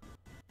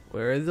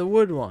 Where is the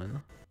wood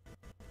one?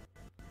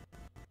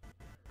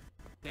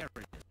 There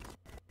it is.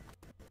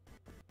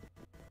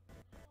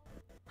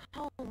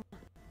 Home.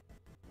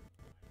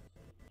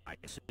 I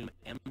assume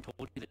Em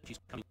told you that she's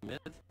coming with?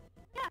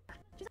 Yeah,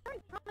 she's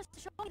already promised to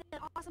show me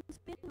that awesome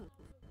spin move.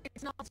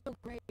 It's not so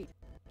great.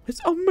 It's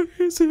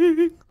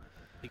amazing.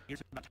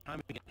 Figures about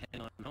time we get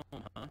heading on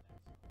home, huh?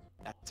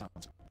 That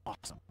sounds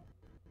awesome.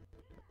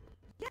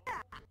 Yeah.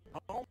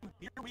 Home,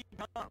 here we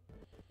come.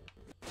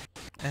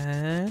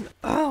 And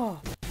oh,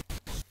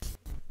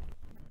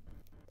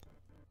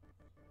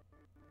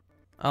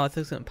 I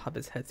think he's gonna pop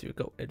his head through.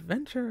 Go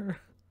adventure.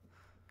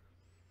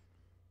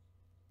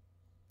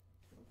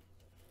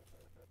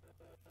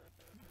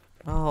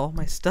 Oh,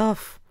 my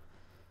stuff.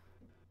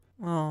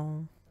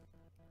 Oh,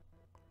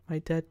 my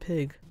dead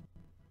pig.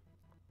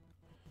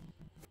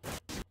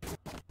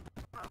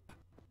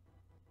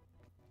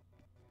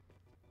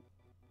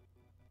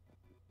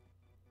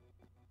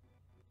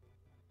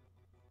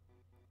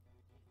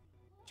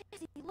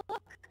 Jesse,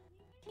 look!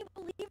 Can you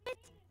believe it?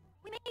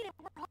 We made it!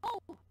 We're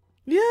home!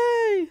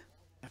 Yay!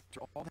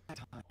 After all that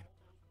time,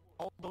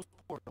 all those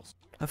portals.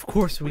 Of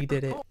course we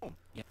did it.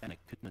 Yeah, and I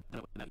couldn't have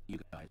done it without you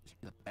guys.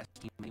 You're the best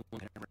team anyone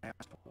could ever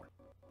ask for.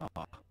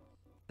 Aw,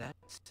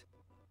 that's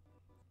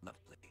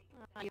lovely.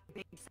 You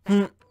big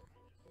Hmm. sap.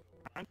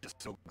 I'm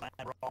just so glad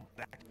we're all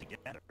back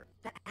together.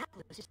 That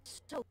Atlas is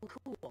so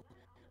cool.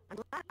 I'm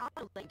glad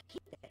I'll let you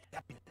keep it.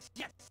 Happiness,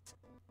 yes!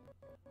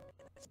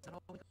 That's not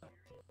all we got.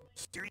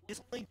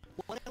 Seriously?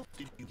 What else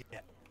did you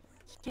get?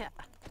 Yeah.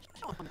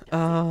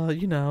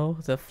 You know,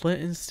 the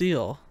flint and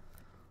steel.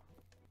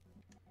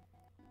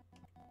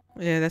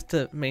 Yeah, that's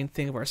the main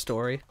thing of our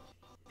story.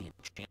 The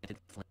enchanted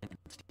flint and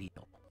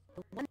steel.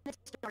 The one that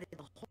started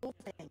the whole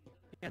thing.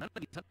 Yeah, none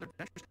of these other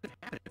adventures could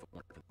happen if it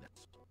weren't for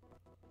this.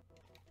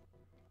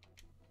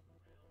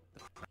 The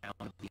crown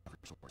of the other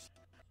source.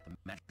 The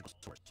magical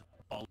source of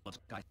all of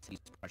Sky City's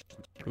precious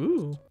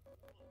materials. Ooh.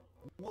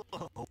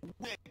 Whoa,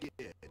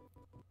 wicked!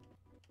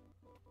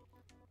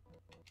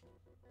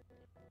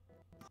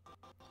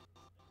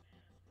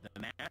 The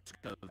mask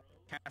of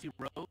Cassie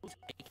Rose,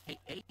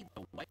 aka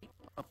the White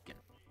Pumpkin.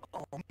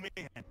 Oh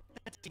man,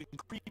 that's even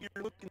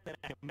creepier looking than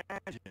I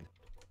imagined.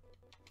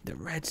 The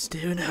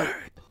Redstone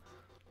Heart.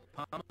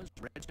 Palma's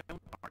redstone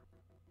heart.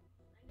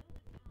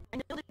 I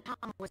know that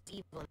Palma was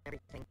evil and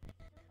everything.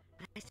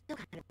 I still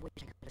kind of wish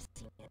I could have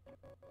seen it.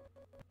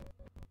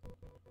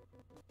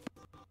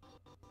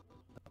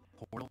 The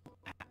portal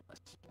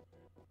atlas.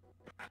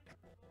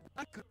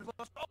 I could have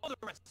lost all the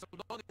rest so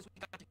long as we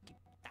got to keep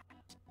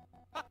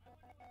that.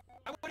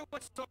 I wonder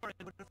what Soren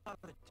would have thought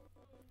of it.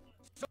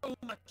 So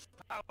much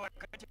power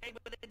contained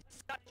within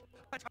such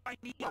a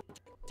tiny object.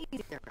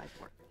 Easy there, guys.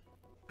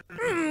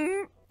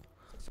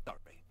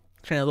 Sorry.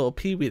 Trying a little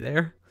peewee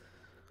there.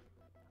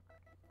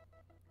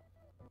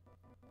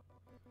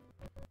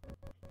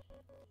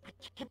 I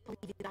can't believe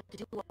you got to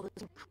do all those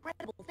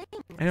incredible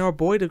things. And our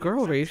boy to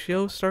girl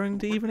ratio is starting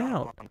to even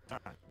out.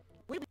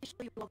 Wait till we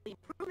show you all the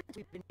improvements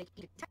we've been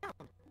making to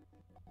town.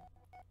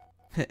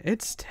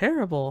 It's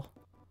terrible.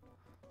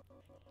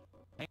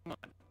 Hang on.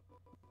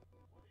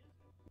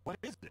 What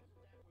is it?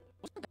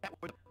 Wasn't that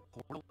where the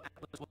portal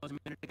atlas was a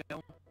minute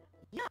ago?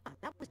 Yeah,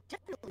 that was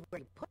definitely where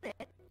you put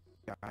it.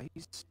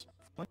 Guys,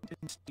 Flint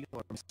and Steel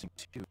are missing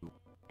too.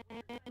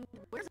 And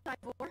where's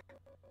Ivor?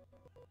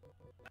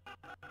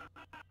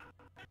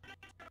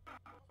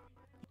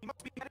 He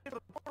must be headed to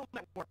the portal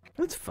network.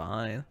 It's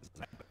fine. Is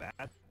that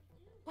bad?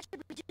 What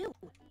should we do?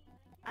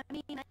 I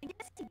mean, I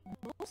guess he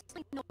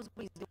mostly knows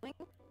what he's doing.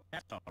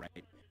 That's all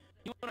right.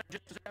 You want to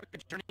just as epic a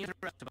journey as the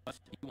rest of us.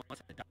 He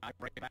wants to dive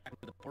right back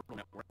into the portal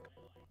network.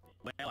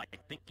 Well, I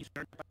think he's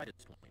earned it by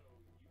this point.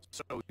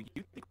 So,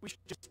 you think we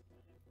should just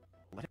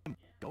let him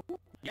go?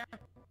 Yeah,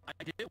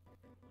 I do.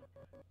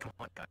 Come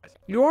on, guys.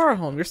 You are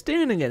home. You're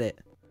standing in it.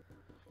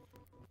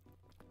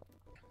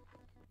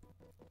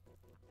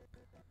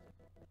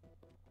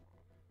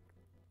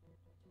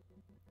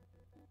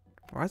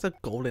 Why is a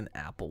golden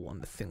apple one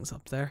of the things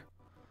up there?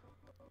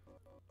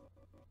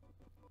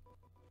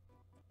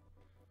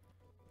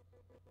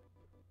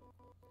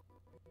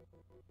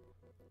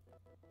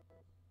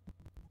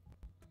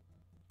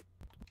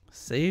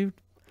 Saved.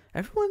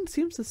 Everyone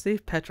seems to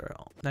save Petra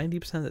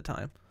 90% of the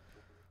time.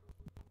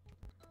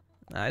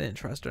 I didn't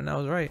trust her and I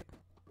was right.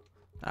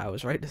 I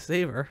was right to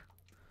save her.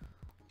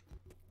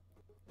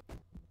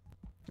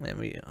 And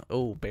we,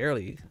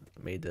 barely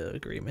made the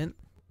agreement.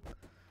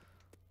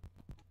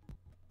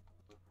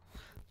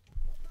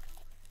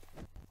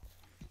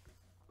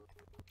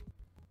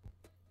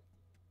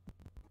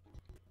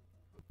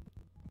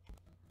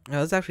 Now,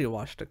 let's actually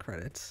watch the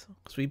credits,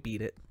 because we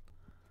beat it.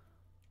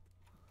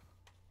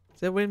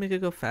 Is there a way to make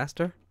it go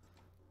faster?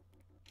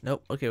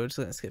 Nope. Okay, we're just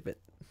gonna skip it.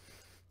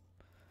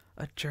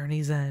 A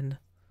Journey's End.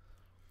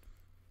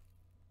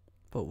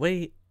 But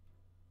wait.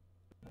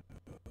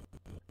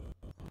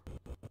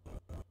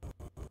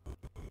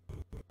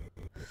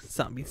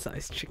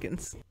 Zombie-sized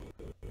chickens.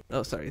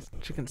 Oh, sorry.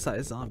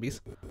 Chicken-sized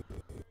zombies.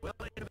 Well,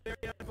 in a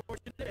very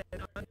unfortunate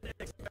and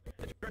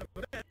unexpected turn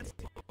of events,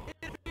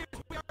 it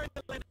appears we are in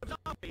the land of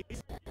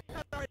zombies,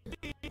 that are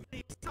indeed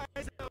the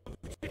size of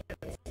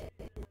chickens.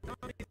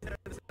 Zombies that are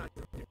the size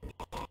of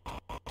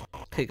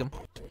Take them.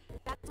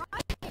 That's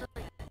right, and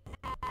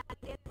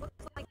it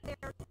looks like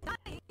they're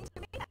dying to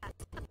meet us.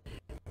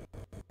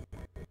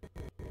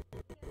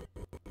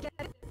 Get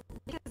it?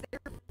 Because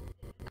they're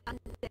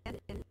undead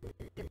and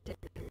they're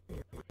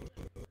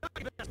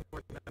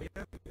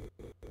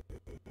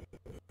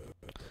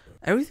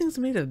Everything's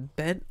made of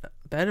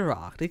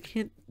bedrock. They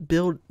can't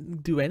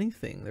do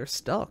anything. They're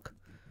stuck.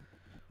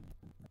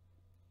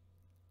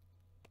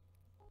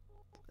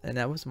 And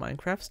that was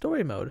Minecraft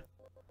story mode.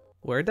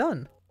 We're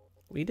done.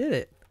 We did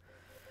it.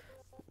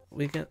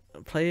 We can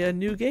play a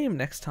new game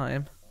next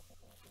time.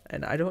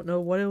 And I don't know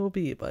what it will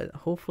be, but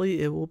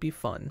hopefully it will be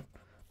fun.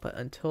 But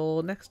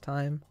until next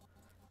time,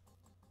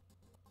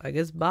 I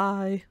guess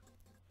bye.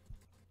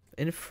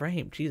 In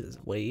frame. Jesus,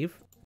 wave.